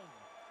zone.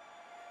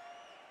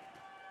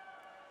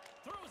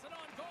 Throws it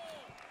on goal.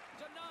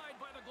 Denied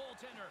by the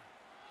goaltender.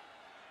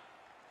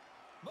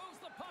 Moves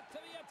the puck to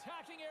the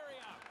attacking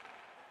area.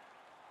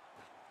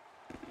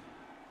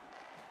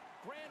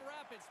 Grand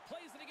Rapids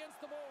plays it against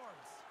the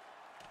boards.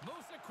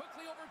 Moves it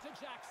quickly over to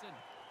Jackson.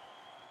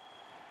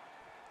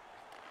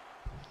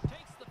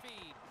 Takes the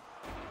feed.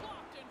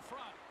 Blocked in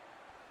front.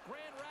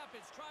 Grand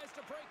Rapids tries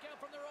to break out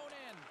from their own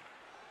end.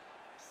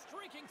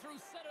 Streaking through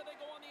center, they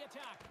go on the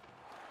attack.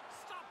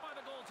 Stopped by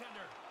the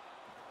goaltender.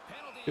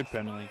 Penalty. Good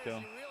penalty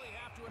kill. You really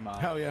have to Come on.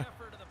 admire Hell yeah. the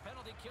effort of the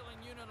penalty killing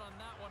unit on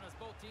that one as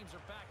both teams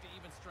are back to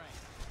even strength.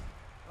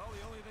 Well,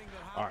 the only thing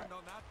that All happened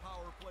on that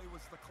power play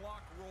was the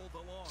clock rolled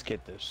along. Let's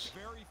get this.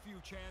 Very few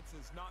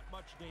chances, not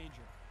much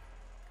danger.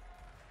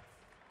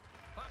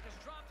 Puck is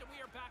dropped and we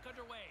are back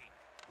underway.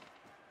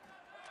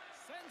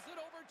 Sends it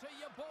over to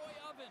your boy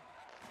Oven.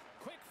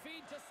 Quick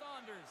feed to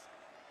Saunders.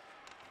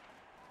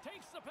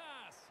 Takes the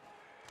pass.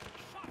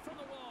 Shot from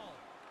the wall.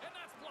 And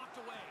that's blocked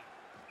away.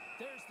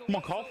 There's the Come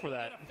on, call whistle for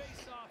that. and a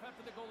face-off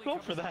after the goalie Go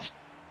comes for up. that.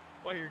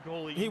 Why your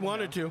goalie? He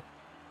wanted to.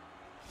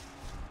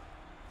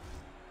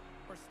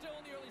 We're still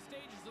in the early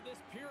stages of this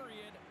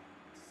period.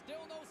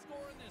 Still no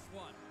score in this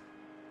one.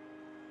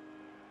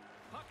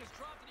 Puck is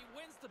dropped and he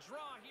wins the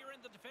draw here in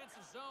the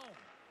defensive zone.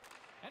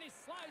 And he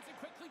slides it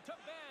quickly to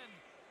Ben.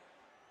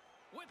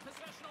 With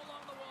possession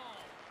along the wall.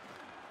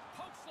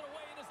 Pokes it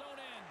away in his own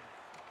end.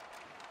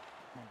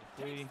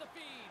 Takes the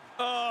feed.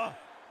 Oh,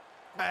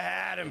 I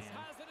had him.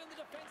 Has it in the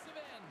defensive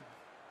end.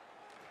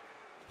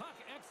 Puck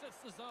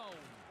exits the zone.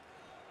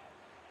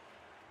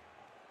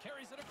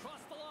 Carries it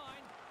across the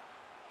line.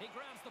 He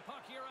grabs the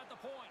puck here at the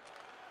point.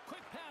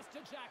 Quick pass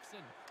to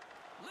Jackson.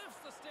 Lifts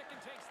the stick and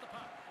takes the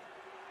puck.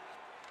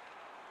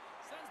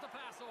 Sends the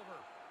pass over.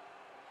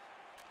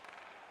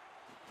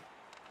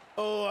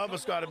 Oh, I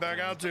almost got it back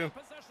out too.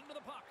 Possession to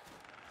the puck.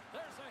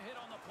 There's a hit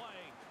on the play.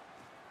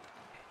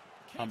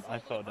 I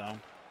fell down.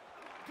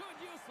 Good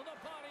use of the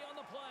body on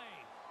the play.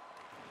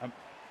 I'm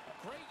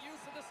Great use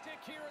of the stick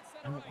here at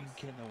center I'm ice.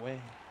 getting away.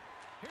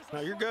 Here's a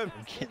No, you're short good.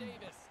 pass to Kidding.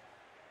 Davis.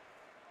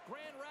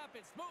 Grand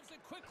Rapids moves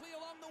it quickly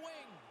along the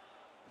wing.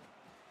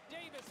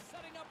 Davis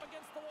setting up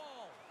against the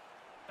wall.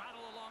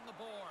 Battle along the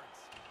boards.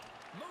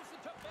 Moves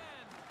it to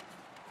Ben.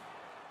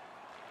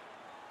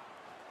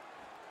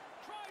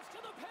 Drives to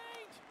the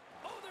paint.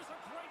 Oh, there's a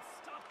great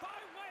stop by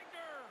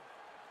Wagner.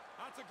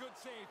 That's a good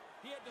save.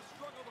 He had to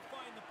struggle to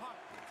find the puck.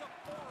 It's a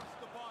forest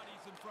of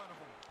bodies in front of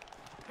him.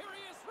 Here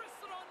he is,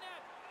 wrists it on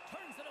net.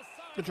 Turns it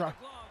aside Good try. with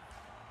the glove.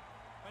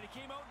 And he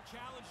came out and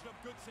challenged him.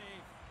 Good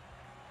save.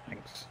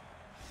 Thanks.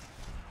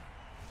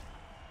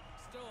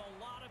 Still a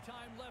lot of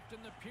time left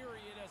in the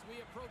period as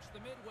we approach the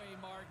midway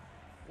mark.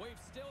 We've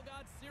still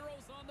got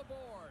zeros on the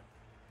board.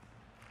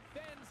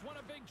 Ben's won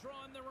a big draw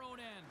on their own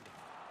end.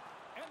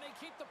 And they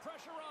keep the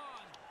pressure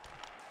on.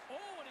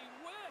 Oh, and he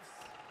whiffs.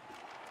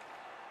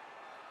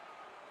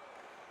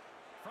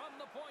 From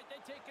the point,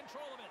 they take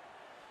control of it.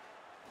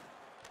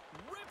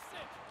 Rips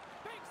it.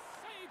 Big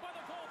save by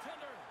the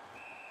goaltender.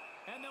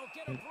 And they'll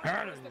get a Get breather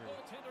out of as the here.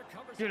 goaltender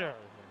covers Get up.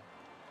 out of here.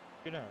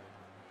 Get out of here.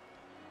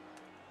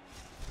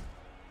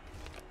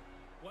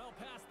 Well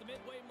past the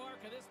midway mark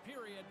of this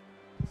period.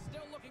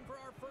 Still looking for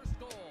our first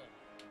goal.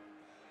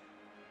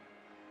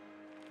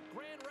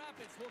 Grand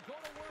Rapids will go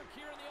to work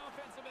here in the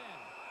offensive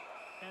end.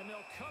 And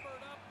they'll cover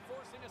it up,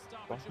 forcing a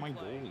stoppage Fuck in my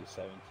play. goalie,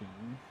 17.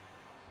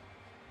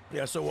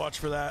 Yeah, so watch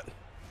for that.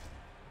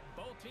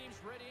 Both teams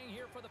readying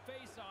here for the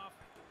face-off.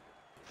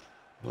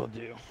 Will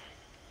do.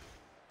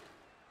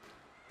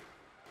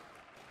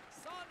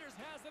 Saunders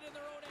has it in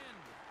their own end.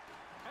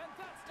 And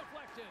that's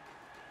deflected.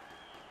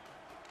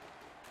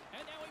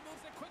 And now he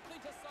moves it quickly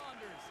to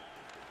Saunders.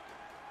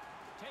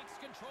 Takes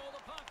control of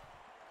the puck.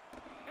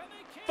 And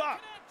they can't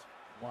connect.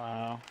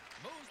 Wow.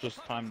 Moves the Just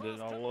puck timed it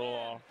across a to little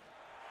Ned. off.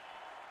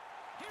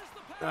 Here's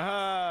the pass.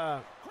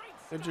 Aha! Great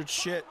stop Injured by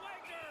shit.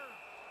 Wagner.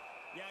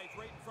 Yeah, he's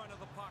right in front of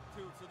the puck,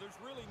 too, so there's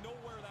really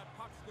nowhere that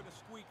puck's going to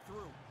squeak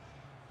through.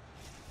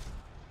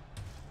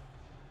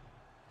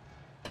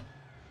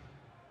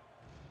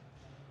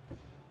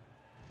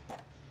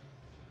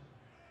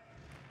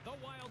 The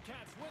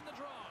Wildcats win the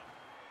draw.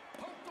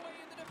 Poked away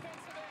in the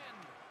defensive end.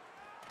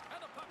 And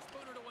the puck's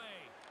booted away.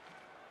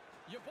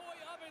 Your boy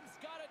Ovens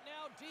got it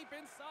now deep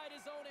inside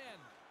his own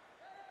end.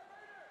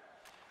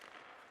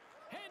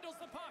 Handles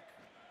the puck.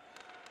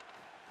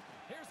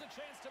 Here's a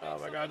chance to make Oh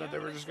my God, I thought they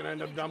were just gonna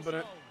end up dumping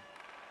it.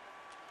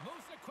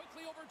 Moves it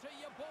quickly over to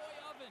your boy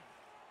Oven.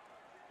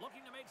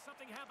 Looking to make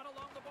something happen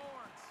along the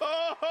boards.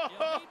 Oh!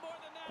 You'll need more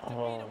than that to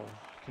beat Oh, him.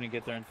 can he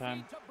get there in Quick time?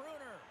 feed to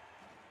Bruner.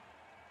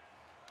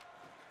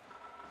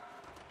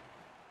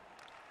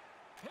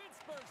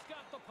 Pittsburgh's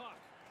got the puck.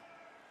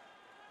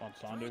 On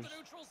Through Saunders. the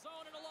neutral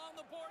zone and along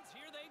the boards,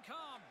 here they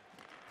come.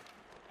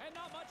 And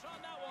not much on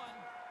that one.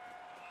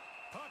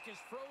 Puck is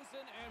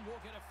frozen and we'll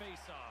get a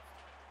face-off.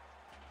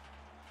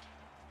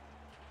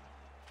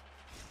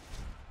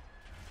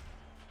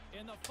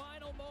 In the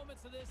final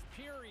moments of this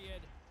period,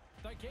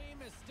 the game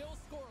is still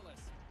scoreless.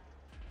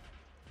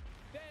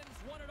 Ben's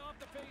won it off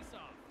the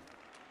face-off.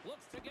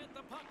 Looks to get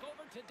the puck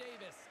over to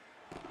Davis.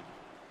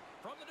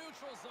 From the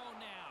neutral zone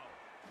now.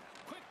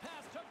 Quick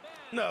pass to Ben.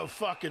 No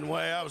fucking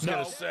way. I was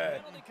gonna say.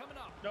 Penalty coming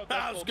up. No,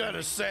 I was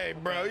gonna say,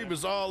 bro. He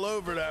was all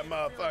over that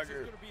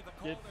motherfucker.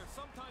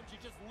 Sometimes you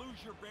just lose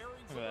your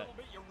bearings a Look at little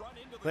bit. You run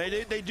into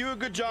the They do a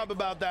good job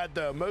about that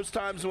though. Most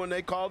times when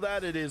they call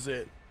that, it is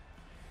it.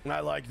 And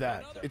I like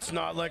that. It's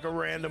not like a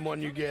random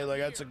one you get.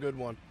 Like that's a good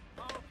one.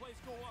 power plays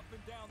go up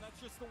and down. That's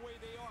just the way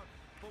they are.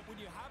 But when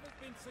you haven't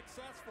been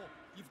successful,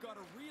 you've got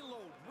to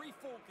reload,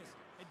 refocus,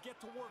 and get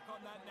to work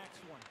on that next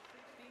one.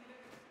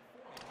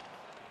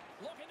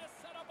 Looking to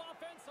set up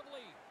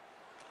offensively.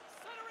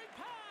 Centering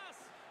pass.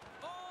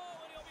 Oh,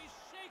 and he'll be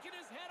shaking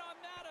his head on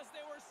that as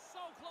they were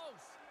so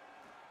close.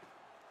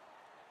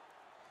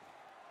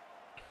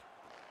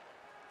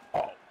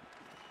 Oh.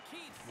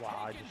 Keith's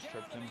Wow, I taken just down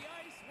tripped to him. the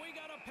ice. We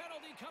got a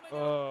penalty coming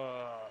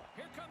up.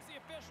 Here comes the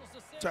official's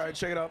decision. Sorry,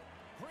 check it out.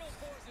 Grill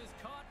Force is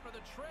caught for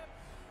the trip,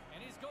 and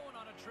he's going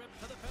on a trip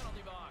to the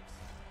penalty box.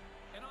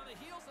 And on the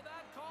heels of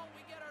that call,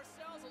 we get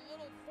ourselves a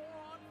little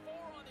 4-on-4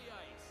 on the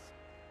ice.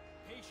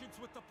 Patience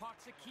with the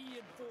puck's a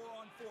key in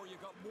 4-on-4. You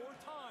got more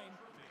time.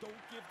 Don't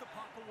give the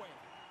puck away.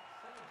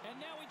 And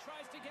now he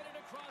tries to get it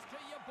across to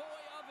your boy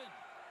Oven.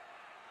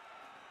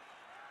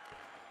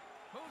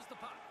 Moves the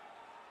puck.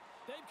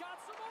 They've got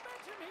some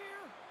momentum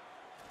here.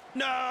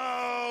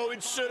 No,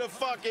 it should have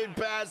fucking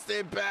passed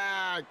it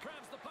back.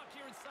 Grabs the puck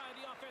here inside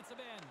the offensive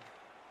end.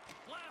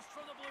 Blast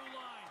from the blue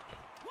line.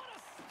 What a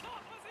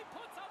stop as he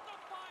puts out the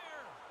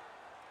fire.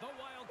 The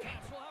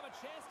Wildcats will have a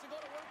chance to go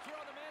to work here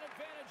on the man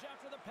advantage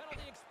after the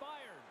penalty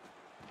expired.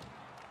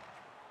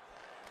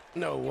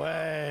 No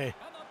way.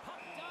 And the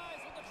puck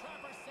dies with the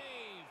trapper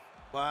save.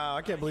 Wow,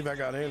 I can't believe I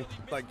got in,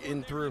 like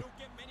in through. You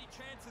don't get many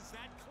chances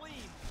that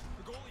clean.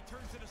 The goalie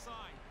turns it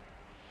aside.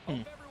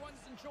 Hope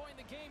everyone's enjoying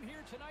the game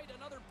here tonight.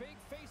 Another big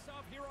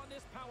face-off here on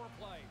this power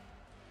play.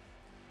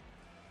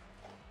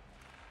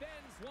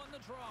 Ben's won the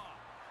draw.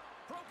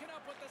 Broken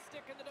up with the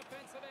stick in the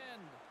defensive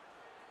end.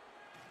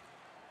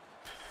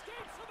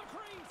 Skates to the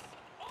crease.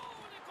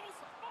 Oh, and it goes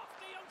off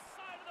the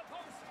outside of the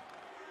post.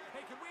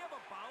 Hey, can we have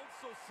a bounce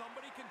so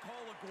somebody can call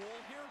a goal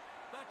here?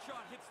 That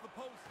shot hits the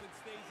post and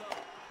stays up.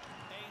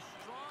 A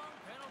strong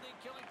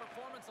penalty-killing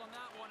performance on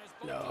that one as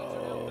both teams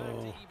are now back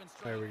to No. even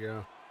strength. There we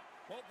go.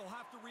 Well, they'll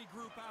have to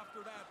regroup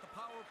after that. The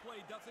power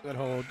play doesn't. Good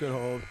hold, good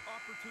hold.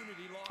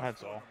 Opportunity lost. That's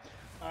for all.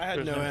 them. I had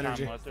There's no no time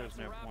energy. left. There's That's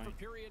no a wrap for point.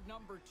 period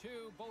number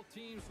 2. Both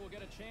teams will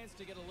get a chance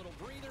to get a little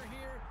breather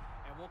here,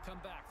 and we'll come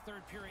back.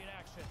 Third period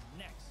action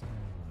next.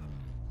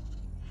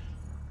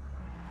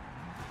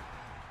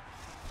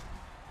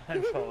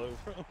 I fell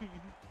over him.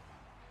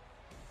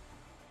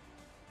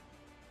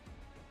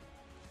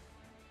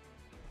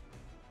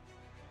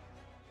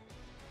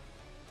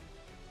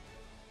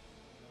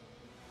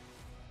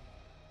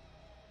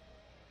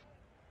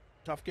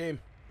 Tough game.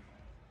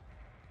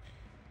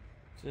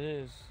 It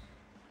is.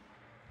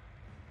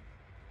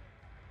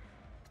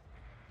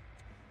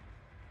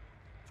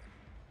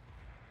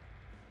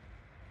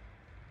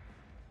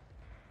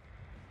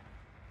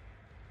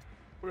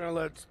 We're gonna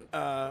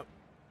let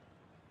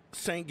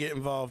Saint get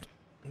involved.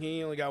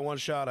 He only got one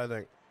shot, I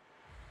think.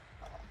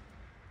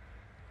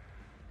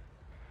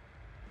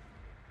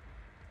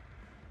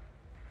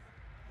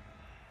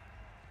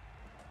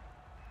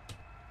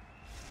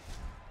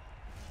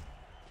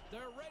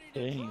 They're ready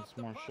Yeah, to he drop needs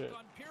the more puck shit.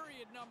 on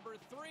period number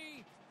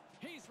 3.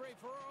 He's Ray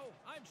Ferraro.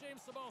 I'm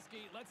James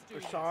Cebulski. Let's do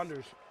There's this.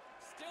 Saunders.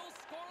 Still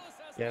scoreless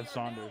as Yeah, we are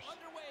Saunders. now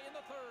underway in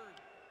the third.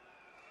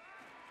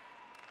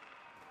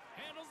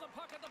 Handles the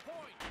puck at the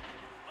point.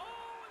 Oh,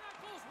 and that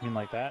goes You mean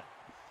like wide. that?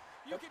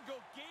 You can go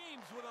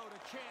games without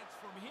a chance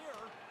from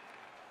here.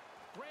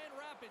 Grand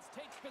Rapids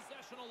takes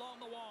possession along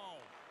the wall.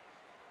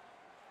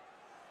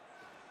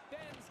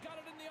 Ben's got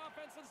it in the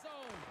offensive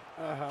zone.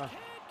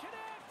 Can't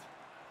connect.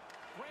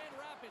 Grand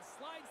Rapids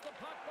slides the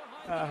puck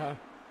behind the net.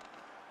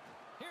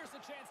 Here's a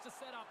chance to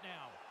set up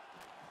now.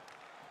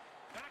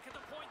 Back at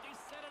the point, they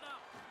set it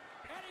up.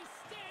 And he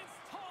stands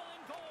tall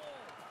in goal.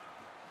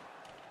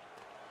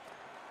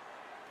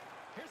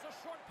 Here's a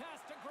short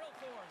pass to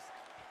Grillforce.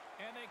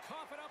 And they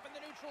cough it up in the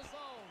neutral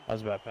zone. That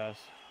was a bad pass.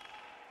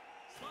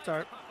 Slides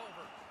Sorry. the puck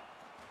over.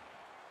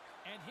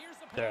 And here's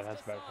a pass There,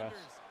 that's to a bad pass.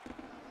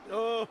 Saunders.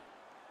 Oh,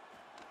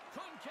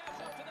 Couldn't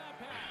catch up to that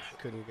pass.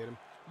 couldn't get him.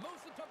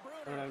 Moves it to I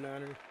don't Bruner. have no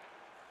energy.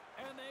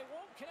 And they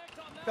won't connect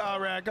on that.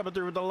 Conrad coming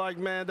through with the like,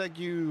 man. Thank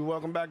you.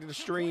 Welcome back to the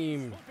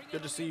stream.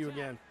 Good to see you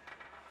again.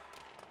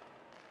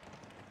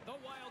 The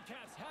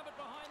Wildcats have it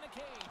behind the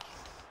cage.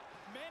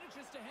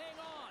 Manages to hang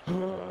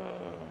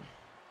on.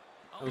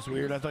 That was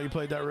weird. I thought you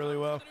played that really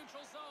well. The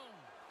neutral zone.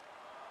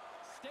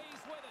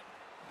 Stays with it.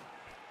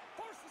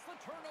 Forces the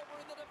turnover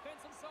in the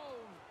defensive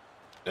zone.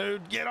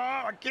 Dude, get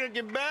off. I can't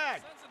get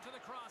back. Sends it to the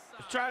cross I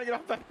was side. trying to get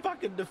off that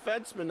fucking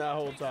defenseman that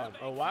whole time.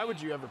 Oh, why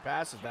would you ever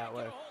pass it that Can't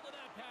way? get a hold of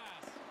that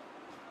pass.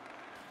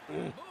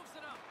 Moves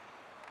it up.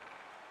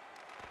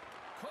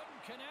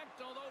 Couldn't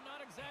connect, although not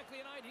exactly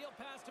an ideal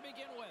pass to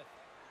begin with.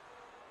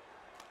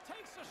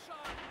 Takes a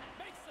shot,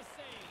 makes the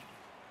save.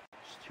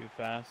 Just too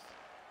fast.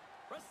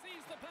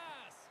 Receives the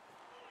pass.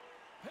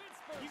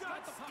 Pittsburgh's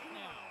got the puck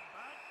now.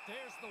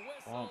 There's the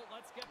whistle. Well,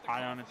 Let's get the I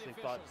call honestly from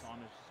the thought officials.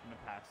 Saunders was going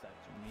to pass that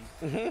to me.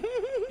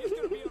 He's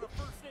going to be on a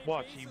first name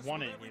Watch, he basis won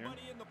with it here.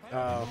 everybody in the penalty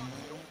Oh. box.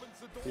 It opens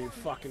the door You and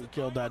fucking makes the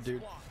killed that time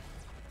dude. slot.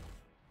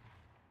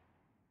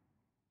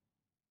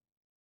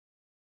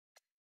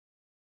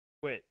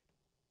 Quit.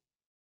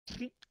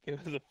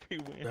 It was a free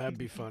win. That'd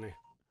be funny.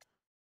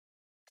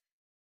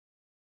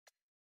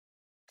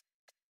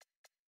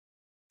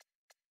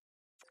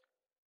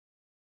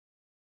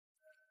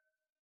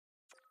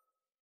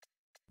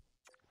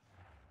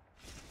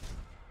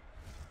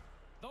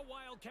 The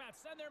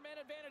Wildcats send their man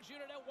advantage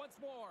unit out once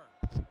more.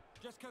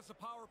 Just because the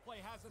power play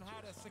hasn't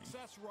had a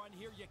success run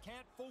here, you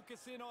can't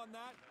focus in on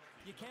that.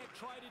 You can't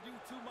try to do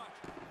too much.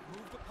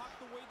 Move the puck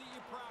the way that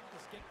you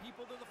practice. Get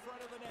people to the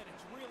front of the net.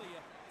 It's really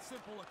a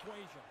simple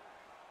equation.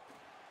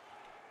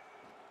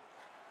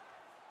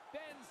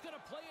 Ben's going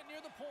to play it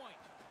near the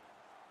point.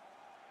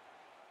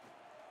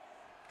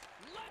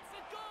 Lets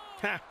it go.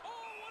 Ha. Oh,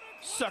 what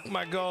a Suck great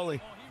my save.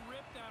 goalie. Oh, he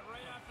ripped that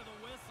right after the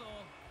whistle.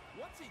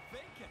 What's he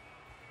thinking?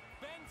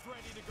 Ben's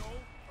ready to go.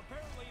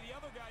 Apparently, the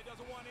other guy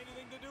doesn't want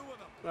anything to do with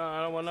him. No,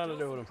 I don't want nothing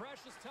to do with him.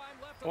 Precious time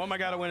left I want my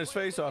guy to win his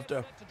face-off,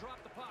 though. To drop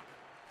the puck.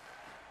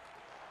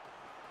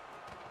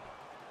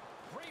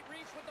 Great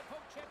reach with the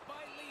poke check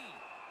by Lee.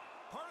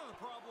 Part of the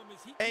problem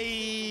is he.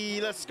 Hey,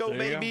 let's go, There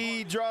you go.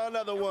 baby. Draw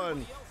another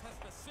one. Everybody else has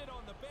to sit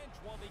on the bench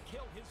while they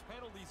kill his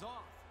penalties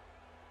off.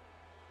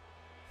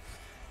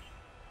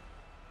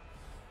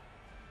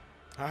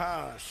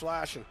 Haha,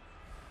 slashing.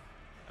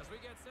 As we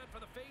get set for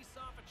the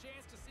face-off, a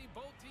chance to see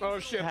both teams. Oh, in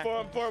the shit. lead.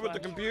 4-on-4 with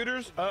the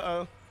computers?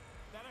 Uh-oh.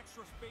 That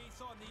extra space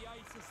on the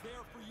ice is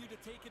there for you to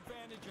take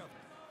advantage of.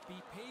 Be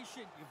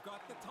patient. You've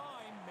got the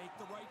time. Make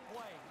the right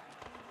play.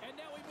 And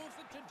now he moves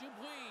it to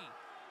Dubuis.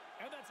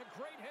 And that's a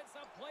great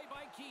heads-up play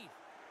by Keith.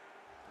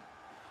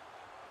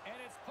 And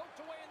it's poked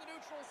away in the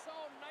neutral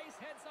zone. Nice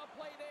heads-up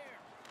play there.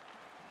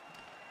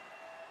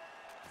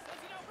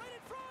 Sends it out right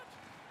in front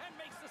and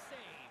makes the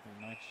save.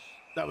 Nice.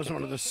 That was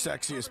one of the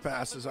sexiest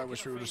passes. I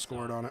wish we would have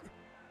scored on it.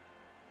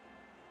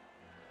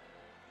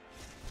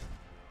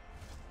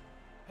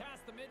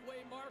 Past the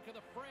midway mark of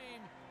the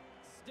frame.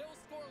 Still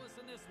scoreless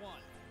in this one.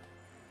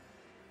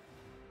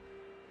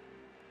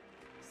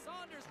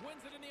 Saunders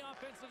wins it in the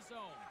offensive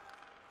zone.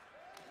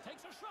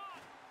 Takes a shot.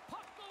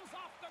 Puck goes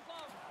off the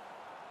glove.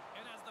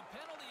 And as the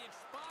penalty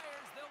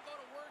expires, they'll go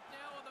to work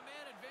now on the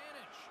man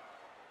advantage.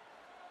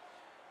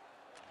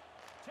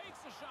 Takes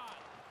a shot.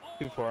 Oh,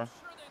 2-4. I'm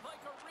sure they'd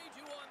like a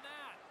redo on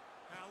that.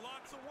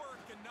 Lots of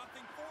work and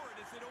nothing for it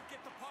as they don't get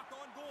the puck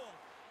on goal.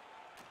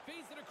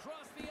 Feeds it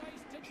across the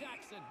ice to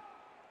Jackson.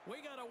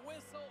 We got a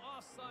whistle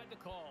offside to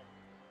call.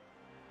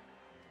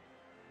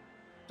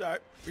 All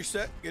right,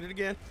 reset. Get it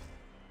again.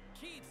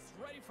 Keith's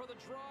ready for the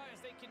draw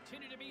as they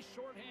continue to be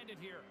shorthanded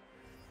here.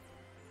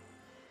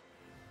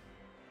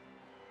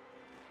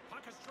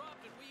 Puck is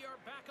dropped and we are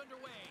back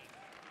underway.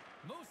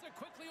 Moves it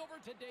quickly over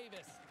to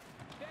Davis.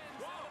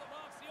 Bends out of the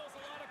box. He owes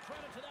a lot of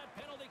credit to that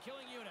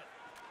penalty-killing unit.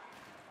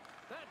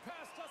 That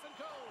pass doesn't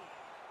go.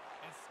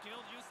 And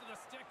Skilled use of the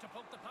stick to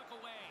poke the puck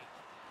away.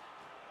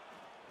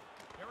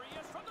 Here he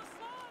is from the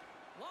slot.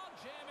 Long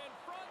jam in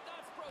front.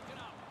 That's broken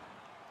up.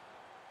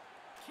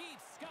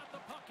 Keith's got the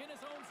puck in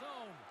his own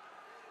zone.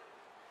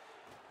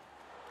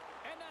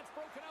 And that's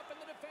broken up in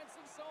the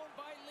defensive zone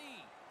by Lee.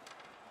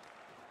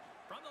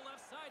 From the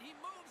left side, he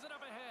moves it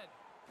up ahead.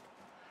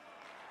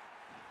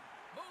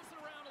 Moves it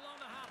around along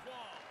the half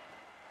wall.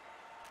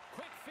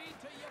 Quick feed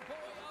to your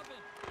boy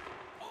Oven.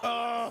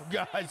 Oh,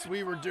 guys,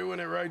 we were doing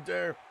it right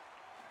there.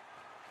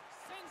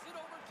 Sends it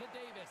over to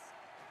Davis.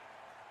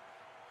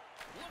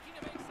 Looking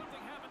to make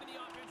something happen in the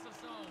offensive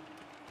zone.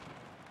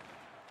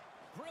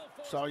 Grill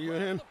force Saw you and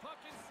him. the puck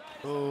inside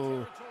his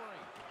Oh. own territory.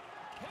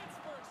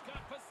 Pittsburgh's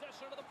got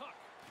possession of the puck.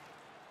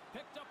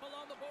 Picked up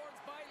along the boards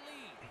by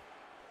Lee.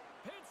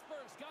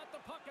 Pittsburgh's got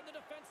the puck in the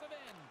defensive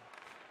end.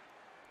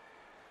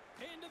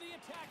 Into the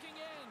attacking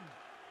end.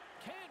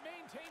 Can't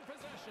maintain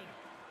possession.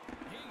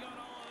 He got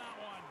all of that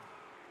one.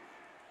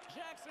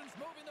 Jackson's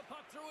moving the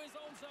puck through his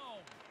own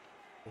zone.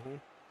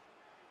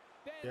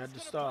 Ben's You had to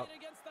gonna stop. play it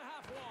against the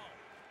half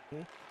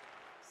wall.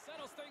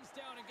 Settles things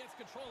down and gets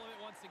control of it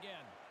once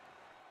again.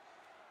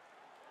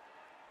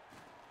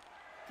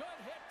 Good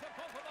hit to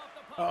pump him off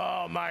the puck.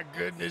 Oh, my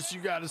goodness.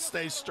 You got to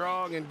stay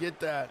strong and get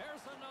that.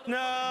 There's another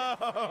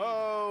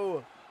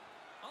No.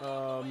 Along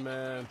Oh, the wing of the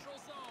man. neutral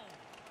zone.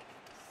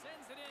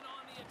 Sends it in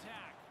on the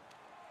attack.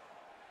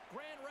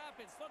 Grand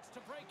Rapids looks to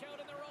break out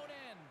in their own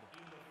end.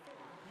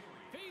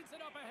 Feeds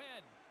it up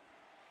ahead.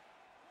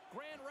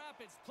 Grand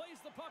Rapids plays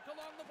the puck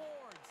along the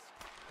boards.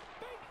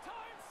 Big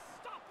time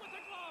stop with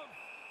the glove.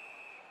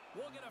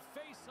 We'll get a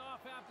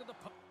face-off after the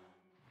puck.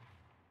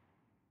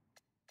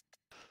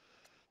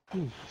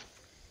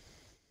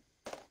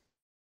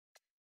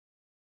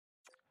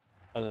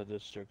 I thought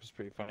this joke was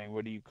pretty funny.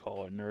 What do you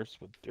call a nurse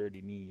with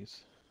dirty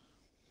knees?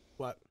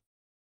 What?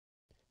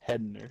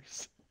 Head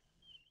nurse.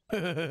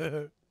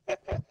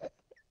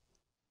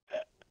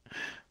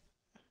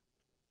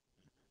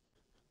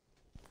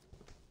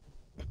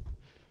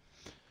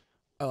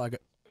 I like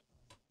it.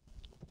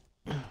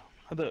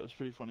 I thought it was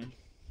pretty funny.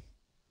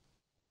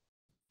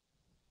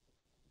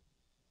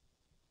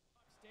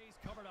 Stays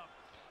covered up.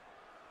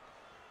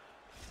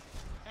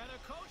 And a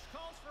coach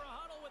calls for a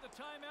huddle with a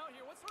timeout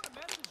here. What sort of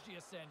message do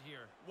you send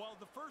here? Well,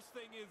 the first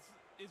thing is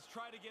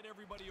try to get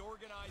everybody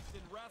organized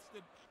and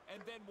rested,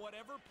 and then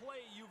whatever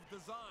play you've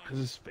designed,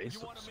 His face you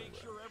want looks to so make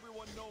bad. sure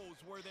everyone knows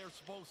where they're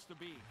supposed to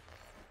be.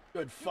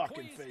 Good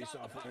fucking Dupuis got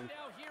face-off the puck win.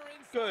 now here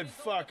inside Good his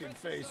own fucking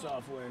defensive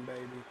face-off zone. win,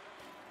 baby.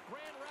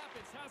 Grand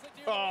Rapids has it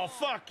near the Oh, wall.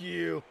 fuck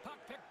you. Puck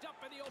picked up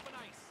in the open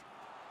ice.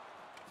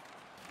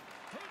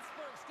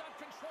 Pittsburgh's got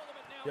control of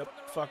it now Yep, from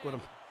their fuck own with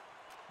end.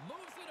 him.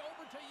 Moves it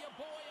over to your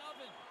boy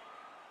Oven.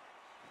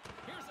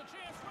 Here's a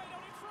chance right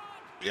out in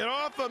front. Get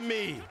off of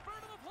me.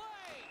 Convert to the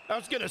play. I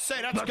was going to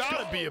say, that's got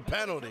to be a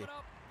penalty.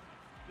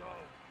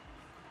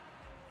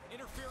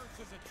 Interference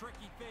is a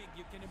tricky thing.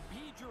 You can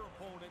impede your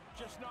opponent,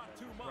 just not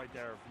too much. Right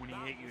there, when he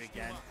That hit you was too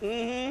again. much.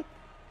 Mm-hmm.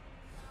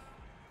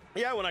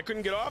 Yeah, when I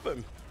couldn't get off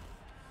him.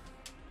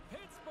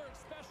 Pittsburgh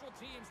special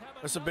teams have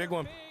That's a big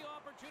one. big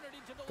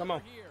opportunity to Come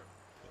on. deliver here.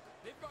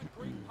 They've got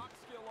great puck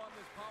skill on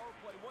this power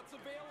play. What's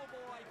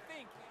available, I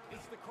think,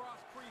 is the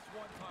cross crease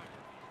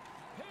one-timer.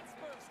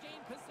 Pittsburgh's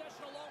gained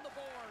possession along the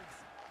boards.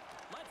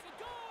 Lets it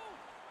go.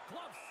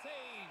 Glove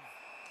save.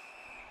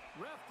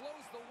 Ref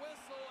blows the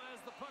whistle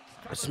as the puck's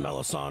I covered. smell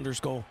a Saunders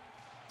goal.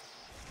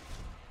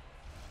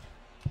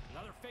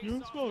 Another You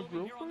face-off smell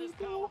moving here on this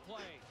girlfriend power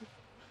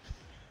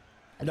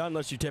play. Not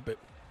unless you tip it.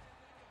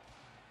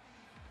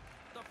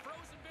 The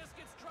frozen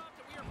biscuits dropped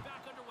and we are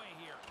back underway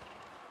here.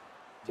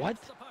 What?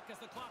 Takes the puck as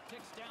the clock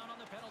ticks down on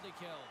the penalty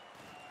kill.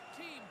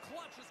 Team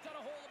Clutch has got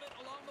a hold of it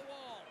along the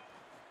wall.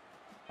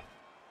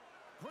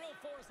 Grill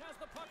Force has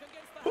the puck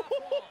against the half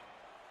wall.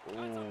 That's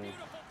a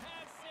beautiful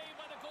pad save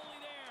by the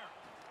goalie there.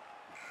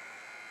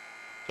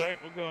 Sorry,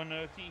 we'll go on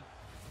OT.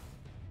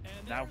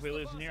 And Now if we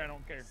there's the lose in here, I buzzer.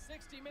 don't care.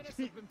 60 minutes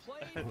have been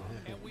played,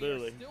 and we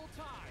Literally. are still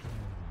tied.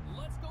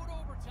 Let's go to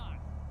overtime,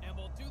 and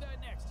we'll do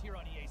that next here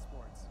on EA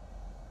Sports.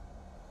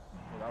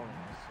 Well, that one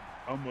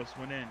almost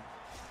went in.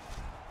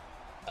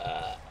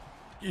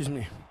 Excuse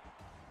me.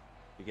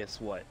 But guess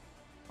what?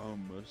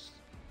 Almost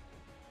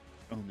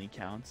only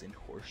counts in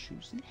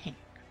horseshoes and hand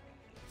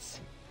grenades.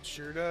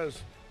 Sure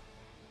does.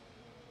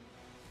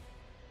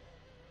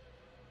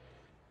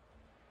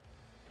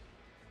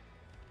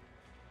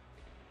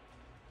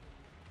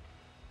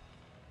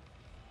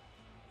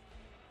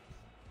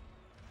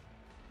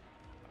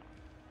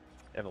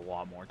 They have a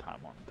lot more time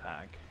on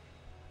attack.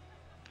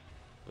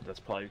 But that's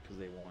probably because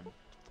they won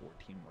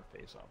 14 more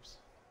face-offs.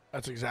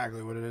 That's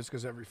exactly what it is,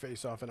 because every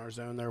face-off in our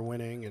zone, they're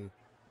winning, and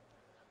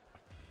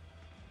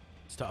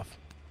it's tough.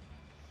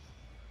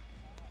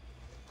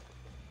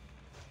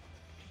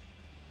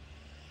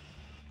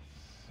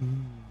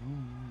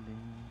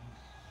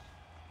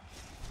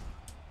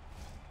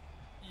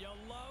 You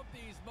love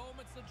these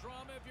moments of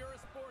drama if you're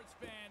a sports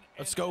fan.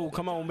 Let's and go.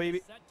 Come on, overtime baby.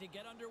 is Set to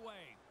get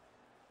underway.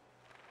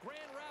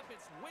 Grand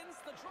Rapids wins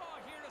the draw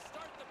here to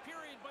start the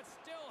period, but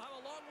still have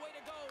a long way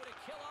to go to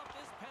kill off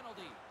this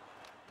penalty.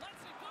 Let's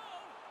it go.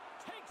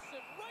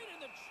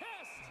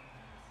 test.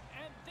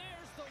 And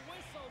there's the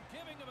whistle,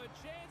 giving him a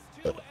chance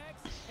to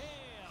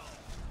exhale.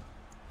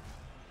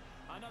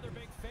 Another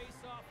big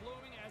face-off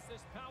looming as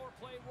this power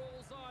play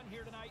rolls on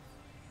here tonight.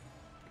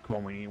 Come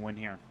on, we need to win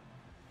here.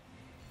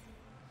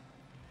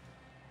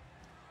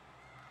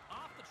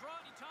 Off the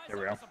trot, he ties There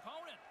we up go. his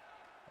opponent.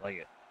 I like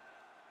it.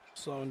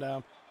 Slowing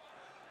down.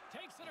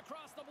 Takes it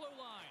across the blue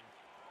line.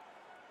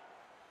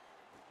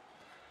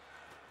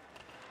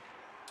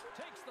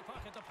 Takes the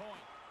puck at the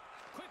point.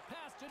 Quick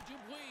pass to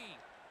Dubuis.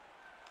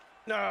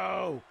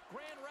 No.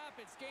 Grand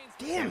Rapids gains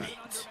Damn possession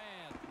it. under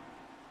man.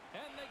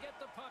 And they get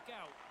the puck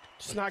out.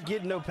 Just not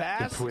getting no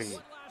passes. Dubuis.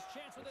 One last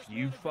chance with this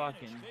You man advantage.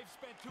 fucking. They've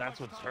spent too That's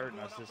much what's time hurting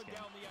going us up this and game.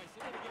 down the ice.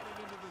 They gotta get it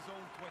into the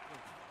zone quickly.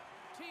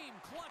 Team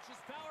clutches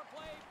power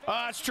play.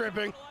 Ah, it's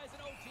tripping. Capitalize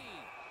in OT.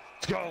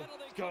 Let's go. Penalty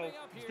Let's go. coming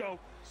up Let's here. go.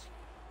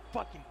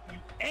 Fucking. You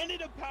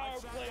ended a power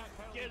I saw play. that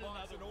penalty Get box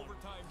another in one.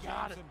 overtime,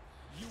 Got it. James,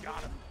 and you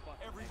Got win. it.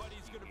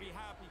 Everybody's gonna be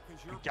happy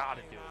because you're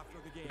gotta playing do it. after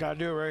the game. Gotta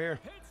do it right here.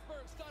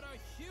 Pittsburgh's got a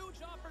huge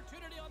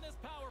opportunity on this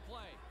power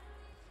play.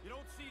 You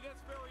don't see this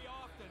very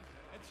often,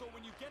 and so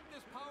when you get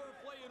this power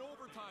play in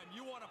overtime,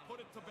 you want to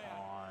put it to bed.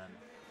 On.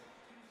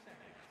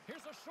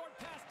 Here's a short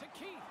pass to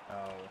Keith.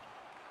 Oh.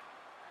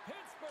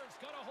 Pittsburgh's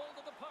got a hold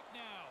of the puck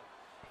now.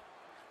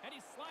 And he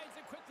slides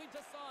it quickly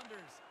to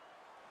Saunders.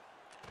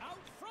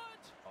 Out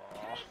front.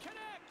 Can't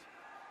connect.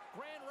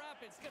 Grand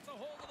Rapids gets a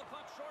hold of the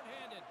puck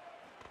shorthanded.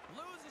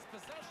 Loses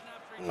possession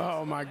after he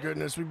Oh gets my away.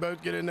 goodness, we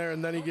both get in there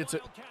and then he The gets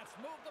it. Wildcats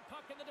move the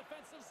puck in the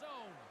defensive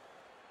zone.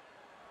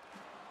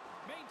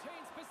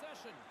 Maintains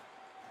possession.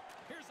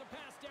 Here's a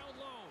pass down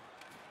low.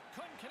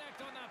 Couldn't connect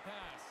on that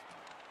pass.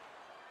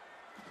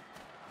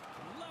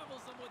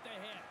 Levels him with the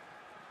hit.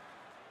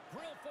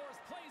 Grill Force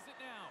plays it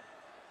now.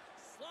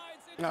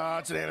 Slides it. Ah,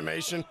 it's an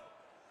animation.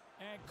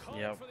 And called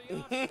Yep. for the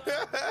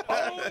offside.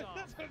 Oh,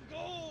 that's a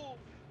goal.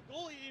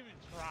 Goalie even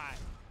tried.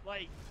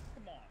 Like,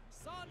 come on.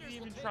 Saunders He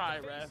will even take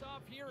try, the ref.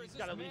 face-off here He's as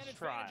gotta this at least man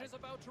try. advantage is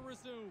about to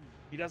resume.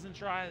 He doesn't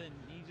try, then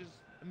he's just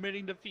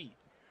admitting defeat.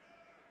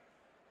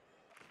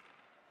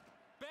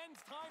 Ben's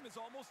time is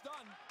almost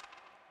done.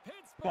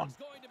 Pittsburgh's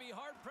going to be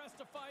hard-pressed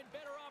to find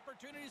better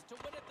opportunities to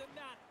win it than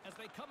that as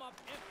they come up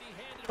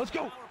empty-handed. Let's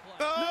from go. the power play.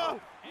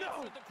 Oh!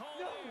 Answered the call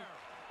there.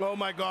 Oh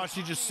my gosh,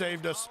 he just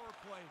saved us. Power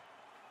play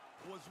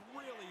was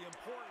really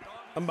important.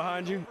 I'm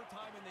behind you.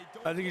 Overtime, and they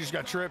don't I think he get just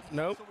got it tripped.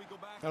 done, Nope. so we go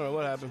back I don't know to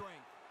what even happened.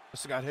 strength.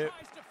 Must have got hit.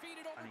 Tries to feed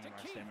it I over need to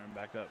my Keith. stamina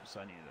back up, so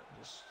I need to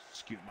just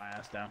scoot my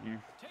ass down here.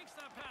 Takes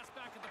that pass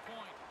back at the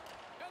point.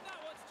 And that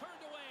one's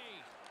turned away.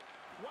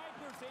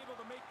 Wagner's able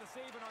to make the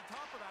save, and on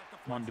top of that, the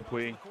Come on,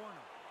 Dupuis.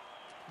 corner.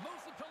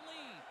 Moves it to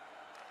Lee.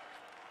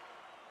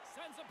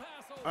 Sends a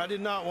pass over. I did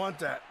not want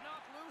that.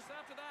 Knocked loose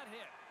after that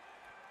hit.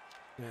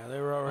 Yeah,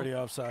 they were already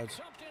offsides.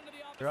 Jumped into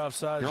the They're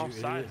opposite offsides, You're you off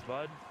idiot. sides,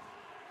 bud.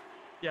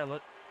 Yeah,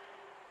 let.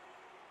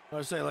 I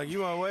was saying, like,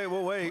 you want to wait?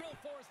 We'll wait. Grill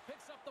Force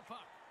picks up the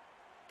puck.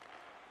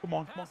 Come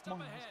on, Passed come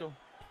on, up let's ahead. go.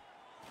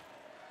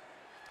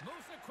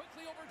 Moves it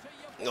quickly over to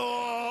Yep.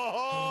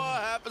 Oh,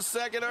 half a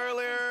second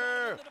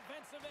earlier. The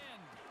defensive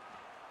end.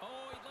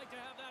 Oh, he'd like to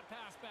have that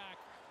pass back.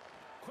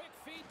 Quick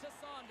feed to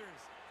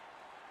Saunders.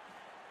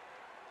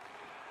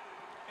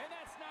 And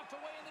that's knocked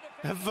away in the That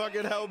defensive fucking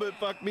end. helmet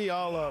fucked me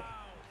all up.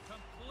 Wow,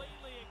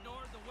 completely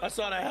ignored the I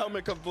saw that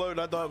helmet come floating.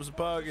 I thought it was a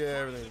bug.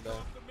 Yeah, everything's bad.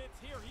 Off the mitts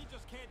here, he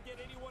just can't get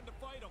anyone to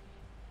fight him.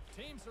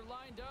 Teams are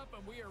lined up,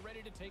 and we are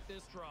ready to take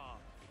this draw.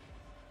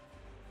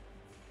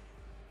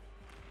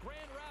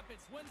 Grand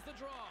Rapids wins the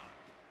draw.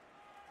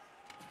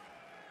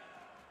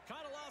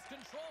 Kind of lost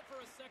control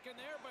for a second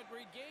there, but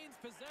regains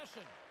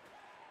possession.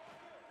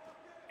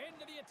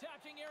 Into the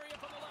attacking area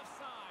from the left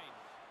side.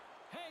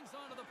 Hangs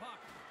onto the puck.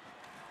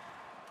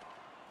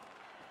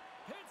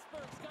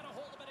 Pittsburgh's got a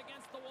hold of it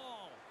against the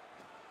wall.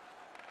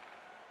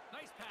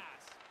 Nice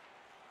pass.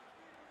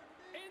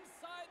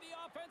 Inside the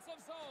offensive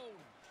zone.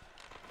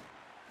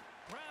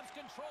 Grabs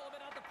control of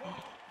it at the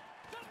point.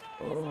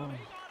 Denies him.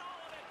 He got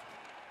all of it.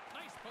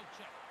 Nice poke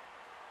check.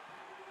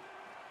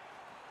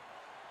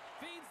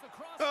 Feeds the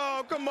cross.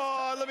 Oh, come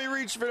on. Let me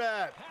reach for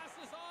that.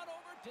 Passes on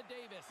over to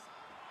Davis.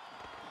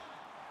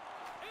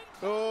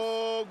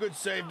 Oh, good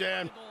save,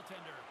 Dan.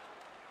 Goaltender.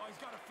 Oh, he's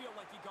got to feel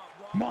like he got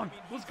robbed. Come on, I mean,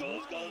 let's he's go,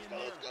 let's go, running let's go,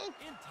 in let's go.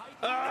 there in tight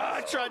Ah,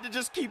 I control. tried to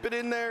just keep it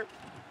in there.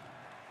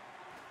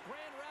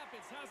 Grand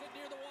Rapids has it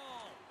near the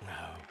wall.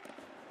 No.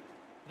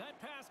 That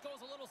pass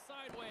goes a little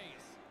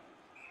sideways.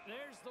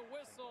 There's the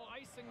whistle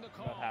icing the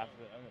About call. half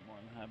of it. I got more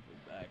than half of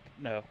it back.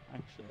 No,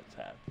 actually, that's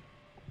half.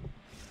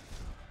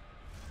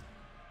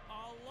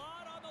 A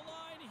lot on the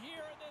line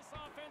here in this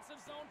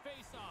offensive zone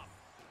faceoff.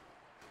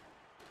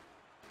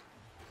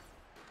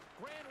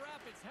 Grand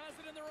Rapids has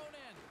it in their own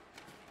end.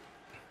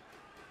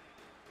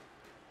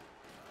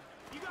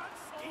 You got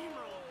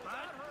steamrolled,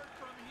 That hurt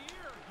from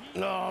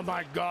here. Oh,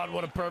 my God.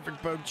 What a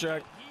perfect poke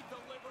check. He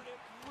delivered it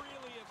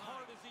really as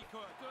hard as he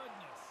could.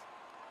 Goodness.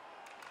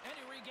 And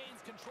he regains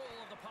control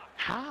of the puck.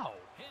 How?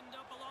 Pinned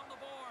up along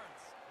the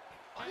boards.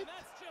 And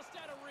that's just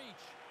out of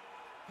reach.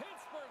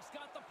 Pittsburgh's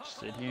got the puck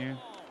Sit along here.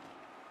 the wall.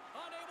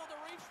 Unable to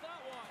reach that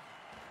one.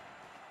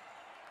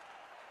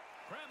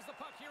 Grabs the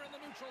puck here in the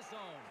neutral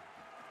zone.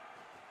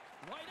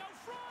 Right out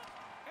front,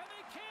 and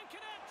they can't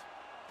connect.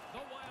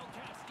 The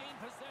Wildcats gain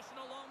possession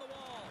along the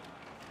wall.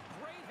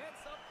 Great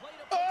hits up play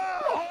to put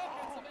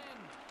gets him in.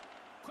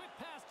 Quick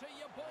pass to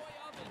your boy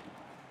Oven.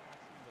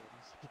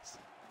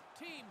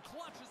 Team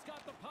Clutch has got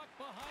the puck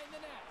behind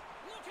the net.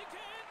 Looking to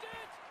end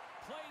it.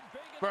 Played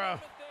big in the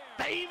moment there.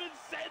 They even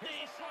said they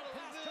Here's a shot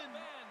pass it to in.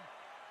 Ben.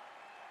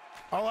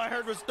 All I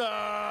heard was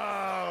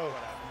no.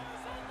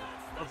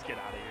 Let's get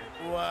out of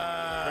here.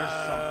 Wow. There's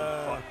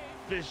something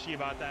fishy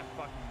about that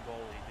fucking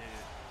goalie, dude.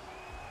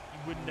 He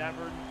would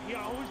never. He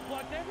always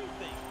blocked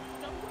everything.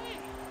 No way.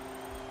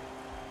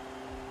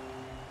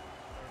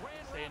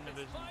 Grand Stay in Rapids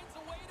division. finds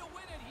a way to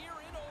win it here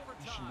in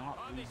overtime. You should not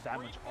lose that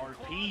much Scraped and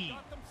RP.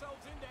 clawed, got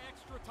themselves into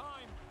extra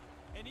time.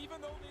 And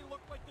even though they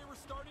looked like they were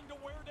starting to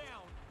wear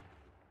down,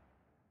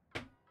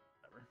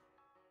 Whatever.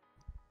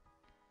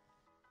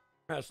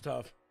 That's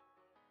tough.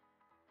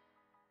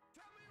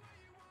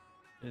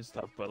 It's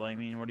tough, but I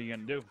mean, what are you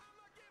gonna do?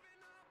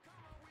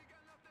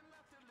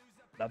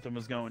 Nothing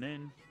was going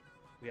in.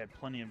 We had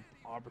plenty of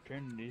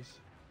opportunities.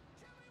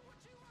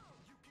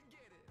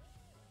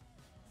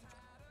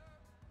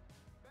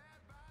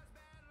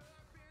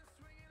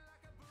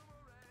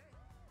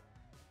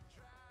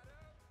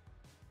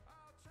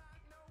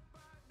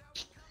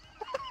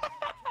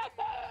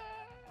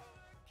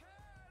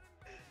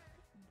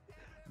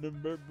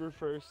 November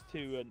 1st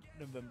to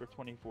November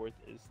 24th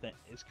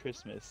is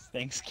Christmas.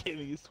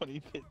 Thanksgiving is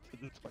 25th to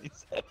the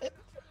 27th.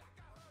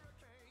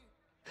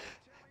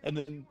 And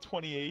then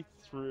 28th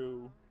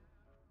through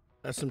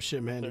That's some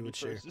shit Mandy would 31st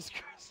share. is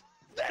Christmas.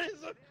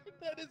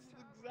 That is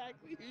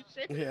exactly who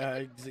shared. Yeah,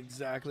 it's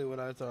exactly what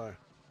I thought.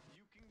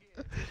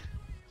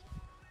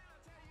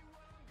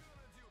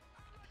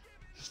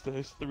 Just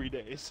those 3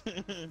 days.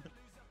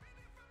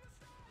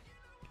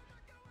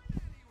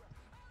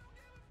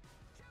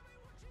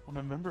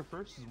 Well, November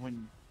 1st is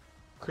when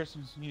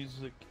Christmas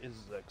music is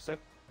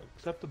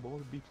acceptable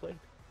to be played.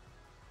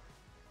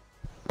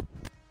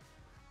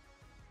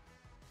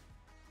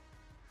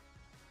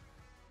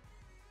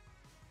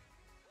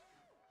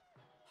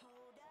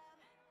 Hold up,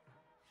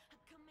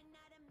 coming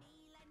out of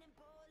me lightning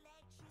bolt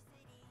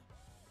electricity.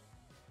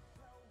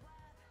 Blow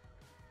up,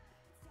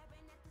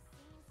 tearing at the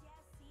seams, yeah,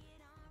 I see it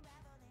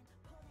unraveling.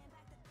 Pulling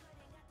back the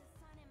curtain, got the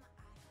sun in my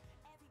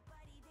eye.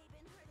 Everybody, they've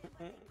been hurting,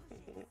 but they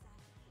push it aside.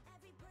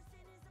 Every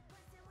person is a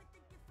person with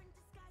a different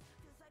disguise.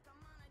 Feels like I'm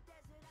on a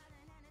desert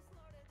island and it's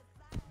Lord of the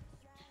Flies.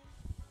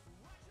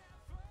 Watch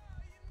out for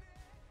your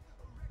neck,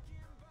 a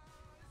wrecking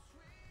ball is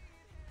sweet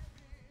heavy.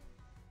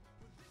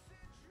 But this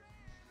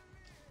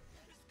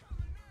adrenaline is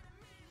coming out of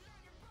me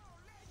like a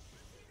ball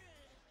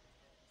electricity.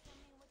 Tell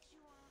me what you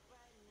want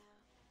right now.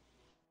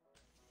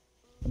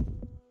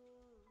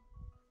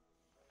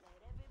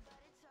 Let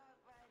everybody talk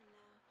right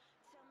now.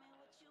 Tell me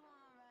what you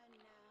want right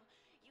now.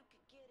 You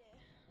could get it.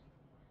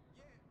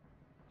 Yeah.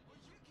 Well,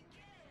 you can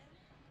get it.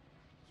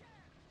 Yeah.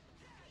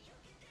 Yeah, you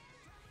can get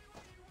it. Tell me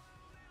what you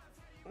want and I'll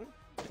tell you.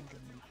 I think I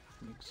need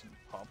to make some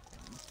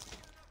popcorn.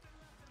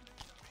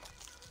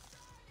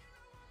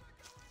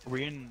 Are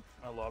we in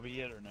a lobby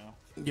yet or no?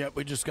 Yep,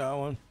 we just got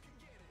one.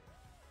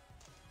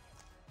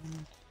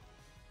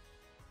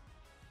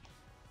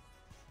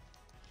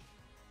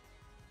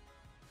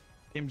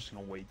 I'm just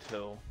gonna wait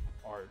till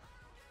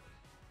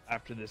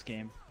after this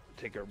game,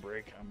 take our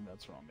break.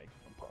 That's when I'm making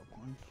the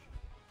popcorn.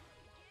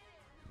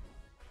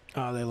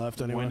 Oh, they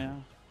left anyway. When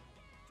now?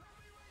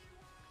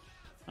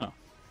 Oh.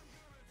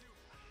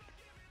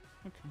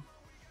 Okay.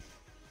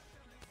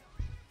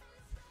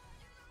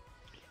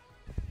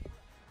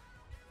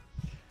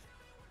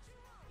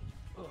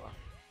 Ugh.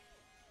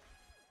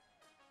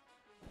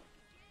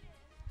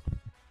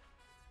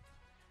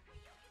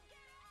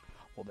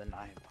 Well, then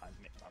I have time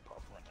to make my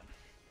popcorn then.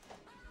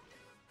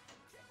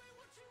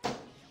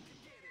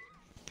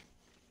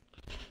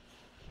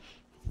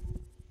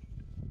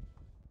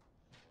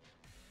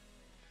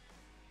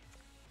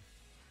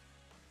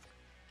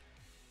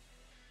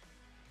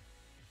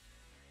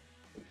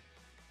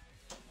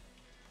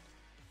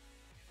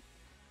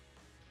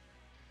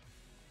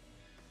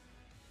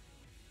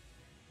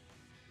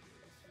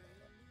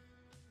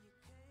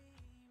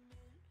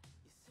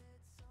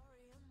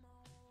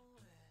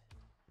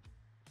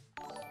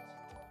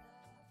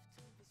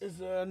 Is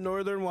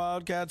Northern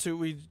Wildcats who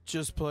we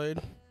just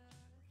played?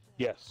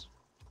 Yes.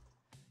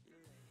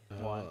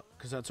 Why?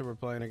 Because that's who we're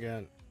playing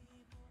again.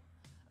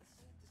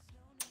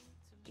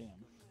 Damn.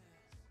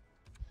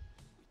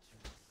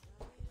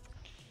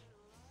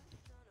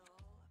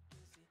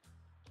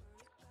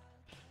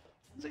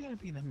 When's it gonna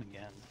be them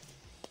again?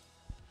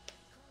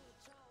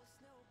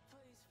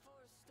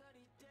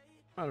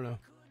 I don't know.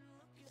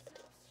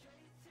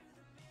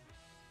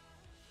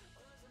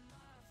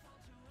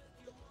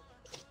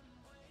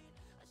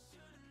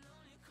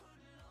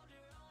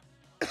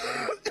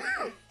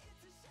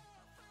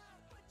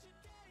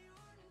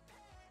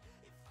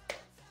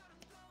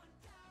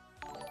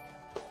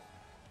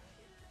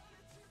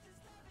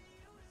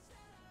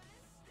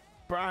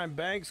 Brian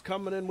Banks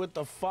coming in with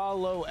the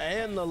follow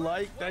and the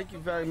like. Thank you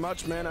very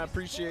much, man. I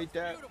appreciate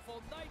that. Beautiful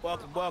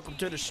Welcome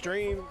to the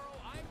stream.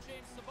 I'm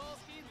James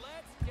Cebulski.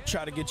 Let's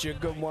Try to get you a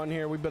good one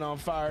here. We've been on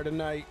fire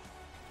tonight.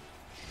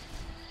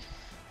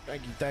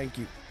 Thank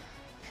you.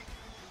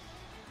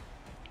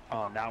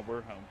 Oh, now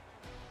we're home.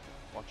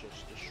 Watch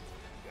us destroy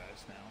you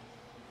guys now.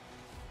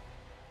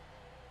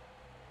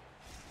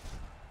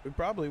 We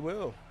probably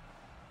will.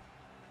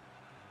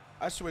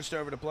 I switched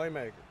over to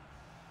Playmaker.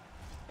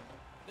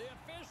 The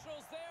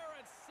officials there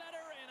at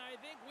center, and I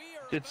think we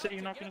are Did about say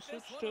you're not to gonna get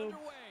this switch one to-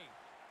 underway.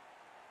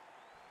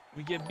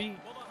 We get beat.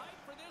 Well, the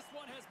hype for this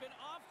one has been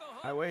off the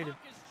hook. I waited.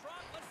 Puck is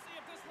dropped. Let's see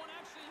if this one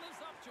actually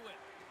lives up to it.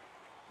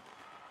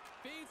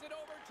 Feeds it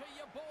over to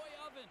your boy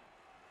Oven.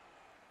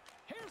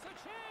 Here's a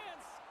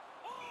chance.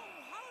 Oh,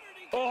 how did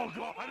he get Oh, it?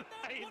 God, What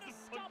I hit a the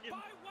stop fucking-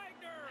 by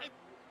Wagner.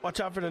 Watch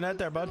out for the net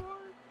there, bud.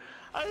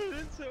 I hit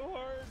it so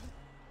hard.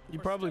 You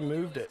We're probably still in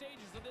the moved early it.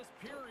 Stages of this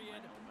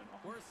period.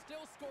 We're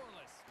still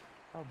scoreless.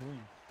 Probably.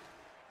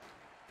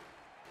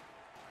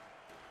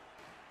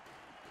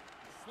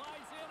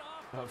 Slides in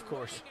off Of the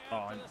course. wing Oh,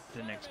 after I the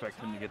didn't centerman expect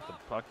him to tied get the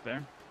up. puck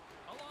there.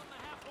 Along the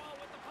half wall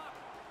with the puck.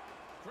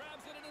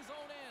 Grabs it in his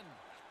own end.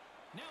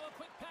 Now a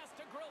quick pass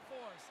to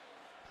Grillforce.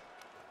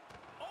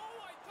 Oh,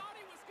 I thought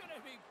he was going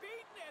to be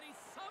beaten, and he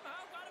somehow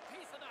got a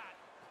piece of that.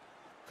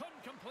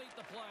 Couldn't complete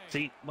the play.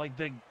 See, like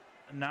the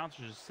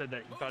announcer just said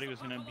that he thought he was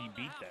going to be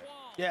beat there.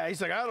 Yeah,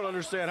 he's like, I don't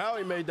understand how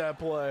he made that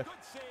play. Good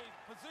save.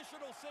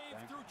 Positional save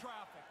through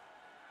traffic.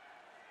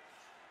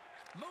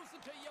 Moves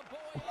it to your boy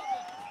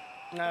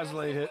Oven. That's a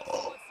late hit. Let's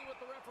see what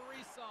the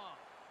referee saw.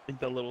 I think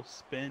the little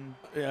spin.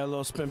 Yeah, a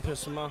little spin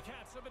pissed him off.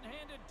 Cats have been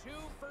handed 2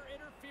 for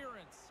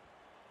interference.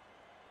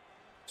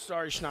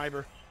 Sorry,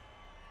 Schneiber.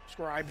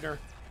 Scribner.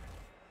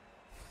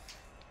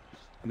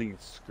 I think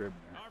it's Scribner.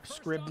 Our first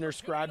Scribner, opportunity to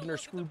Scribner,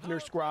 look at the Scribner, power play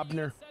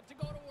Scribner. is set to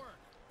go to work.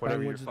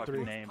 Whatever your Language of fucking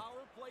three. name.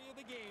 Power play of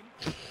the game.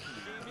 The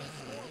game is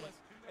scoreless,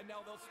 and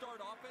now they'll start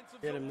offensive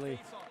Get him, zone Lee.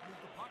 face-off.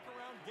 Move the puck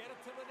around, get it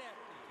to the net,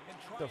 and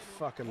try The and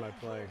fuck am I impose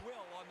playing? your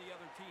will on the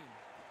other team.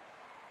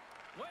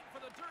 Went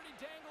for the dirty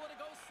dangle and it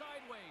goes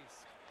sideways.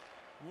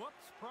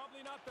 Whoops,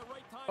 probably not the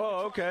right time.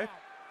 Oh, to try okay. that.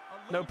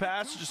 A No little bit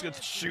pass, too just gonna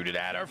fancy. shoot it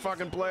at our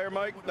fucking player,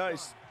 Mike.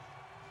 Nice.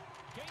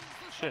 Gains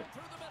the Shit. zone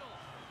through the middle.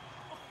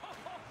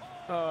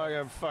 Oh, I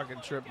got fucking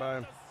tripped by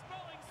him. The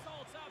smelling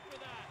salts after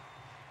that.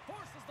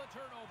 Forces the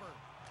turnover.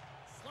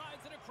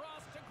 Slides it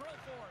across to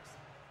Grillforce.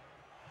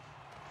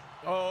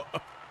 Oh,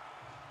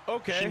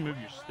 okay. Should move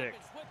your stick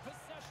Rapids with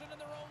possession in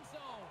their own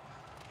zone.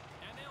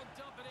 And they'll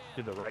dump it to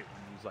in. the right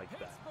when he's like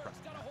that. Pittsburgh's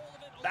got a hold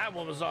of it. That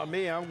one was on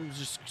me. I was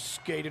just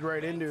skated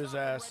right into his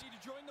ass. Ready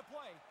to join the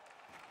play.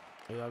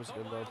 Yeah, that was a The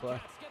good little play.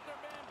 Wildcats get their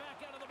man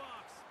back out of the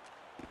box.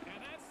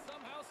 And that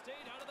somehow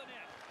stayed out of the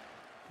net.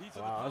 These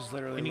are the Wow, I was power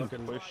literally Getting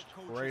looking pushed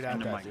right at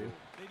into that my dude. goal.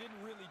 They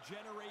didn't really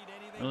generate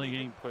anything. Really They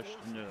getting didn't pushed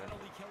force into it.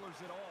 penalty killers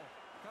at all.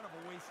 Kind of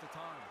a waste of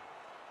time.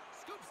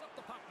 Scoops up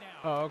the puck now.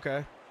 Oh,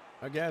 okay.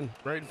 Again,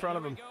 right in front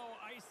of There him. we go.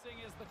 Icing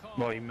is the call.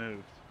 Well, he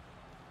moved.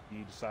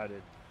 He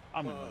decided,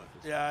 I'm going to move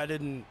this. Yeah, I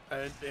didn't.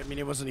 I mean,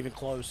 it wasn't even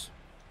close.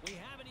 We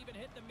haven't even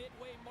hit the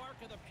midway mark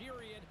of the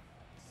period.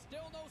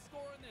 Still no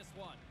score in this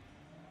one.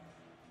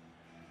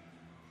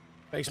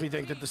 Makes me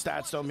think that the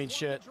stats don't mean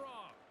shit.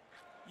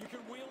 You can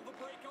wheel the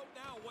breakout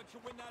now once you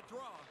win that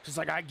draw. Cause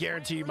like I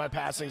guarantee you, my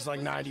passing's like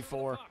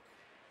 94,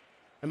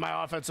 and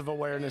my offensive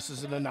awareness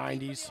is in the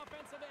 90s.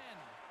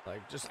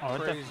 Like just Oh,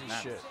 it crazy doesn't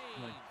matter. shit.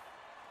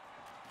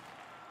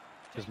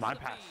 Because my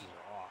passes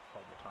are off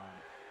all the time.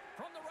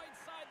 From the right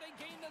side, they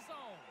gain the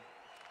zone.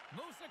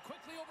 Moves it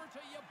quickly over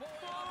to your boy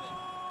Oven.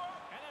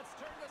 And it's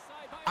turned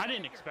aside by I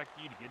didn't Wagner. expect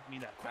you to get me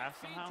that pass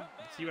somehow.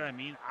 See what I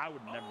mean? I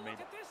would never made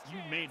it. You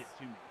made it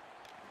to me.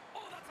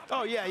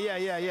 Oh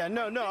yeah.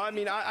 No. I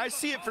mean, I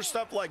see it for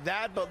stuff like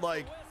that, but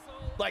like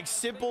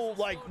simple,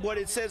 like what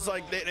it says,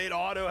 like it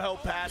auto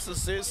help pass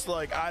assist.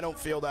 Like I don't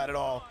feel that at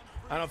all.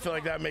 I don't feel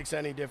like that makes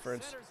any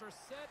difference.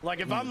 Like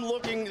if I'm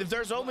looking, if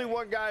there's only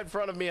one guy in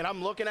front of me and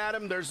I'm looking at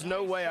him, there's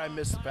no way I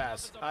miss the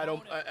pass. I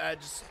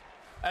just,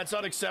 that's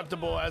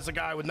unacceptable as a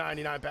guy with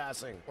 99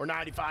 passing or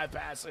 95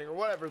 passing or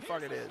whatever the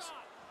fuck it is.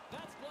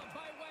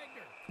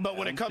 But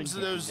when it comes to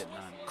those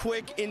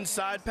quick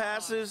inside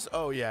passes,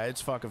 oh yeah,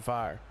 it's fucking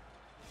fire.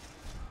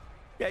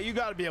 Yeah, you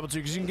got to be able to,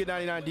 because you can get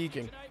 99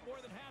 deking.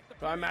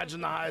 So I imagine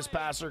the highest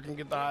passer can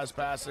get the highest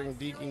passing,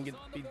 deking get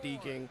be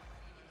deking,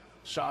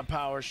 shot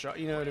power, shot.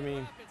 You know what I mean?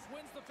 Rapids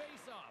wins the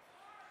faceoff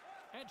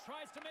and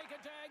tries to make a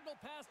diagonal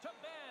pass to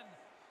Ben.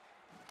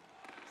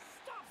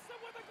 Stops him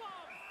with a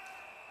glove.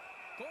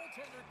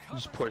 Goaltender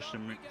covers Just pushed it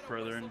up. him We get a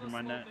further whistle into to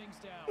my slow net. things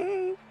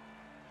down.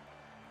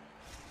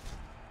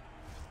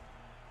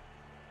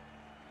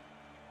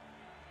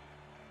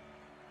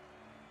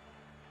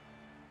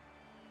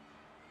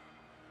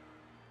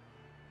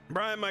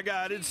 Brian, my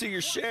guy, I didn't see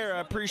your share. I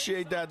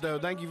appreciate that, though.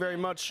 Thank you very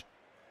much.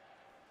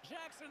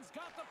 Jackson's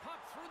got the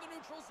puck through the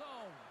neutral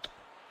zone.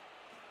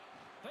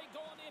 They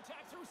go on the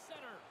attack through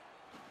center.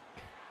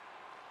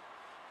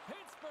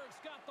 Pittsburgh's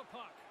got the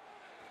puck.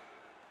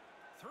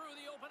 Through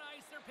the open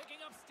ice, they're picking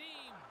up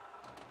steam.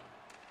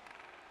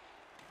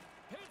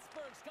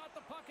 Pittsburgh's got the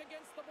puck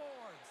against the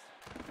boards.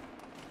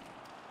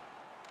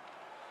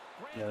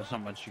 Yeah, there's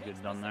not much you could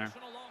have done there.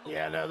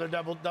 Yeah, no, they're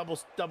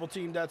double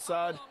teamed that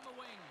side.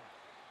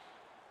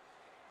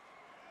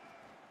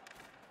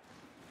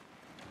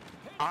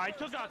 I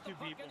took out 2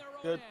 people.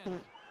 Good.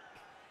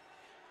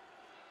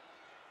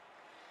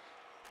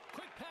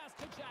 Quick pass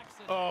to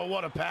Jackson. Oh,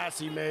 what a pass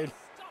he made.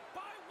 Stopped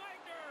by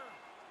Wagner.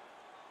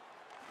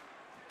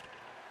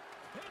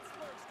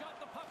 Pittsburgh's got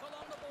the puck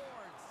along the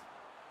boards.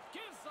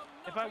 Gives them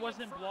If I nothing in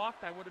wasn't front.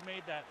 blocked, I would have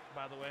made that,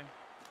 by the way.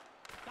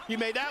 You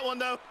made that one,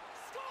 though.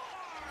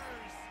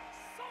 Scores!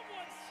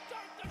 Someone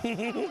start the show.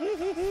 That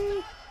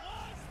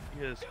was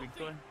You get a squeak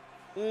toy?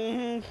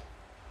 Mm-hmm.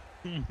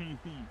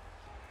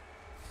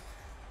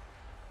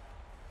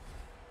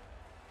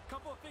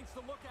 Couple of things to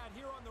look at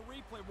here on the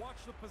replay. Watch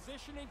the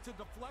positioning to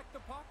deflect the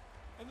puck.